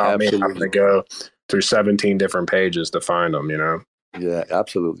screen without me having to go through 17 different pages to find them. Yeah,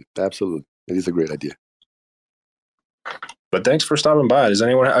 absolutely. It is a great idea. But thanks for stopping by. Does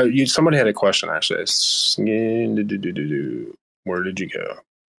anyone? Somebody had a question actually. Where did you go?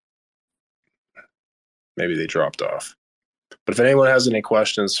 Maybe they dropped off. But if anyone has any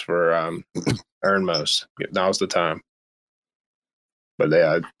questions for Ernmos, now's the time. But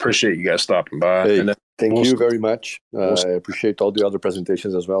I appreciate you guys stopping by. Hey, thank you very much. I appreciate all the other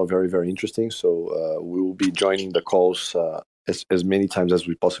presentations as well. Very, very interesting. So we will be joining the calls as many times as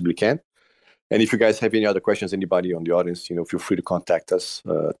we possibly can. And if you guys have any other questions, anybody on the audience, feel free to contact us.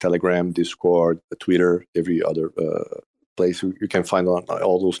 Telegram, Discord, Twitter, every other place you can find on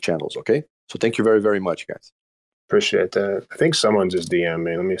all those channels. Okay. So thank you very, very much, guys. Appreciate that. I think someone just DM'd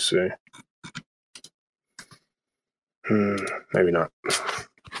me. Let me see. Maybe not.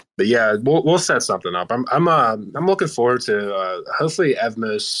 But yeah, we'll set something up. I'm looking forward to hopefully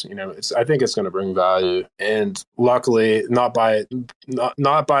Evmos. I think it's going to bring value, and luckily not by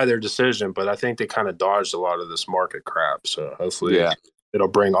their decision, but I think they kind of dodged a lot of this market crap. So hopefully it'll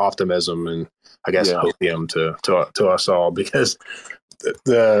bring optimism and I guess hopium to us all, because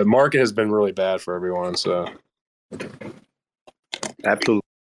the market has been really bad for everyone. So absolutely.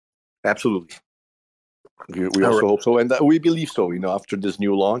 We also hope so, and we believe so. After this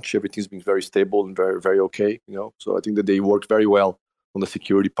new launch, everything's been very stable and very, very okay. So I think that they worked very well on the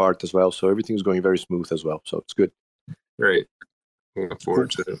security part as well. So everything's going very smooth as well. So it's good. Great. Looking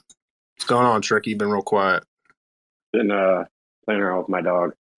forward to it. What's going on, Tricky? Been real quiet. Been playing around with my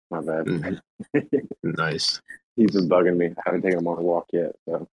dog. Not bad. Nice. He's been bugging me. I haven't taken him on a walk yet,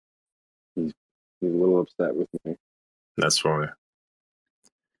 so he's a little upset with me. That's funny.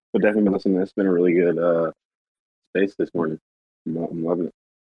 But definitely been listening. It's been a really good space this morning. I'm loving it.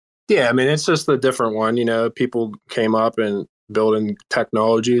 Yeah, I mean, it's just a different one. People came up and building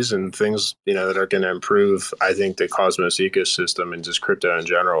technologies and things, that are going to improve, I think, the Cosmos ecosystem and just crypto in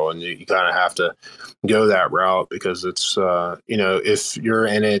general. And you kind of have to go that route because it's, if you're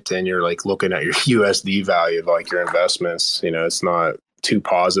in it and you're like looking at your USD value of like your investments, it's not too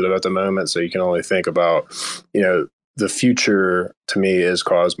positive at the moment. So you can only think about, the future to me is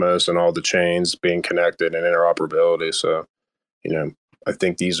Cosmos and all the chains being connected and interoperability. So, I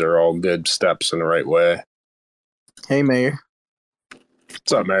think these are all good steps in the right way. Hey, Mayor.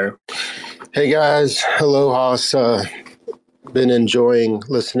 What's up, Mayor? Hey, guys. Aloha. Been enjoying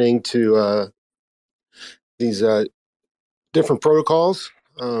listening to these different protocols.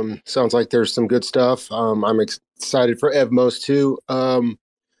 Sounds like there's some good stuff. I'm excited for Evmos too.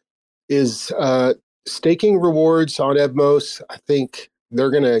 Is staking rewards on Evmos? I think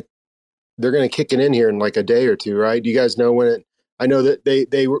they're gonna kick it in here in like a day or two, right? Do you guys know when it? I know that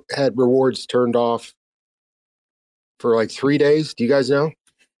they had rewards turned off for like 3 days. Do you guys know?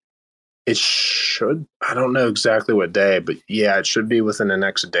 It should. I don't know exactly what day, but yeah, it should be within the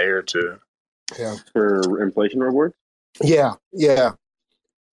next day or two. Yeah. For inflation rewards? Yeah.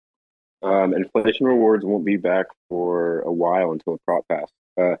 Inflation rewards won't be back for a while until the prop pass.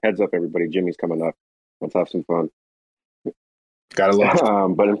 Heads up, everybody. Jimmy's coming up. Let's have some fun. Gotta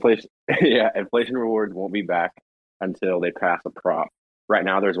love. But inflation rewards won't be back until they pass a prop. Right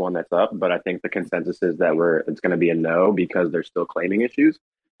now, there's one that's up, but I think the consensus is that it's going to be a no because they're still claiming issues.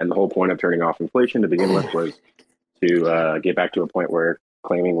 And the whole point of turning off inflation to begin with was to get back to a point where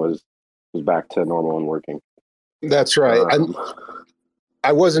claiming was back to normal and working. That's right.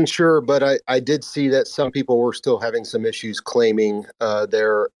 I wasn't sure, but I did see that some people were still having some issues claiming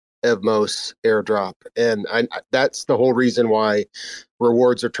their Evmos airdrop. And that's the whole reason why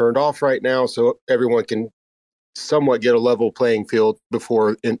rewards are turned off right now, so everyone can somewhat get a level playing field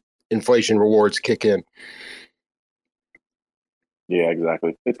before inflation rewards kick in. Yeah,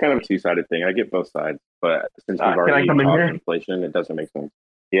 exactly. It's kind of a two-sided thing. I get both sides, but since we've already talked inflation, it doesn't make sense.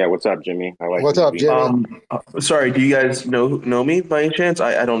 Yeah, what's up, Jimmy? What's up, Jimmy? Sorry, do you guys know me by any chance?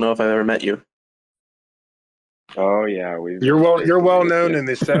 I don't know if I've ever met you. Oh yeah, you're well known in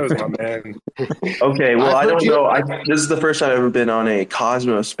the shows, my man. Okay, well I don't know. This is the first time I've ever been on a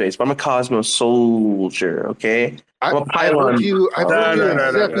Cosmos space, but I'm a Cosmos soldier. Okay, I'm a pylon. I've heard you in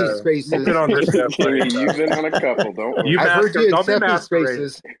Zephy spaces. You've been on this stuff. You've been on a couple, don't worry. I've heard you in Zephy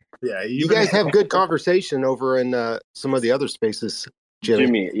spaces. Yeah, you guys have good conversation over in some of the other spaces.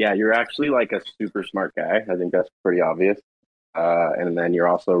 Jimmy, yeah, you're actually like a super smart guy. I think that's pretty obvious. And then you're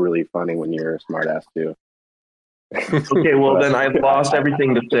also really funny when you're a smart ass too. Okay, well then I've lost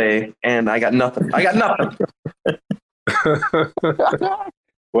everything to say, and I got nothing.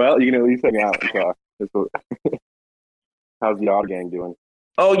 Well, you can at least hang out and talk. How's the Odd Gang doing?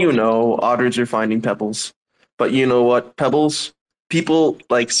 Oh, otters are finding pebbles. But you know what? Pebbles, people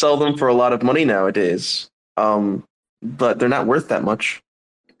like sell them for a lot of money nowadays. But they're not worth that much.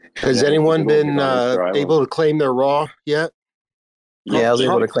 Has anyone been able to claim their raw yet? Yeah, I was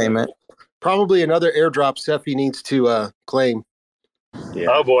able to claim it. Probably another airdrop Sephi needs to claim. Yeah.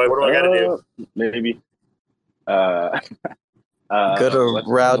 Oh boy, what do I got to do? Maybe. Go to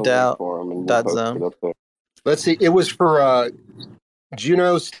route.zone. Let's see. It was for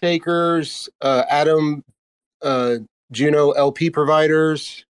Juno stakers, Atom, Juno LP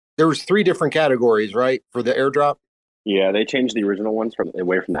providers. There was 3 different categories, right, for the airdrop? Yeah, they changed the original ones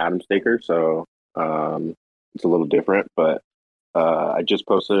away from the Atom staker, so it's a little different, but I just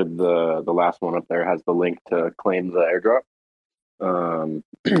posted the last one up there, has the link to claim the airdrop.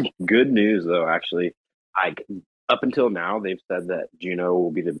 Good news though, actually. Up until now, they've said that Juno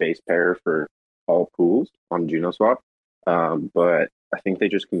will be the base pair for all pools on JunoSwap. But I think they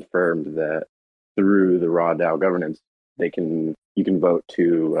just confirmed that through the raw DAO governance, you can vote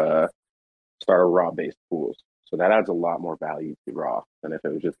to start a raw based pools. So that adds a lot more value to raw than if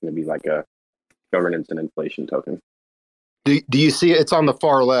it was just going to be like a governance and inflation token. Do you see it? It's on the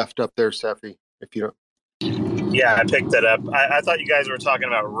far left up there, Sefi? If you don't. Yeah, I picked that up. I thought you guys were talking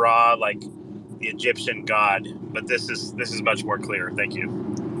about Ra, like the Egyptian god, but this is much more clear. Thank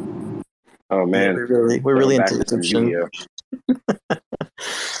you. Oh man, yeah, we're really into Egyptian.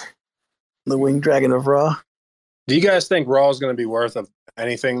 The winged dragon of Ra. Do you guys think Raw is going to be worth of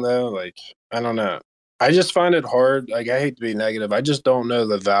anything though? Like, I don't know. I just find it hard. Like, I hate to be negative. I just don't know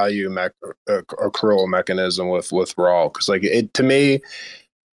the value accrual mechanism with Raw, because like it, to me,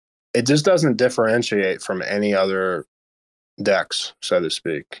 it just doesn't differentiate from any other decks, so to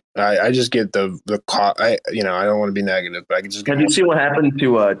speak. I just get the I don't want to be negative, but I can just get. Have you seen what happened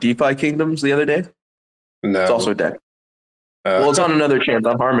to DeFi Kingdoms the other day? No, it's also a deck. Well, it's on another chain,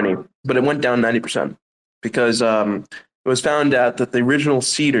 on Harmony, but it went down 90% because it was found out that the original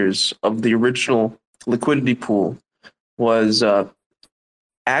seeders of the original liquidity pool was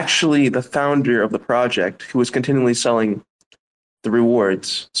actually the founder of the project who was continually selling the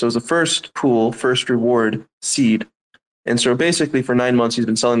rewards. So it was the first pool, first reward seed. And so basically for 9 months, he's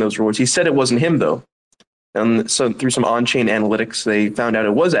been selling those rewards. He said it wasn't him, though. And so through some on-chain analytics, they found out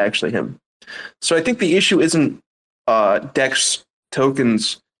it was actually him. So I think the issue isn't DEX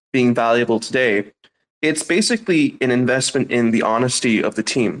tokens being valuable today. It's basically an investment in the honesty of the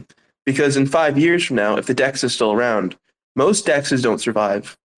team. Because in 5 years from now, if the DEX is still around, most DEXs don't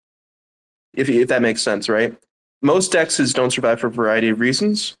survive. If that makes sense, right? Most DEXs don't survive for a variety of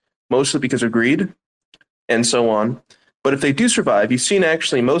reasons, mostly because of greed and so on. But if they do survive, you've seen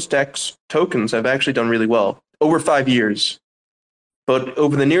actually most DEX tokens have actually done really well over 5 years. But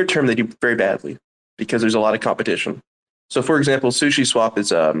over the near term, they do very badly because there's a lot of competition. So for example, SushiSwap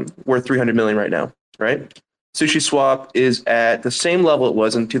is worth 300 million right now, right? SushiSwap is at the same level it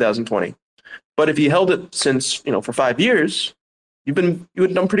was in 2020. But if you held it since, for 5 years, you would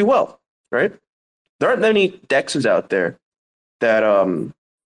have done pretty well, right? There aren't many DEXs out there that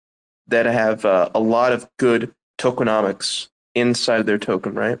have a lot of good tokenomics inside of their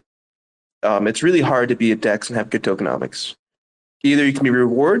token, right? It's really hard to be a DEX and have good tokenomics. Either you can be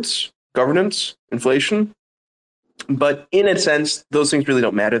rewards, governance, inflation, but in a sense, those things really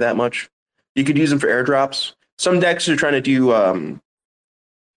don't matter that much. You could use them for airdrops. Some DEXs are trying to do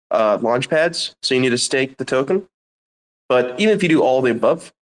launch pads, so you need to stake the token. But even if you do all the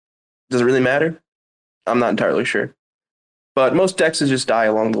above, does it really matter? I'm not entirely sure. But most DEXs just die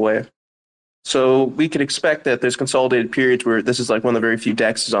along the way. So we could expect that there's consolidated periods where this is like one of the very few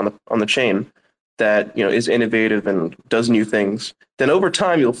DEXs on the chain that is innovative and does new things. Then over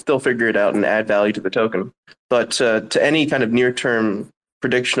time you'll still figure it out and add value to the token. But to any kind of near-term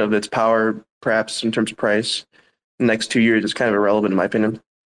prediction of its power, perhaps in terms of price, the next 2 years is kind of irrelevant in my opinion.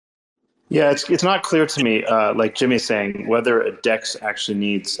 Yeah, it's not clear to me, like Jimmy's saying, whether a DEX actually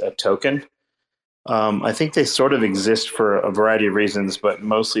needs a token. I think they sort of exist for a variety of reasons, but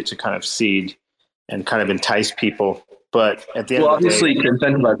mostly to kind of seed and kind of entice people. But at the end of the day, obviously to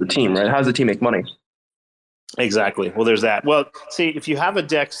incentivize the team, right? How does the team make money? Exactly. Well, there's that. Well, see, if you have a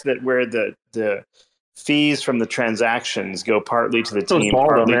DEX where the fees from the transactions go partly to the team, small,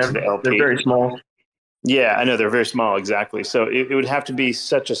 partly though, to the LP. They're very small. Yeah, I know they're very small. Exactly. So it would have to be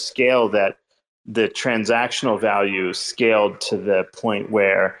such a scale that the transactional value scaled to the point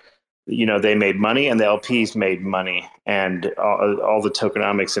where they made money and the LPs made money, and all the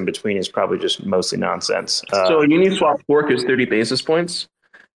tokenomics in between is probably just mostly nonsense. So a Uniswap fork is 30 basis points.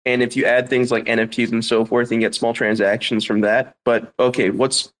 And if you add things like NFTs and so forth, you can get small transactions from that. But okay,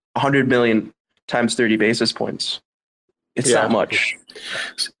 what's 100 million times 30 basis points? It's not much.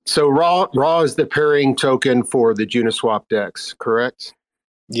 So Raw is the pairing token for the Uniswap DEX, correct?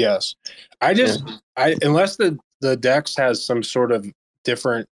 Yes. Unless the DEX has some sort of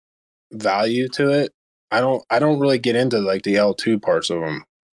different value to it, I don't really get into like the L2 parts of them.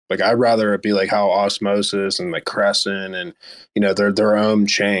 Like I'd rather it be like how Osmosis and like Crescent and they're their own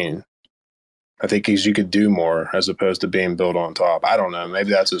chain. I think you could do more as opposed to being built on top. I don't know.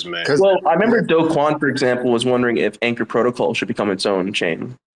 Maybe that's just me. Well, I remember Do Kwon, for example, was wondering if Anchor Protocol should become its own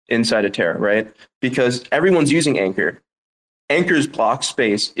chain inside of Terra, right? Because everyone's using Anchor. Anchor's block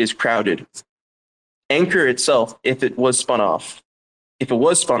space is crowded. Anchor itself, if it was spun off,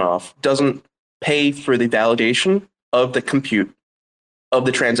 doesn't pay for the validation of the compute of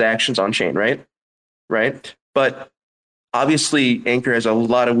the transactions on chain, right? But obviously, Anchor has a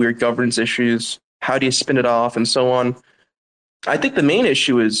lot of weird governance issues. How do you spin it off and so on? I think the main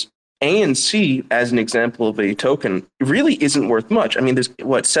issue is ANC, as an example of a token, really isn't worth much. I mean, there's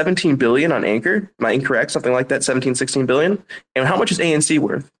 17 billion on Anchor. Am I incorrect? Something like that, 17, 16 billion. And how much is ANC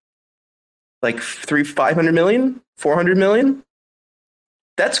worth? Like 500 million, 400 million?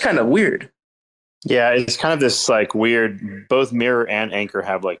 That's kind of weird. Yeah, it's kind of this like weird. Both Mirror and Anchor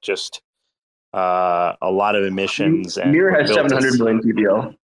have like just a lot of emissions. And Mirror has 700 million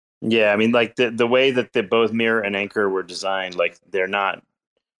TBL. Yeah, I mean, like the way that both Mirror and Anchor were designed, like they're not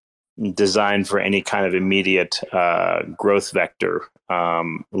designed for any kind of immediate growth vector.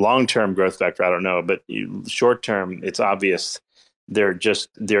 Long-term growth vector, I don't know, but short-term, it's obvious they're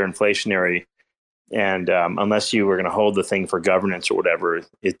inflationary. And unless you were going to hold the thing for governance or whatever,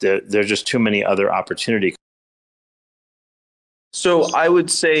 there's just too many other opportunities. So I would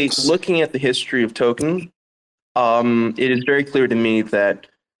say, looking at the history of token, it is very clear to me that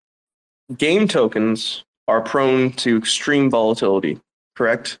game tokens are prone to extreme volatility,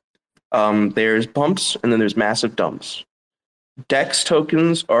 correct? There's bumps and then there's massive dumps. DEX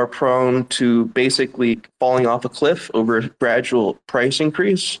tokens are prone to basically falling off a cliff over a gradual price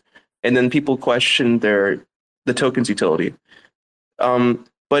increase, and then people question the token's utility.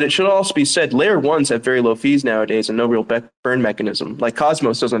 But it should also be said, layer ones have very low fees nowadays and no real burn mechanism. Like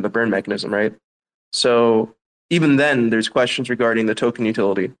Cosmos doesn't have a burn mechanism, right? So even then, there's questions regarding the token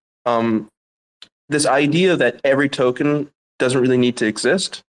utility. This idea that every token doesn't really need to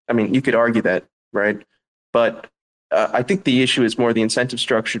exist, I mean, you could argue that, right? But I think the issue is more the incentive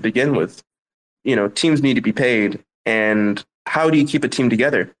structure to begin with. Teams need to be paid. And how do you keep a team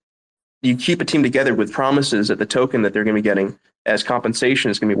together? You keep a team together with promises that the token that they're going to be getting as compensation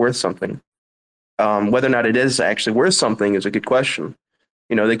is going to be worth something. Whether or not it is actually worth something is a good question.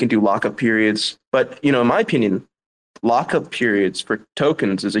 They can do lockup periods. But, in my opinion, lockup periods for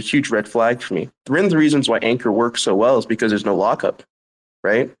tokens is a huge red flag for me. One of the reasons why Anchor works so well is because there's no lockup,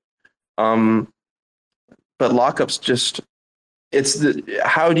 right? But lockups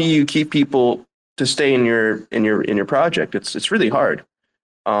how do you keep people to stay in your project? It's really hard.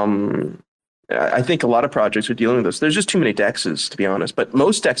 I think a lot of projects are dealing with this. There's just too many DEXs, to be honest, but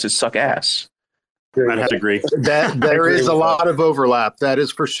most DEXs suck ass. I'd have to agree. There is a lot of overlap, that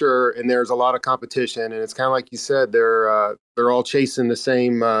is for sure, and there's a lot of competition, and it's kind of like you said, they're all chasing the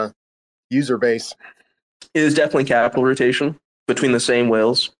same user base. It is definitely capital rotation between the same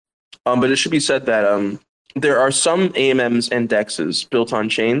whales, but it should be said that there are some AMMs and DEXs built on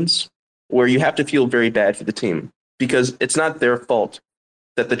chains where you have to feel very bad for the team because it's not their fault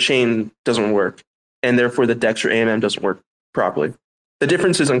that the chain doesn't work, and therefore the DEX or AMM doesn't work properly. The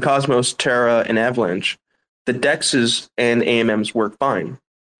differences in Cosmos, Terra, and Avalanche, the DEXs and AMMs work fine.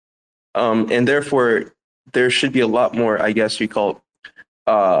 And therefore, there should be a lot more, I guess you call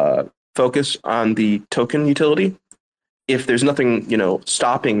it, focus on the token utility. If there's nothing,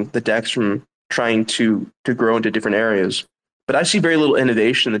 stopping the DEX from trying to grow into different areas. But I see very little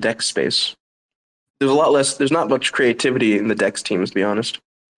innovation in the DEX space. There's not much creativity in the DEX teams, to be honest.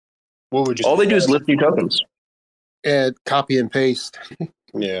 What would you All they do is lift new tokens. And copy and paste.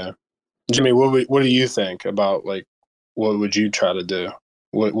 Yeah. Jimmy, what do you think about, like, what would you try to do?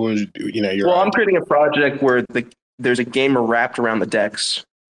 What would, I'm creating a project where there's a gamer wrapped around the DEX.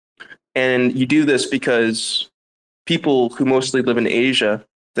 And you do this because people who mostly live in Asia,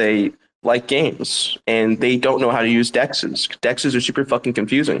 they like games and they don't know how to use DEXs. DEXs are super fucking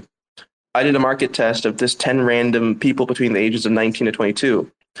confusing. I did a market test of this 10 random people between the ages of 19 to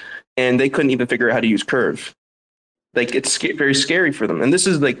 22, and they couldn't even figure out how to use Curve. Like, it's very scary for them. And this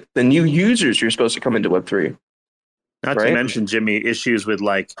is like the new users you're supposed to come into Web3. Not to mention, Jimmy, issues with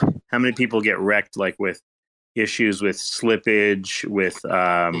like how many people get wrecked, like with issues with slippage, with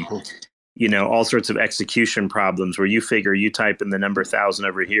all sorts of execution problems where you figure you type in the number 1,000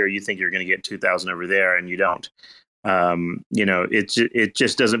 over here, you think you're going to get 2,000 over there, and you don't. It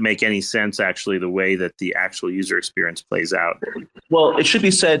just doesn't make any sense, actually, the way that the actual user experience plays out. Well, it should be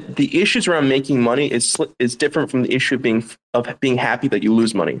said the issues around making money is different from the issue of being happy that you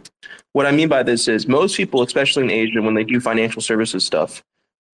lose money. What I mean by this is most people, especially in Asia, when they do financial services stuff,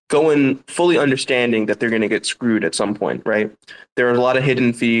 go in fully understanding that they're going to get screwed at some point, right? There are a lot of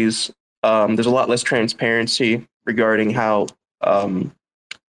hidden fees. There's a lot less transparency regarding how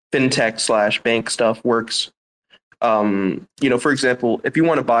fintech/bank stuff works. For example, if you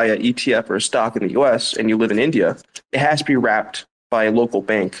want to buy an ETF or a stock in the US and you live in India, it has to be wrapped by a local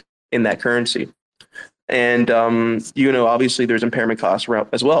bank in that currency. And, obviously there's impairment costs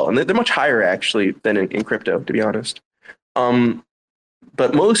as well. And they're much higher, actually, than in crypto, to be honest.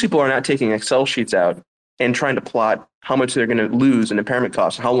 But most people are not taking Excel sheets out and trying to plot how much they're going to lose in impairment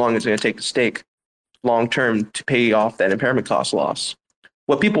costs, how long it's going to take to stake long term to pay off that impairment cost loss.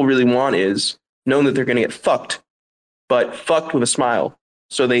 What people really want is knowing that they're going to get fucked, but fucked with a smile.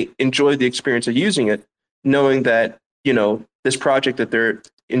 So they enjoy the experience of using it, knowing that, this project that they're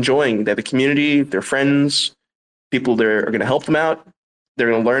enjoying, that the community, their friends, people that are going to help them out, they're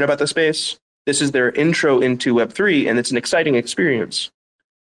going to learn about the space. This is their intro into Web3, and it's an exciting experience.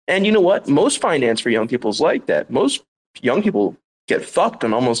 And you know what? Most finance for young people is like that. Most young people get fucked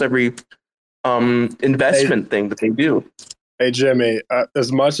on almost every investment thing that they do. Hey, Jimmy,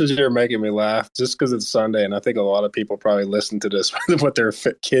 as much as you're making me laugh, just because it's Sunday, and I think a lot of people probably listen to this with their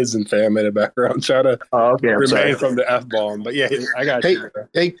kids and family in the background, trying to remain from the F-bomb. But yeah, I got you.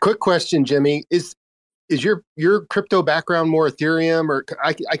 Hey, quick question, Jimmy. Is your crypto background more Ethereum, or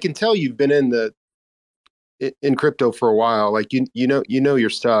I can tell you've been in crypto for a while. Like you know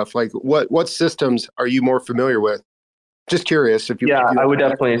your stuff. Like what systems are you more familiar with? Just curious if you. Yeah, I would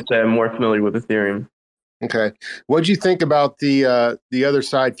definitely say I'm more familiar with Ethereum. Okay, what do you think about the other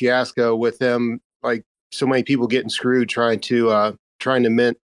side fiasco with them? Like so many people getting screwed trying to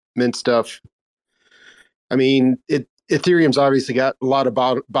mint stuff. I mean, Ethereum's obviously got a lot of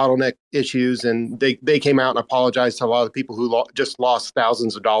bottleneck issues, and they came out and apologized to a lot of people who just lost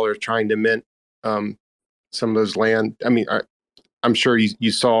thousands of dollars trying to mint some of those land. I mean, I'm sure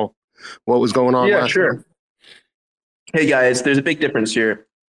you saw what was going on. Yeah, sure. Time. Hey guys, there's a big difference here.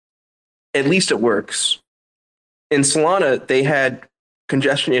 At least it works. In Solana, they had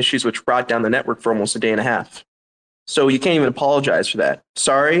congestion issues which brought down the network for almost a day and a half. So you can't even apologize for that.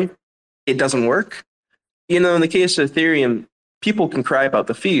 Sorry, it doesn't work. In the case of Ethereum, people can cry about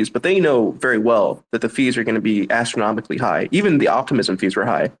the fees, but they know very well that the fees are going to be astronomically high. Even the optimism fees were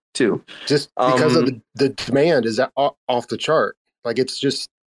high, too. Just because of the demand is off the chart. Like, it's just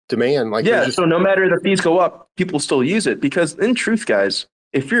demand. Like, yeah, so no matter the fees go up, people still use it. Because in truth, guys,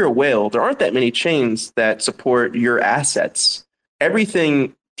 if you're a whale, there aren't that many chains that support your assets.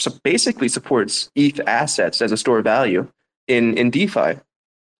 Everything basically supports ETH assets as a store of value in DeFi.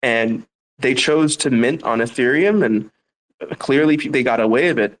 And they chose to mint on Ethereum, and clearly they got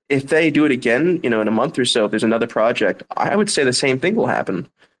away with it. If they do it again, in a month or so, if there's another project, I would say the same thing will happen.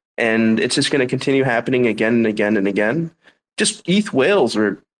 And it's just going to continue happening again and again and again. Just ETH whales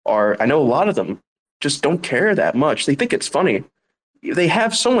are I know a lot of them just don't care that much. They think it's funny. They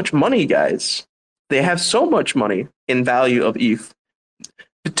have so much money, guys. They have so much money in value of ETH.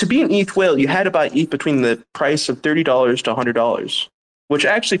 To be an ETH whale, you had to buy ETH between the price of $30 to $100, which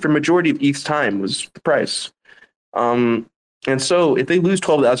actually for majority of ETH's time was the price. And so if they lose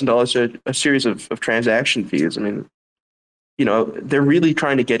 $12,000 to a series of transaction fees, I mean, they're really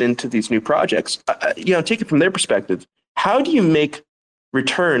trying to get into these new projects. Take it from their perspective. How do you make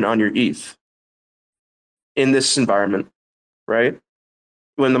return on your ETH in this environment, right?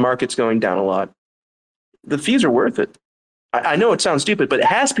 When the market's going down a lot, the fees are worth it. I know it sounds stupid, but it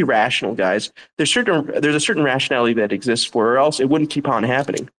has to be rational, guys. There's a certain rationality that exists for it, or else it wouldn't keep on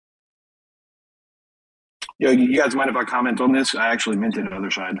happening. You guys mind if I comment on this? I actually minted the other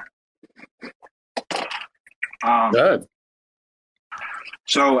side. Good.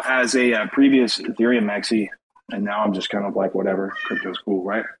 So as a previous Ethereum maxi, and now I'm just kind of like, whatever, crypto's cool,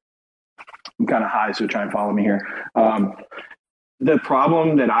 right? I'm kind of high, so try and follow me here. The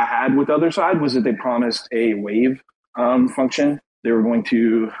problem that I had with the other side was that they promised a wave function. They were going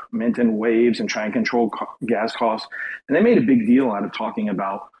to mint in waves and try and control gas costs. And they made a big deal out of talking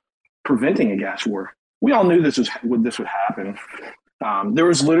about preventing a gas war. We all knew this would happen. There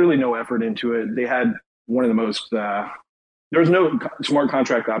was literally no effort into it. They had one of the most, there was no smart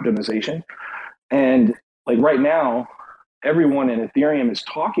contract optimization. And like right now, everyone in Ethereum is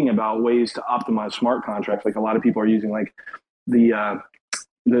talking about ways to optimize smart contracts. Like a lot of people are using like the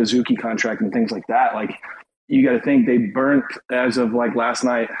Zuki contract and things like that. Like you got to think they burnt, as of like last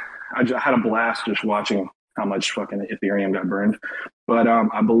night, I had a blast just watching how much fucking Ethereum got burned. But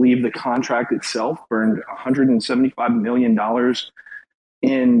I believe the contract itself burned $175 million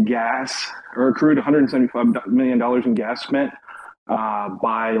in gas, or accrued $175 million in gas spent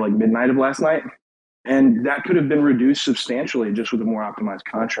by like midnight of last night. And that could have been reduced substantially just with a more optimized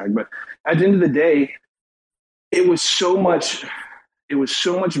contract. But at the end of the day, it was so much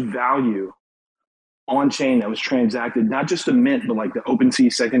value on chain that was transacted, not just the mint, but like the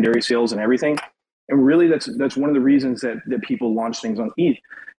OpenSea secondary sales and everything. And really that's one of the reasons that people launch things on ETH,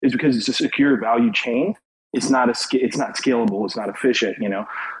 is because it's a secure value chain. It's not scalable. It's not efficient.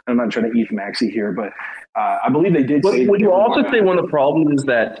 I'm not trying to ETH maxi here, but I believe they did say. Would you also say one of the problems is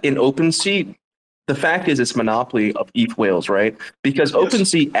that in OpenSea, the fact is it's monopoly of ETH whales, right? Because yes.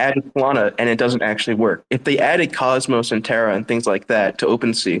 OpenSea added Solana and it doesn't actually work. If they added Cosmos and Terra and things like that to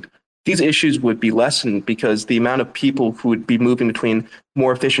OpenSea, these issues would be lessened because the amount of people who would be moving between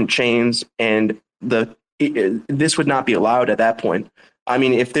more efficient chains and this would not be allowed at that point. I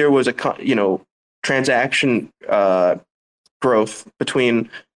mean, if there was a transaction growth between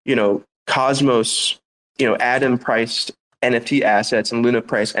Cosmos Atom priced NFT assets and Luna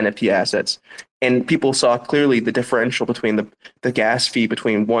priced NFT assets, and people saw clearly the differential between the gas fee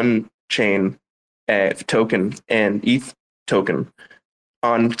between one chain token and ETH token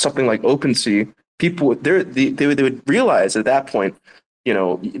on something like OpenSea, people they would realize at that point,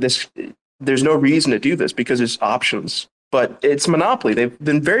 there's no reason to do this because there's options. But it's monopoly. They've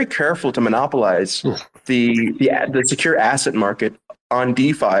been very careful to monopolize the secure asset market on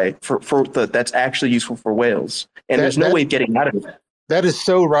DeFi that's actually useful for whales. And there's no way of getting out of it. That is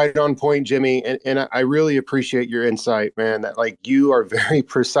so right on point, Jimmy. And I really appreciate your insight, man. That like you are very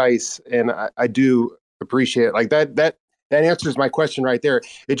precise, and I do appreciate it. Like that answers my question right there.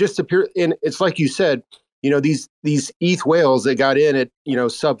 It just appears, and it's like you said, these ETH whales that got in at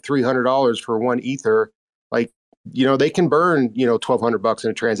sub $300 for one ether, like they can burn $1,200 in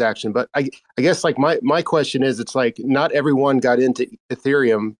a transaction. But I guess like my question is, it's like not everyone got into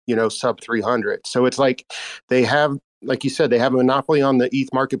Ethereum sub 300. So it's like they have, like you said, they have a monopoly on the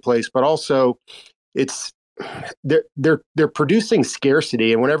ETH marketplace, but also they're producing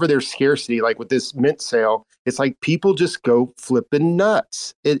scarcity, and whenever there's scarcity, like with this mint sale, it's like people just go flipping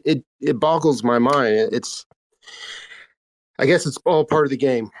nuts. It boggles my mind. I guess it's all part of the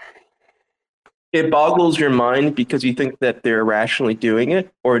game. It boggles your mind because you think that they're rationally doing it,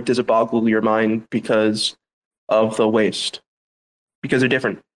 or does it boggle your mind because of the waste? Because they're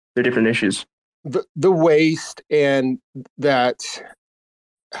different. They're different issues. The waste, and that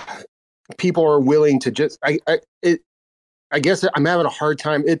people are willing to just I guess I'm having a hard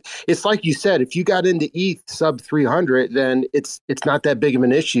time. It's like you said, if you got into ETH sub 300, then it's not that big of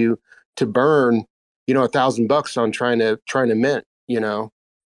an issue to burn $1,000 on trying to mint,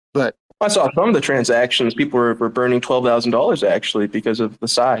 but I saw some of the transactions. People were burning $12,000 actually because of the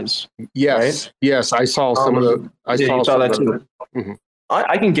size. Yes, right? Yes, I saw some of the. I saw that too. Mm-hmm.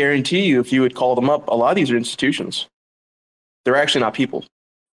 I can guarantee you, if you would call them up, a lot of these are institutions. They're actually not people.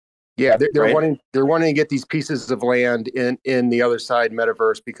 Yeah, they're right? wanting to get these pieces of land in the other side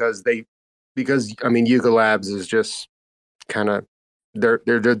metaverse because Yuga Labs is just kind of they're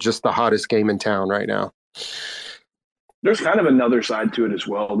just the hottest game in town right now. There's kind of another side to it as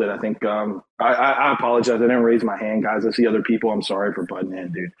well that I think I apologize. I didn't raise my hand, guys. I see other people. I'm sorry for butting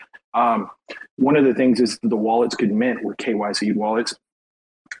in, dude. One of the things is the wallets could mint were KYC wallets,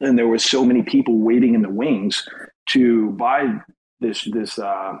 and there were so many people waiting in the wings to buy this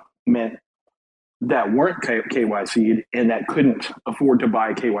mint that weren't KYC'd and that couldn't afford to buy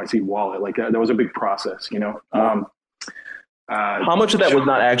a KYC wallet. Like that was a big process, How much of that was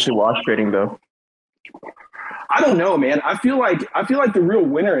not actually wash trading, though? I don't know, man. I feel like the real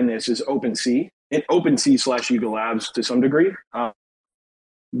winner in this is OpenSea and OpenSea / Yuga Labs to some degree.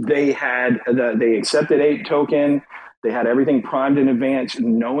 They accepted 8 token. They had everything primed in advance,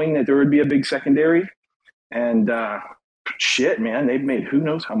 knowing that there would be a big secondary. And shit, man, they've made who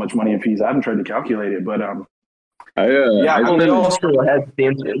knows how much money in fees. I haven't tried to calculate it, but there's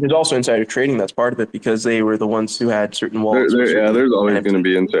also insider trading that's part of it because they were the ones who had certain wallets. There's always going to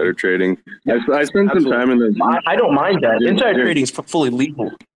be insider trading. I spent some time in the. I don't mind that. Insider trading is fully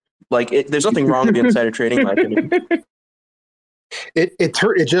legal. Like there's nothing wrong with insider trading. In my opinion.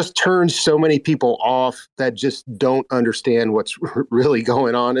 It just turns so many people off that just don't understand what's really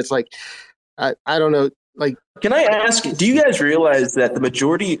going on. It's like I don't know. Like, can I ask, do you guys realize that the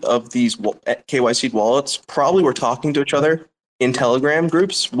majority of these KYC wallets probably were talking to each other in Telegram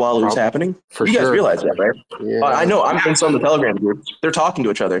groups while it was happening? You guys realize that, right? Yeah. I know. I'm in some of the Telegram groups. They're talking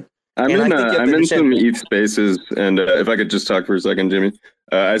to each other. I'm in some ETH spaces, and if I could just talk for a second, Jimmy.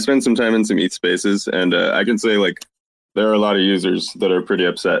 I spent some time in some ETH spaces, and I can say, like, there are a lot of users that are pretty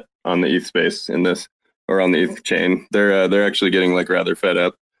upset on the ETH space in this, or on the ETH chain. They're actually getting, like, rather fed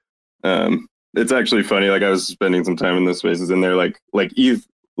up. It's actually funny. Like I was spending some time in those spaces, and they're like ETH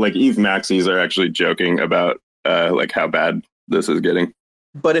maxis are actually joking about like how bad this is getting.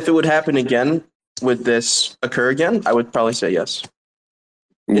 But if it would happen again, would this occur again? I would probably say yes.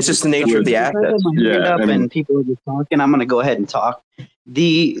 It's just the nature of the assets. And people are just talking. I'm going to go ahead and talk.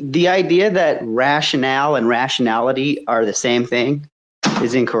 The idea that rationale and rationality are the same thing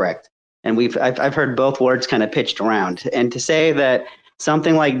is incorrect, and I've heard both words kind of pitched around. And to say that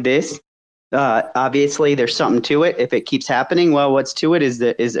something like this. Obviously, there's something to it. If it keeps happening, well, what's to it is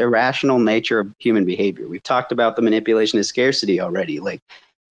the irrational nature of human behavior. We've talked about the manipulation of scarcity already. Like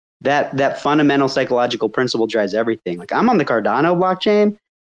that fundamental psychological principle drives everything. Like I'm on the Cardano blockchain.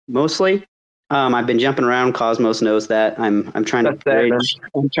 mostly. I've been jumping around. Cosmos knows that. I'm trying to bridge.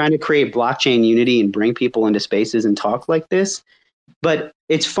 I'm trying to create blockchain unity and bring people into spaces and talk like this. But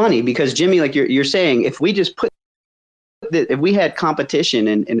it's funny because Jimmy, like you're saying, if we just if we had competition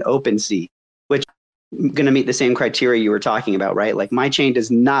in OpenSea, which is going to meet the same criteria you were talking about, right? Like my chain does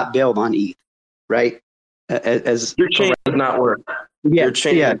not build on ETH, right? As your chain does not work. Yeah, your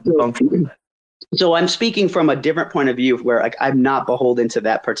chain yeah. is functional. So I'm speaking from a different point of view where like I'm not beholden to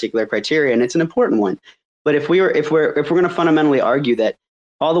that particular criteria, and it's an important one. But if we're going to fundamentally argue that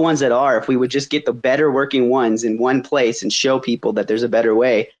all the ones that are, if we would just get the better working ones in one place and show people that there's a better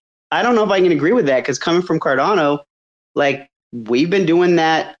way, I don't know if I can agree with that because coming from Cardano, like we've been doing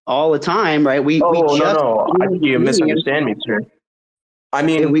that all the time, right? I think you misunderstand me, sir. I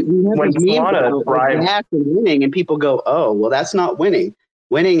mean, we have when these memes Solana thrives, and winning, and people go, "Oh, well, that's not winning.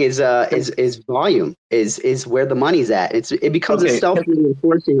 Winning is volume, is where the money's at. It becomes a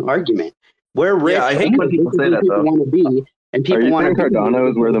self-reinforcing argument. We're rich. Yeah, I hate when people say that, though. Want to be, and people want to.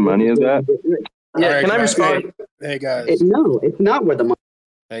 Cardano is where the money is at? Yeah, right, can I respond? Hey guys. No, it's not where the money.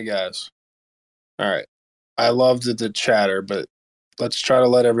 Hey guys. All right. I loved the chatter, but let's try to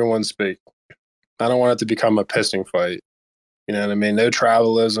let everyone speak. I don't want it to become a pissing fight. You know what I mean? No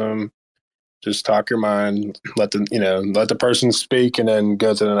travelism. Just talk your mind. Let the person speak, and then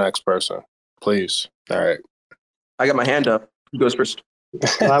go to the next person, please. All right. I got my hand up. Who goes first?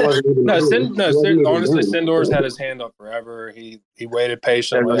 Honestly, Sindor's had his hand up forever. He waited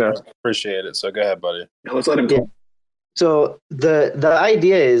patiently. I appreciate it. So go ahead, buddy. Yeah, let's let him talk. So the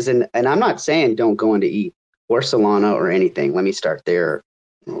idea is, and I'm not saying don't go into ETH or Solana or anything. Let me start there.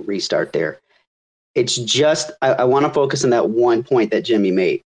 I'll restart there. It's just I want to focus on that one point that Jimmy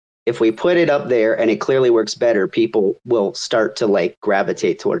made. If we put it up there and it clearly works better, people will start to like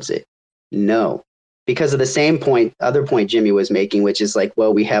gravitate towards it. No, because of the same other point Jimmy was making, which is like,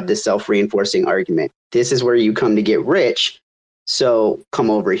 well, we have this self-reinforcing argument. This is where you come to get rich. So come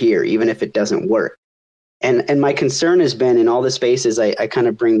over here, even if it doesn't work. And my concern has been in all the spaces, I kind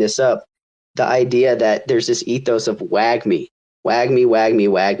of bring this up, the idea that there's this ethos of wag me,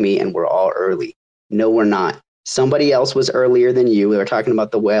 and we're all early. No, we're not. Somebody else was earlier than you. We were talking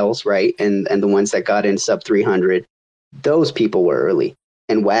about the whales, right? And the ones that got in sub 300. Those people were early.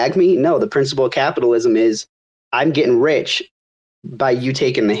 And wag me? No, the principle of capitalism is I'm getting rich by you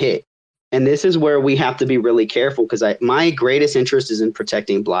taking the hit. And this is where we have to be really careful because my greatest interest is in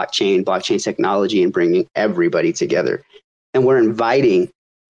protecting blockchain technology, and bringing everybody together. And we're inviting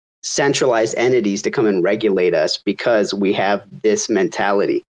centralized entities to come and regulate us because we have this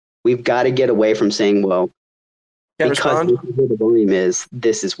mentality. We've got to get away from saying, well, because this is where the volume is,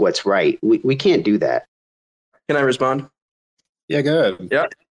 this is what's right. We can't do that. Can I respond? Yeah, go ahead. Yeah.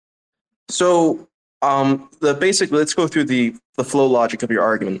 So basically, let's go through the flow logic of your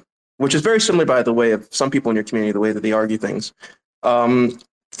argument, which is very similar, by the way, of some people in your community, the way that they argue things.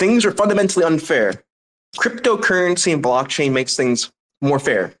 Things are fundamentally unfair. Cryptocurrency and blockchain makes things more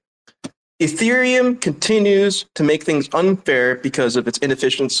fair. Ethereum continues to make things unfair because of its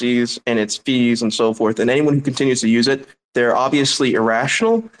inefficiencies and its fees and so forth. And anyone who continues to use it, they're obviously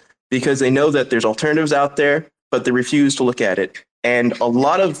irrational because they know that there's alternatives out there, but they refuse to look at it. And a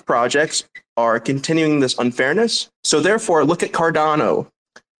lot of projects are continuing this unfairness. So therefore, look at Cardano.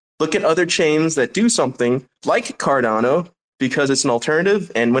 Look at other chains that do something like Cardano because it's an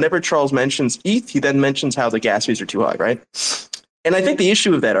alternative. And whenever Charles mentions ETH, he then mentions how the gas fees are too high, right? And I think the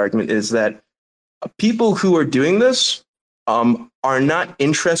issue of that argument is that people who are doing this are not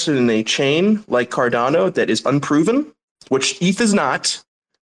interested in a chain like Cardano that is unproven, which ETH is not.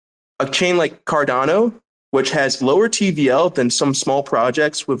 A chain like Cardano, which has lower TVL than some small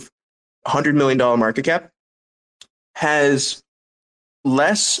projects with $100 million market cap, has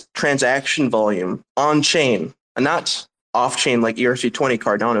less transaction volume on-chain, not off-chain like ERC20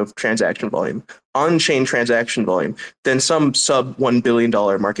 Cardano transaction volume, on-chain transaction volume than some sub $1 billion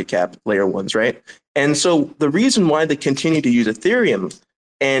market cap layer ones, right? And so the reason why they continue to use Ethereum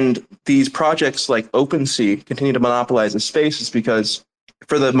and these projects like OpenSea continue to monopolize the space is because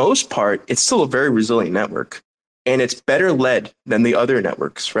for the most part, it's still a very resilient network and it's better led than the other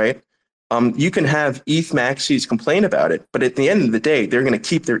networks, right? You can have ETH maxis complain about it, but at the end of the day, they're going to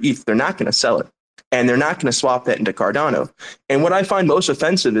keep their ETH. They're not going to sell it. And they're not going to swap that into Cardano. And what I find most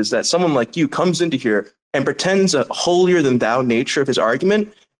offensive is that someone like you comes into here and pretends a holier than thou nature of his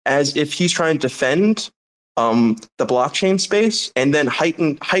argument as if he's trying to defend the blockchain space and then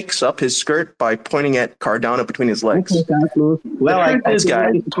hikes up his skirt by pointing at Cardano between his legs. Well, that's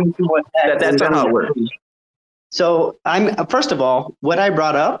not how it works. So first of all, what I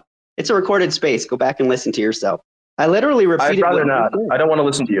brought up, it's a recorded space. Go back and listen to yourself. I literally repeated. I'd rather what you not. said. I don't want to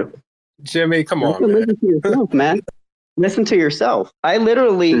listen to you. Jimmy, come on, man. Listen to yourself, man. Listen to yourself. I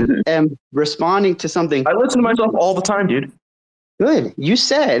literally am responding to something. I listen to myself all the time, dude. Good. You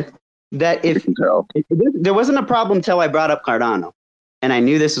said that if there wasn't a problem until I brought up Cardano, and I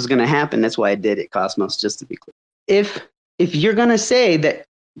knew this was going to happen. That's why I did it, Cosmos, just to be clear. If you're going to say that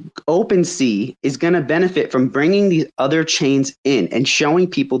OpenSea is going to benefit from bringing these other chains in and showing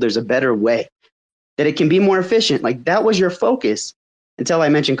people there's a better way, that it can be more efficient, like that was your focus until I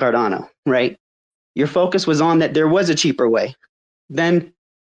mentioned Cardano, right? Your focus was on that there was a cheaper way. Then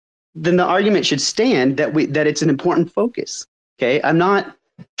the argument should stand that it's an important focus. Okay,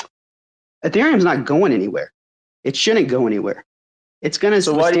 Ethereum's not going anywhere. It shouldn't go anywhere. It's going to.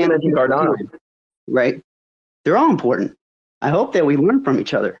 So why do you mention Cardano? Right? They're all important. I hope that we learn from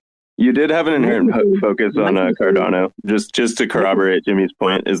each other. You did have an inherent focus on Cardano. Just to corroborate Jimmy's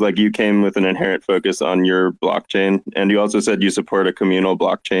point, is like you came with an inherent focus on your blockchain, and you also said you support a communal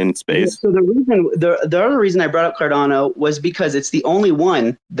blockchain space. So the other reason I brought up Cardano was because it's the only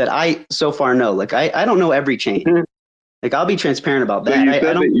one that I so far know. Like I don't know every chain. Like I'll be transparent about that. So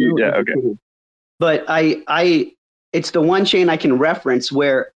I don't know okay. Chain. But it's the one chain I can reference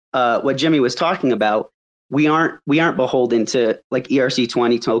where what Jimmy was talking about. We aren't beholden to like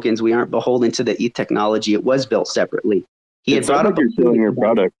ERC20 tokens. We aren't beholden to the ETH technology. It was built separately. He had brought up you're selling your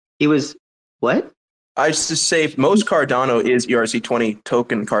product. He was what? I just say most Cardano is ERC20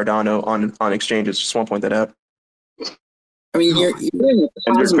 token Cardano on exchanges. Just want to point that out. I mean, you're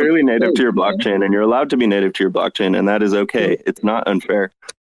clearly native to your blockchain, and you're allowed to be native to your blockchain, and that is okay. It's not unfair.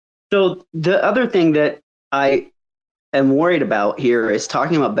 So the other thing that I am worried about here is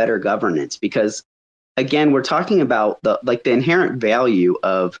talking about better governance, because again, we're talking about the inherent value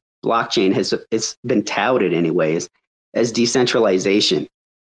of blockchain has been touted anyways as decentralization.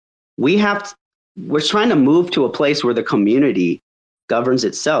 We're trying to move to a place where the community governs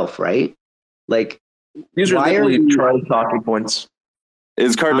itself, right? Like these are literally trial talking points.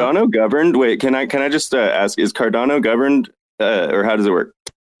 Is Cardano governed? Wait, can I just ask? Is Cardano governed, or how does it work?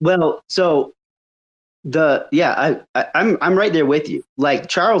 Well, so I'm right there with you. Like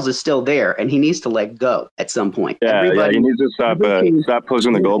Charles is still there, and he needs to let go at some point. Yeah, he needs to stop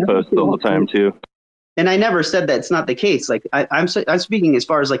pushing the goalpost the whole time too. And I never said that's not the case. Like I'm speaking as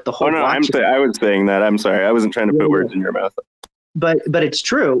far as like the whole. Oh no, I was saying that. I'm sorry, I wasn't trying to put words in your mouth. But it's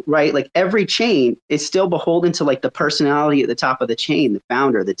true, right? Like every chain is still beholden to like the personality at the top of the chain, the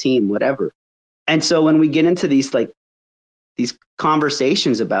founder, the team, whatever. And so when we get into these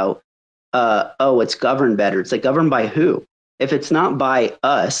conversations about it's governed better, it's like governed by who? If it's not by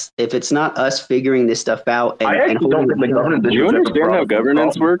us, if it's not us figuring this stuff out, Do you understand how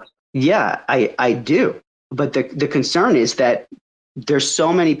governance works? Yeah, I do. But the concern is that there's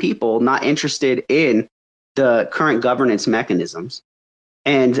so many people not interested in the current governance mechanisms,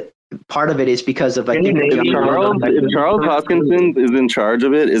 and part of it is because of if Charles Hoskinson is in charge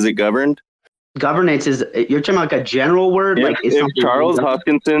of it, is it governed? Governance is, you're talking about like a general word. If Charles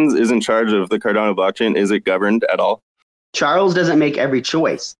Hoskinson is in charge of the Cardano blockchain, is it governed at all? Charles doesn't make every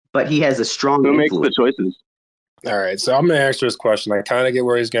choice, but he has a strong. Who makes the choices? All right, so I'm going to answer this question. I kind of get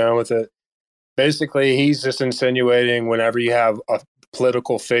where he's going with it. Basically, he's just insinuating whenever you have a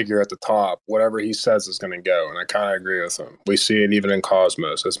political figure at the top, whatever he says is going to go. And I kind of agree with him. We see it even in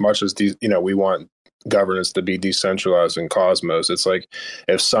Cosmos. As much as we want governance to be decentralized in Cosmos, it's like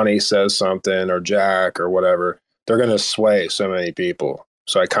if Sonny says something or Jack or whatever, they're going to sway so many people.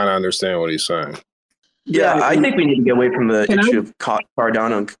 So I kind of understand what he's saying. Yeah, I think we need to get away from the issue of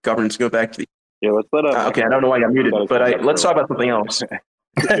Cardano and governance. Go back to the. Yeah, let's let up. Okay, I don't know why I got muted, but let's talk about something else.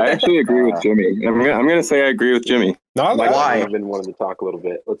 I actually agree with Jimmy. I'm gonna say I agree with Jimmy. No, why? I've been wanting to talk a little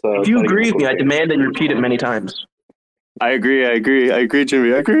bit. If you agree with me, I demand that you repeat it many times. I agree,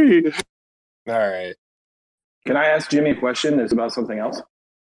 Jimmy. I agree. All right. Can I ask Jimmy a question that's about something else?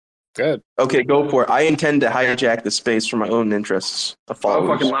 Good. Okay, go for it. I intend to hijack the space for my own interests. I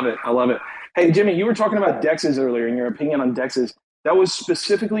fucking love it. I love it. Hey, Jimmy, you were talking about DEXs earlier and your opinion on DEXs. That was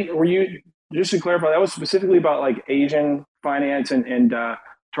specifically, just to clarify, that was specifically about like Asian finance and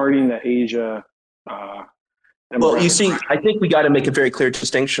targeting the Asia. Well, you see, I think we got to make a very clear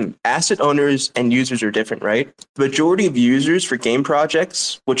distinction. Asset owners and users are different, right? The majority of users for game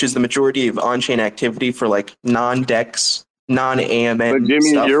projects, which is the majority of on-chain activity for like non-DEX, non-AMN But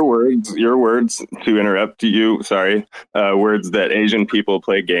Jimmy, stuff. your words to interrupt you, sorry, words that Asian people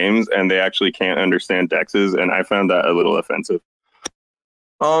play games and they actually can't understand DEXs, and I found that a little offensive.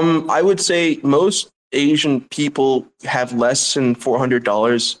 I would say most Asian people have less than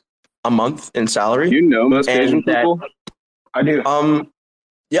 $400 a month in salary. You know most Asian people? I do.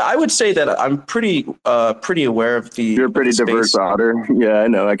 Yeah, I would say that I'm pretty aware of the. You're a pretty diverse otter. Yeah, I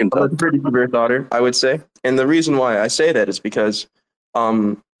know. I can tell. I'm a pretty diverse otter, I would say, and the reason why I say that is because,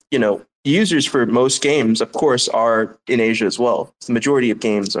 users for most games, of course, are in Asia as well. The majority of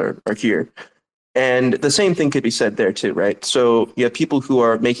games are here, and the same thing could be said there too, right? So you have people who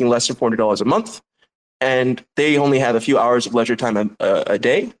are making less than $400 a month, and they only have a few hours of leisure time a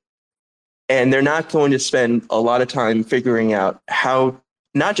day, and they're not going to spend a lot of time figuring out how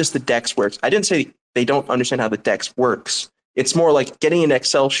not just the DEX works. I didn't say they don't understand how the DEX works. It's more like getting an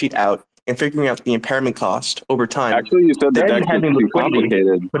Excel sheet out and figuring out the impairment cost over time. Actually, you said the DEX was too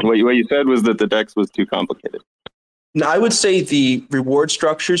complicated. What you said was that the DEX was too complicated. No, I would say the reward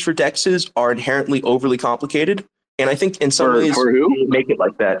structures for DEXs are inherently overly complicated. And I think in some ways they make it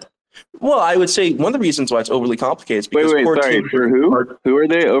like that. Well, I would say one of the reasons why it's overly complicated is because for who? Who are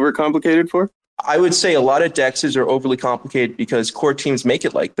they overcomplicated for? I would say a lot of DEXs are overly complicated because core teams make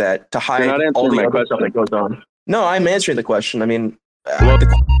it like that to hide all the other stuff that goes on. No, I'm answering the question. I mean,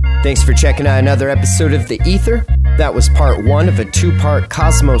 thanks for checking out another episode of The Ether. That was part 1 of a 2-part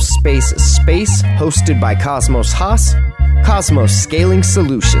Cosmos Space hosted by Cosmos Haas, Cosmos Scaling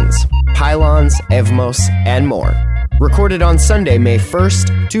Solutions, Pylons, Evmos, and more. Recorded on Sunday, May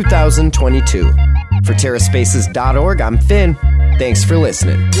 1st, 2022. For TerraSpaces.org, I'm Finn. Thanks for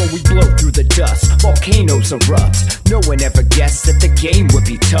listening. When we blow through the dust, volcanoes erupt. No one ever guessed that the game would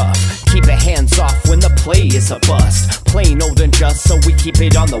be tough. Keep it hands off when the play is a bust. Plain old and just, so we keep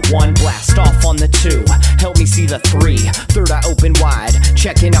it on the 1. Blast off on the 2. Help me see the 3. Third eye open wide,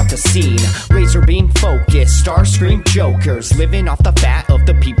 checking out the scene. Laser beam focus, Starscream jokers, living off the fat of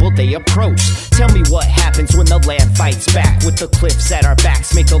the people they approach. Tell me what happens when the land fights back. With the cliffs at our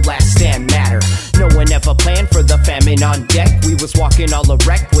backs, make the last stand matter. No one ever planned for the famine on deck. We was walking all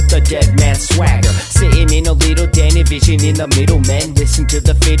erect with the dead man swagger. Sitting in a little den, vision in the middle, men. Listen to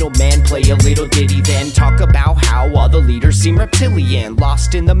the fatal man play a little ditty, then talk about how all the leaders seem reptilian.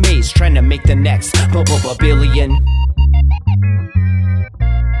 Lost in the maze, trying to make the next billion.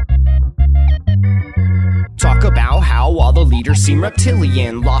 Talk about how all the leaders seem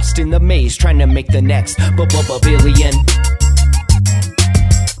reptilian. Lost in the maze, trying to make the next billion.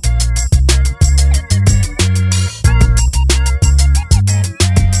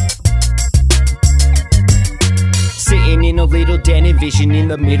 Sitting in a little den, envisioning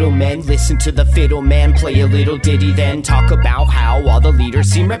the middlemen. Listen to the fiddle man play a little ditty, then talk about how all the leaders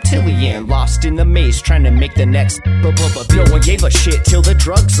seem reptilian. Lost in the maze, trying to make the next No one gave a shit till the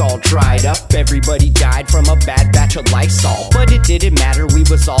drugs all dried up. Everybody died from a bad batch of Lysol. But it didn't matter, we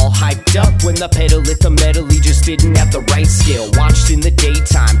was all hyped up. When the pedal hit the metal, he just didn't have the right skill. Watched in the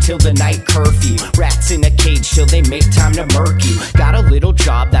daytime till the night curfew. Rats in a cage till they make time to murk you. Got a little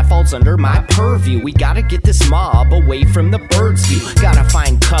job that falls under my purview. We gotta get this mob away from the bird's view. Gotta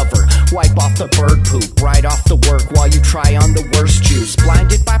find cover, wipe off the bird poop. Right off the work while you try on the worst juice.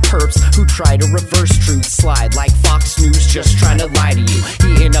 Blinded by perps who try to reverse truth. Slide like Fox News, just trying to lie to you.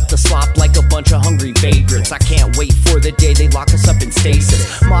 Eating up the slop like a bunch of hungry vagrants. I can't wait for the day they lock us up in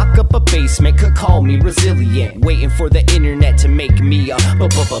stasis. Mock up a basement, could call me resilient. Waiting for the internet to make me a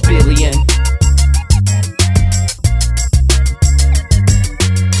billion.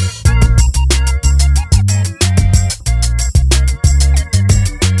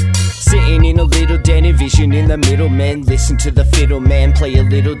 Sitting in a little den, envision in the middle, men. Listen to the fiddle man play a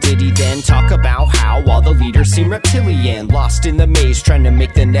little ditty, then talk about how all the leaders seem reptilian. Lost in the maze, trying to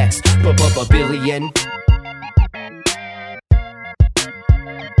make the next billion.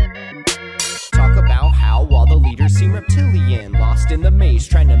 Talk about how all the leaders seem reptilian. Lost in the maze,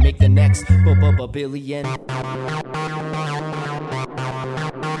 trying to make the next billion.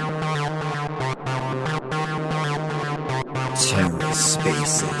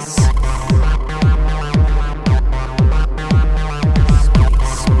 TerraSpaces.